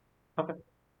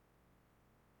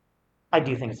 I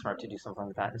do think it's smart to do something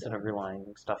like that instead of relying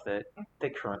on stuff that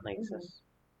currently exists.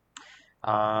 It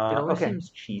always Okay.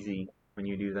 seems cheesy when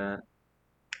you do that.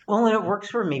 Well, and it works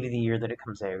for maybe the year that it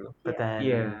comes out, but then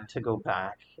Yeah. to go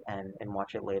back and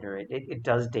watch it later, it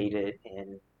does date it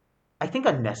in, I think,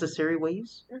 unnecessary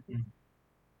ways.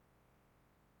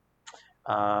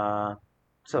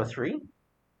 So 3?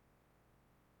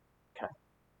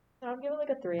 I'll give it like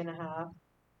a 3.5.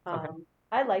 Okay.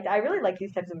 I really like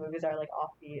these types of movies that are like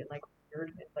offbeat and like weird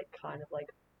and like kind of like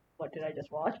what did I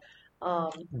just watch?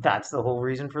 That's the whole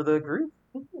reason for the group.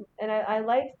 And I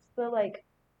liked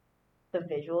the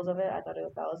visuals of it. I thought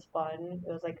that was fun.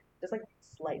 It was like just like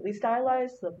slightly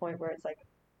stylized to the point where it's like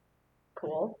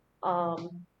cool.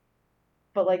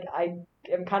 But like I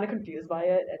am kind of confused by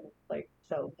it, and like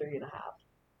so 3.5.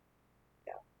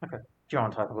 Do you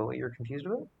want to talk about what you're confused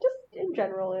about? Just in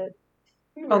general, it.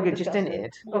 we Oh, already good, just in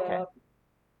discussed it. Okay. Yeah.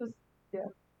 Just, yeah.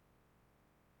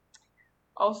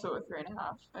 Also a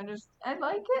 3.5. I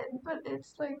like it, but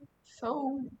it's like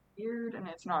so weird, and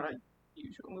it's not a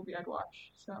usual movie I'd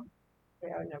watch. So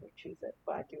I would never choose it,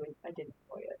 but I did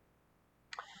enjoy it.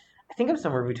 I think I'm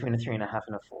somewhere between a 3.5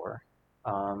 and a 4.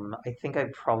 I think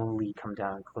I'd probably come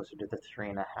down closer to the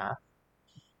 3.5.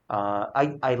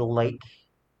 I like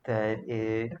that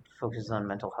it focuses on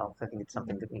mental health. I think it's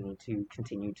something that we need to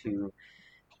continue to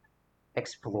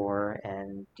explore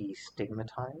and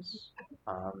destigmatize.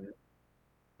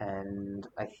 And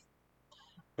I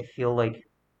feel like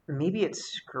maybe it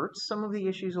skirts some of the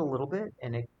issues a little bit,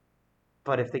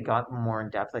 but if they got more in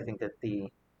depth, I think that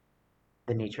the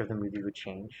nature of the movie would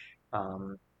change.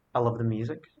 I love the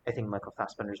music. I think Michael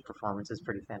Fassbender's performance is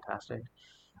pretty fantastic.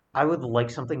 I would like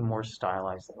something more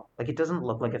stylized though. Like it doesn't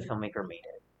look like a filmmaker made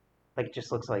it. Like it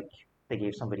just looks like they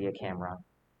gave somebody a camera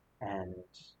and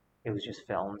it was just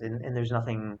filmed. And there's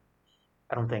nothing.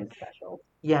 I don't think. Special.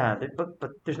 Yeah, but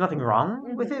there's nothing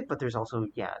wrong with it. But there's also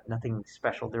nothing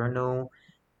special. There are no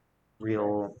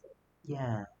real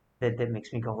that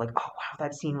makes me go like, oh wow,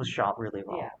 that scene was shot really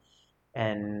well. Yeah.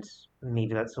 And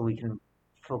maybe that's so we can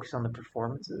focus on the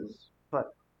performances. But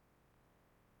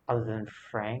other than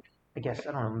Frank, I guess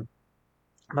I don't know.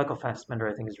 Michael Fassbender,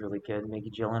 I think, is really good. Maggie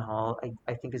Gyllenhaal,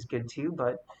 I think, is good too.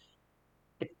 But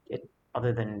it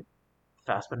other than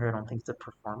Fassbender, I don't think it's a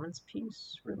performance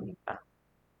piece really.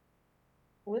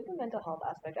 With the mental health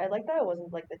aspect, I like that it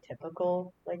wasn't like the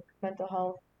typical like mental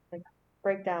health like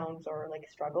breakdowns or like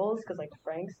struggles, because like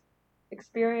Frank's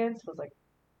experience was like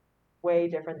way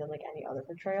different than like any other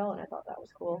portrayal, and I thought that was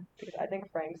cool because I think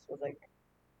Frank's was like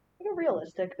a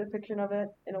realistic depiction of it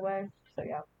in a way. So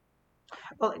yeah.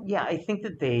 Well, yeah, I think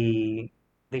that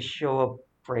they show a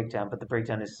breakdown, but the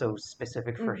breakdown is so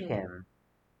specific for him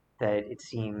that it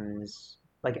seems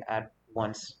like at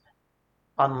once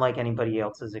unlike anybody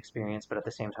else's experience, but at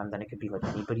the same time, then it could be like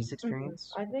anybody's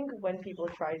experience. I think when people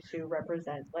try to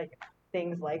represent like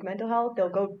things like mental health, they'll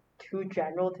go too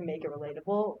general to make it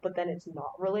relatable, but then it's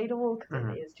not relatable because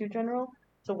it is too general.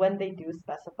 So when they do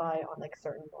specify on like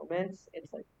certain moments,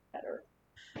 it's like better.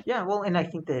 Yeah, well, and I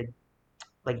think that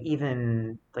like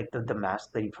even like the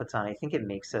mask that he puts on, I think it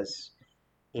makes us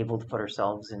able to put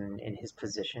ourselves in his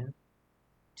position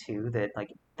too. That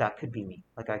like that could be me.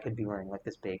 Like I could be wearing like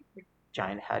this big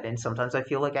giant head, and sometimes I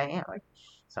feel like I am. Like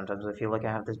sometimes I feel like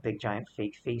I have this big giant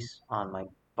fake face on my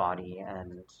body,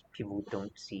 and people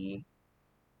don't see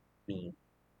me.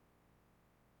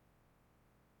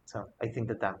 So I think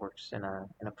that that works in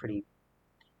a pretty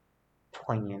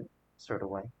poignant sort of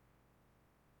way.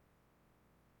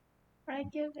 I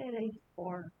give it a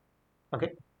 4.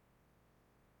 Okay.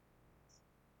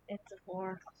 It's a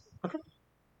 4.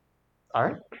 All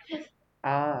right.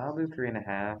 I'll do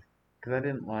 3.5 because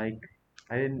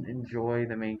I didn't enjoy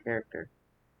the main character.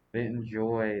 I didn't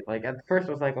enjoy like at first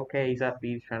I was like, okay, he's upbeat,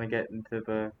 he's trying to get into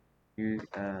the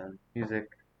music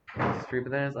industry,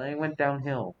 but then it went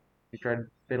downhill. He started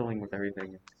fiddling with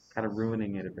everything, kind of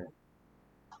ruining it a bit.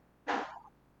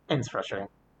 And it's frustrating.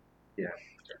 Yeah.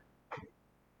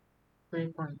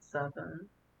 3.7.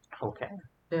 Okay.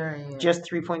 Very. Just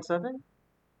 3.7?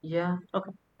 Yeah.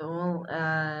 Okay. Well,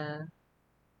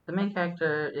 the main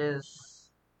character is,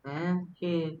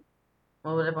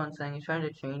 what everyone's saying, he's trying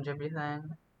to change everything,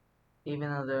 even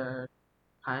though they're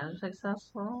kind of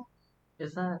successful.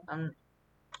 Is that, I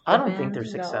a don't think band? they're No.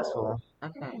 successful.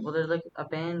 Okay, well, there's like a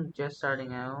band just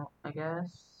starting out, I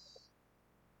guess.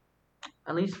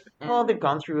 At least, Well, they've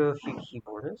gone through a few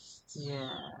keyboardists. yeah,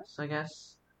 so I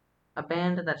guess a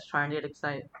band that's trying to get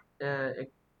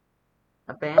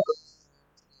a band,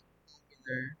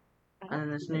 and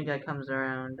then this new guy comes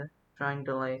around trying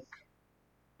to like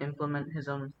implement his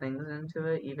own things into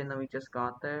it, even though he just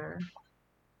got there.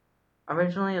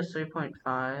 Originally it was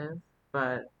 3.5,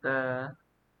 but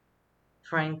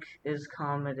Frank is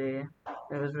comedy.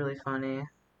 It was really funny.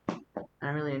 I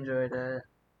really enjoyed it.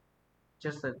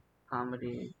 Just the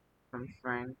comedy from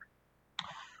Frank.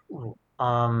 Ooh.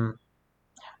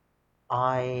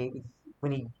 I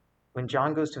when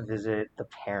John goes to visit the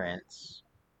parents,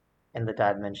 and the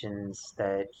dad mentions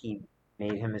that he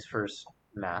made him his first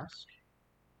mask.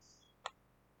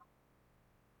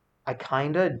 I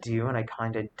kinda do, and I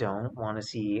kinda don't want to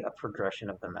see a progression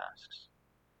of the masks.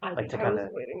 Like to I was kind of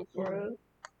waiting for it.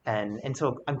 and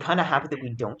so I'm kind of happy that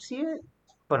we don't see it,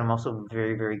 but I'm also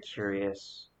very very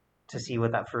curious to see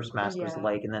what that first mask was Yeah.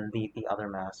 like, and then the other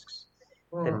masks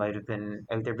that Well, might have been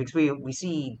out there because we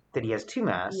see that he has two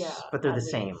masks, Yeah, but they're the at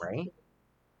same, least. right?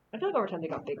 I feel like over time they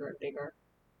got bigger and bigger.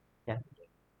 Yeah.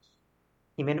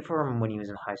 He made it for him when he was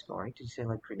in high school, right? Did you say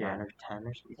like grade Yeah. 9 or 10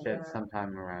 or He something? said Yeah.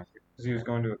 sometime around. Because he was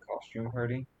going to a costume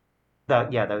party.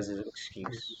 That was his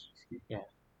excuse. Yeah.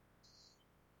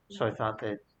 So I thought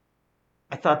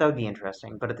that would be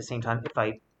interesting, but at the same time,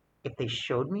 if they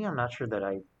showed me, I'm not sure that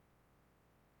I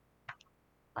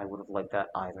would have liked that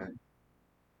either,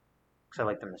 because I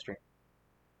like the mystery.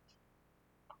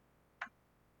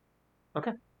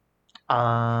 Okay.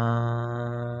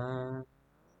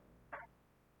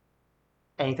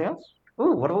 Anything else?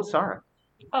 Ooh, what about Sarah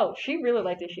Oh, she really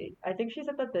liked it. I think she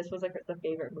said that this was like the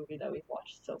favorite movie that we've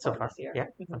watched so so far far? this year. Yeah.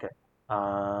 Okay.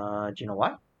 Do you know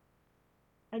why?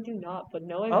 I do not, but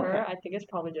knowing Okay. her, I think it's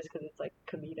probably just because it's like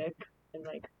comedic and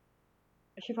like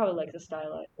she probably likes the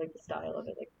style, like the style of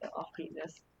it, like the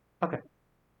offbeatness. Okay.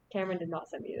 Cameron did not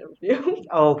send me the review.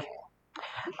 Okay.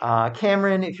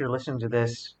 Cameron, if you're listening to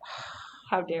this,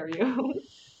 How dare you?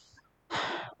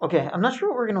 okay, I'm not sure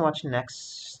what we're gonna watch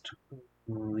next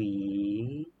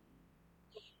week.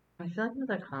 I feel like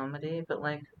another comedy, but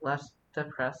like less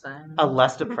depressing. A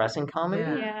less depressing comedy,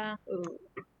 Yeah. Yeah. Ooh.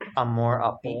 a more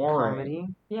upbeat Boring. comedy.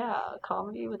 Yeah,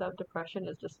 comedy without depression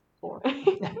is just boring.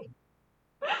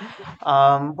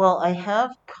 Well, I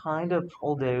have kind of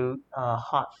pulled out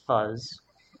Hot Fuzz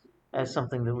as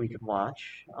something that we could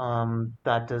watch.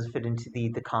 That does fit into the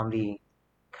comedy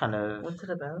kind of What's it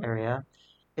about? area.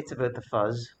 It's about the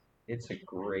fuzz. It's a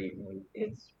great movie.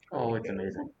 It's Oh, it's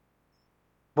amazing.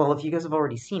 Well, if you guys have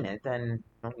already seen it, then you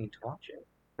don't need to watch it.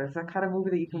 That's that kind of movie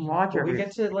that you can watch But we every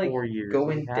get to like 4 years. go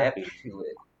and in be depth happy. to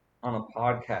it on a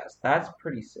podcast. That's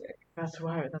pretty sick. That's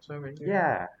why we're here.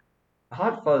 Yeah.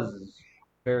 Hot Fuzz is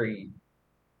very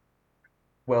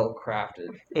well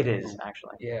crafted. It is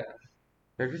actually. Yeah.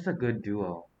 They're just a good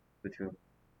duo, the two.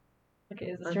 okay.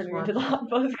 Is this Let's turning watch into the it. Hot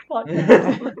Buzz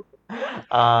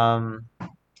podcast?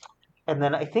 And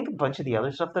then I think a bunch of the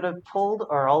other stuff that I've pulled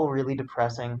are all really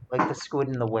depressing, like the Squid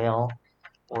and the Whale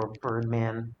or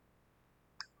Birdman.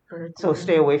 So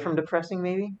stay away from depressing,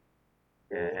 maybe.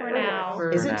 Yeah. For now.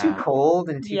 Is it too cold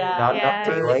and too Yeah, not yeah. enough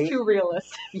It's daylight? too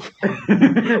realistic.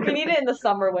 We need it in the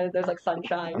summer when there's like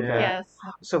sunshine. Okay. Yes.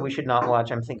 So we should not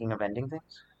watch I'm Thinking of Ending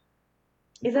Things?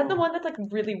 Is that the one that's like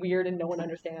really weird and no one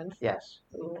understands? Yes.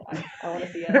 Ooh, I want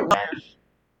to see it.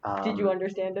 Did you Um,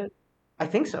 understand it? I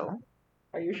think so.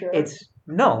 Are you sure? It's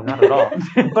No, not at all.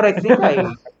 But I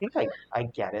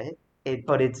get it.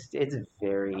 But it's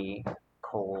very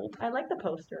cold. I like the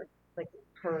poster, like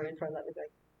her in front of that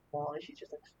like wall, and she's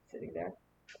just like sitting there.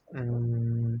 I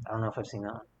don't know if I've seen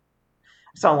that one.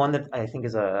 I saw one that I think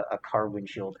is a car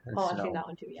windshield in Oh, I've snow. seen that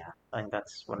one too. Yeah, I think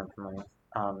that's what I'm familiar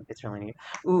with. It's really neat.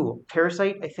 Ooh,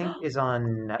 Parasite, I think, is on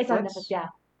Netflix. it's on Netflix. Yeah,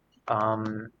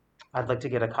 I'd like to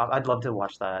get a copy. I'd love to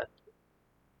watch that.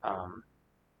 Um,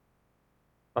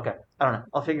 okay, I don't know.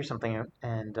 I'll figure something out.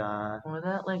 And Or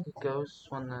that like ghost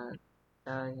one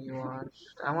that you watched.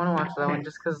 I want to watch that one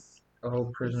just because.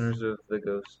 Oh, Prisoners of the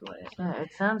Ghostland. Yeah,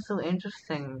 it sounds so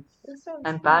interesting It sounds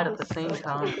and bad at cool. the same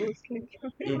time.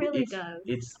 It really does.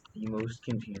 It's the most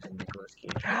confusing Nicolas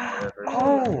Cage film I've ever seen.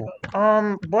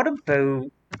 oh, what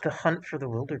about The Hunt for the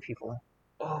Wilder People?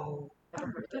 Oh, I don't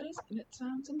know what that is, and it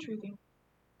sounds intriguing.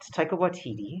 It's Taika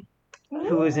Waititi,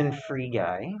 who was in Free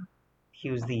Guy. He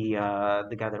was the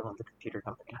guy that owned the computer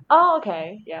company. Oh,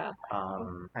 okay. Yeah.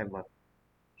 I love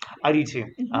I do too.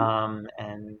 Mhm.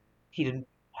 And he did.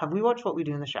 Have we watched What We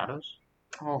Do in the Shadows?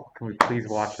 Oh, can we please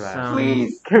watch that? Sounds-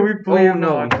 Please. Can we please Oh, no,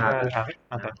 we watch haven't. We that? haven't.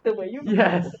 Okay, The way you.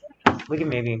 Yes. we can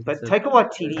maybe. But So- Taika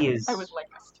Waititi I would like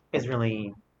this. is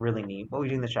really really neat. What We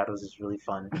Do in the Shadows is really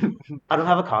fun. I don't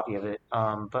have a copy of it,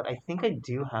 but I think I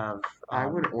do have. I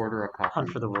would order a Hunt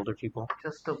copy for the Wilder People.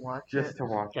 Just to watch just it. to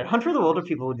watch Yeah, it. Hunt for the Wilder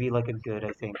People would be like a good,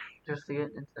 I think, Just to get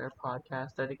into their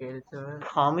podcast dedicated to it.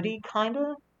 comedy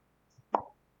kinda.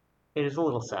 It is a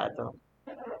little sad though.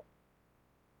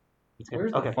 It's good.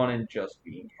 Where's Okay. the fun in just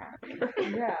being happy?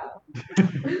 Yeah.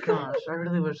 Gosh, I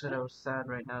really wish that I was sad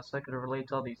right now so I could relate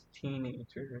to all these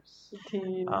teenagers.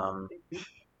 Teens.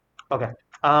 Okay.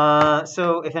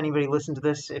 So if anybody listened to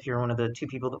this, if you're one of the 2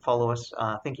 people that follow us,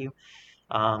 thank you.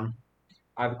 I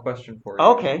have a question for you.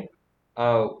 Okay.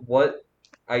 What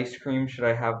ice cream should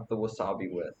I have the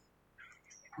wasabi with?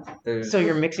 So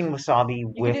you're mixing wasabi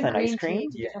You with can do an ice green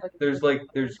cream? tea, you Yeah, just have, like,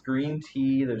 there's green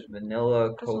tea, there's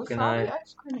vanilla, Does coconut. wasabi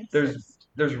ice cream There's exist?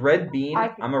 there's red bean.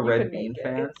 I- I'm a you red could bean make it.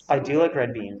 fan. I do like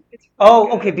red bean. It's Oh,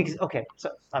 really okay, good. because okay,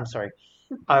 so I'm sorry.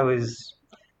 I was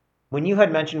when you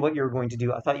had mentioned what you were going to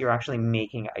do, I thought you were actually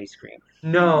making ice cream.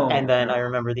 No. And then I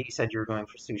remember that you said you were going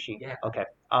for sushi. Yeah. Okay.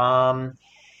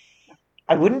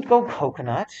 I wouldn't go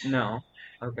coconut. No.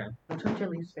 Okay. Which one's your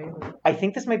least favorite? I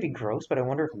think this might be gross, but I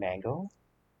wonder if mango.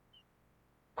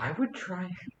 I would try.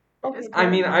 okay, I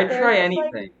mean, I'd there's try this, like,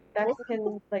 anything.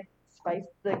 Mexican like spice,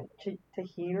 like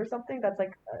tahini or something. That's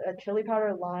like a chili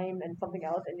powder, lime, and something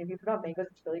else. And if you put on mangoes,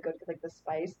 it's really good because like the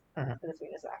spice Mhm. and the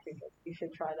sweetness are actually good. You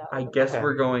should try that. I one. guess Okay.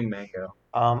 we're going mango.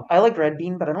 I like red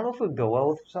bean, but I don't know if it would go well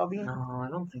with wasabi. No, I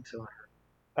don't think so.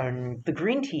 And the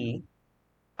green tea,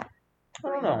 I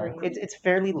don't know. Green. It's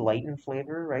fairly light in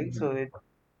flavor, right? So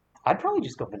I'd probably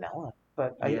just go vanilla.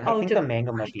 But Yeah. I think the just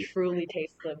mango might be. truly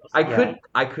taste the I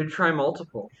wasabi. could try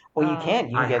multiple. Well, you can.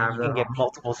 You I can get have you can that get option.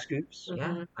 multiple scoops.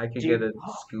 Yeah, I could Do you- get a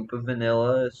scoop of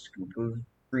vanilla, a scoop of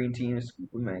green tea, and a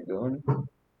scoop of mango. And,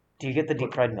 Do you get the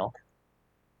deep fried milk?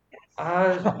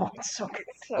 Oh, it's so good.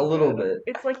 It's so a little good.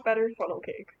 bit. It's like better funnel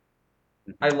cake.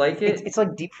 I like it. It's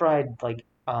like deep fried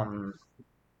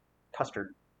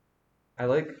custard. I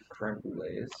like creme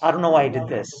brulees. I don't know why I did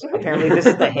this. Apparently, this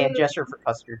is the hand gesture for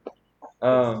custard. It's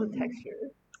Um, the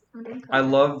texture. I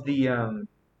love the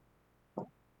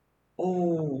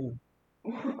Oh,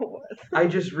 I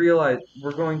just realized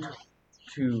we're going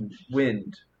to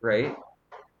Wind, right?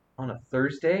 On a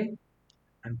Thursday.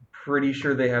 I'm pretty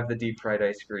sure they have the deep fried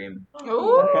ice cream.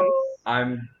 Ooh.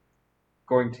 I'm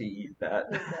going to eat that.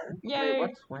 Yay. Wait,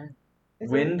 what's when?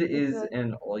 Wind is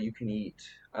an all-you-can-eat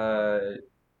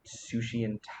sushi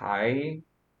and Thai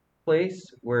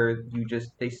place where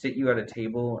they sit you at a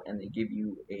table and they give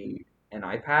you an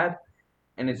iPad,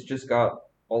 and it's just got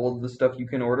all of the stuff you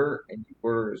can order, and you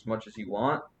order as much as you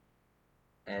want,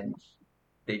 and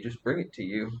they just bring it to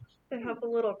you. They have a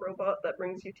little robot that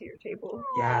brings you to your table.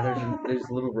 Yeah, there's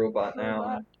a little robot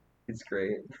now. It's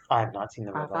great. I have not seen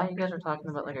the I robot. thought you guys were talking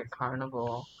about like a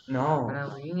carnival. When No, I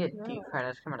was eating it deep fried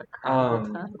ice cream at a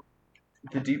carnival time.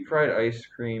 the deep fried ice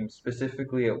cream,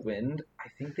 specifically at Wind, I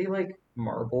think they like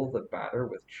marble the batter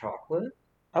with chocolate,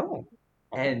 Oh,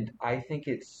 and I think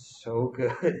it's so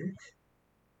good.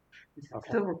 okay.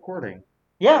 Still recording.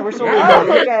 Yeah, we're still Yeah.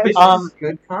 recording. okay. This Um, is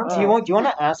good content. Do you want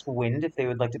to ask Wind if they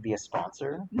would like to be a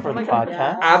sponsor for Oh the my God, podcast?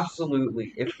 yeah.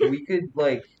 Absolutely. If we could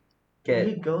get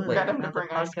You go and like have the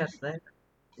podcast there.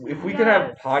 if we could have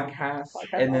Yes. podcasts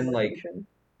Podcast and then like obligation.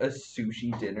 a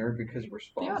sushi dinner because we're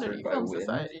The Oddity sponsored by Film Wind,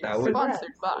 Society that is would sponsored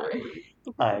by. great.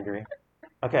 I agree.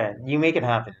 Okay, you make it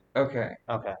happen. Okay.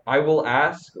 Okay. I will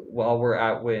ask while we're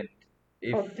at Wind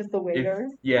if Oh, just the waiter.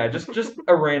 yeah, just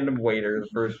a random waiter, the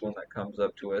first one that comes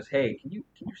up to us, hey, can you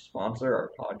sponsor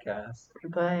our podcast?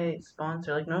 By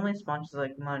sponsor, like normally sponsors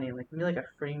like money, like maybe like a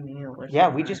free meal or something. Yeah,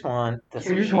 we just want the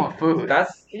You just sushi. want food.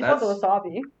 That's You just want the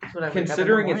wasabi. That's what I wake up in the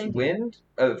considering it's morning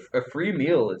to wind, a free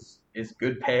meal is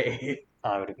good pay.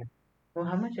 I would agree. Well,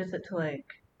 how much is it to like?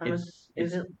 It's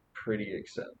Is it? pretty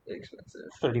expensive.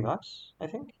 $30, I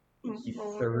think.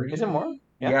 30? Is it more?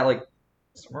 Yeah, like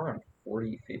somewhere around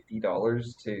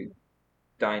 $40-$50 to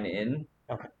dine in.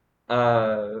 Okay.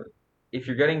 If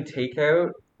you're getting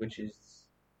takeout, which is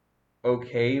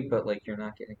okay, but like you're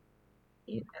not getting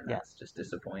meat, and that's just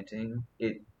disappointing.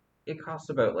 It costs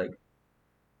about like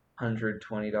 $120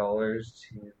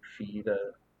 to feed a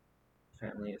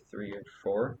family of 3 or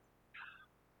 4.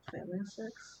 Family of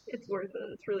 6. It's worth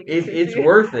it. It's really good. It's sushi.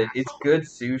 worth it. It's good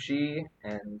sushi,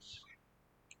 and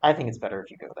I think it's better if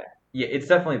you go there. yeah, it's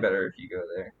definitely better if you go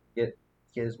there.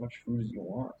 Get as much food as you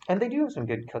want. And they do have some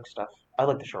good cooked stuff. I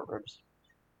like the short ribs.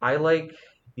 I like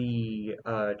the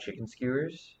chicken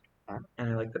skewers, Huh? and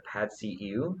I like the pad see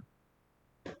ew.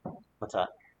 What's that?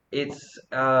 It's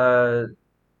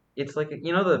like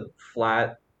the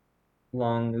flat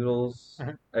long noodles.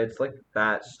 Mhm. It's like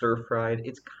that stir fried.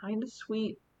 It's kind of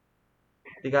sweet.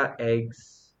 They got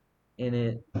eggs in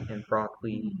it and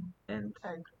broccoli and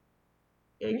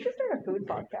You egg. should start a food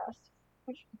podcast.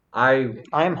 I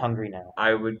am hungry now.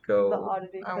 I would The go.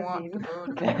 oddity I want cuisine.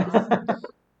 food.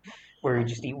 Where we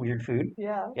just eat weird food.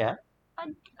 Yeah.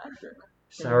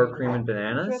 Sour cream and Try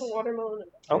bananas. the watermelon.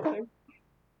 Okay.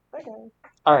 Okay.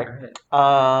 All right.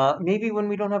 Alright. Maybe when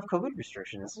we don't have COVID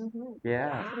restrictions. Mm-hmm.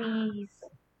 Yeah. Please.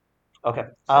 Okay.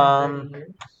 30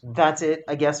 years. That's it,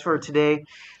 I guess, for today.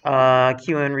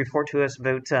 QN, report to us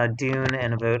about Dune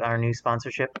and about our new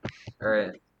sponsorship.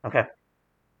 Alright. Okay.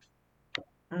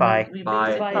 Bye. We Bye.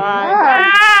 basically-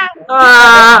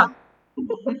 Ah!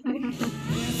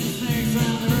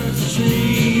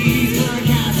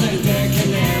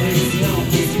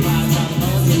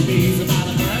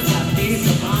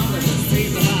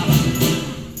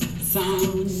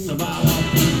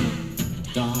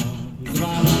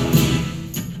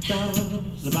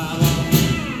 Dogs about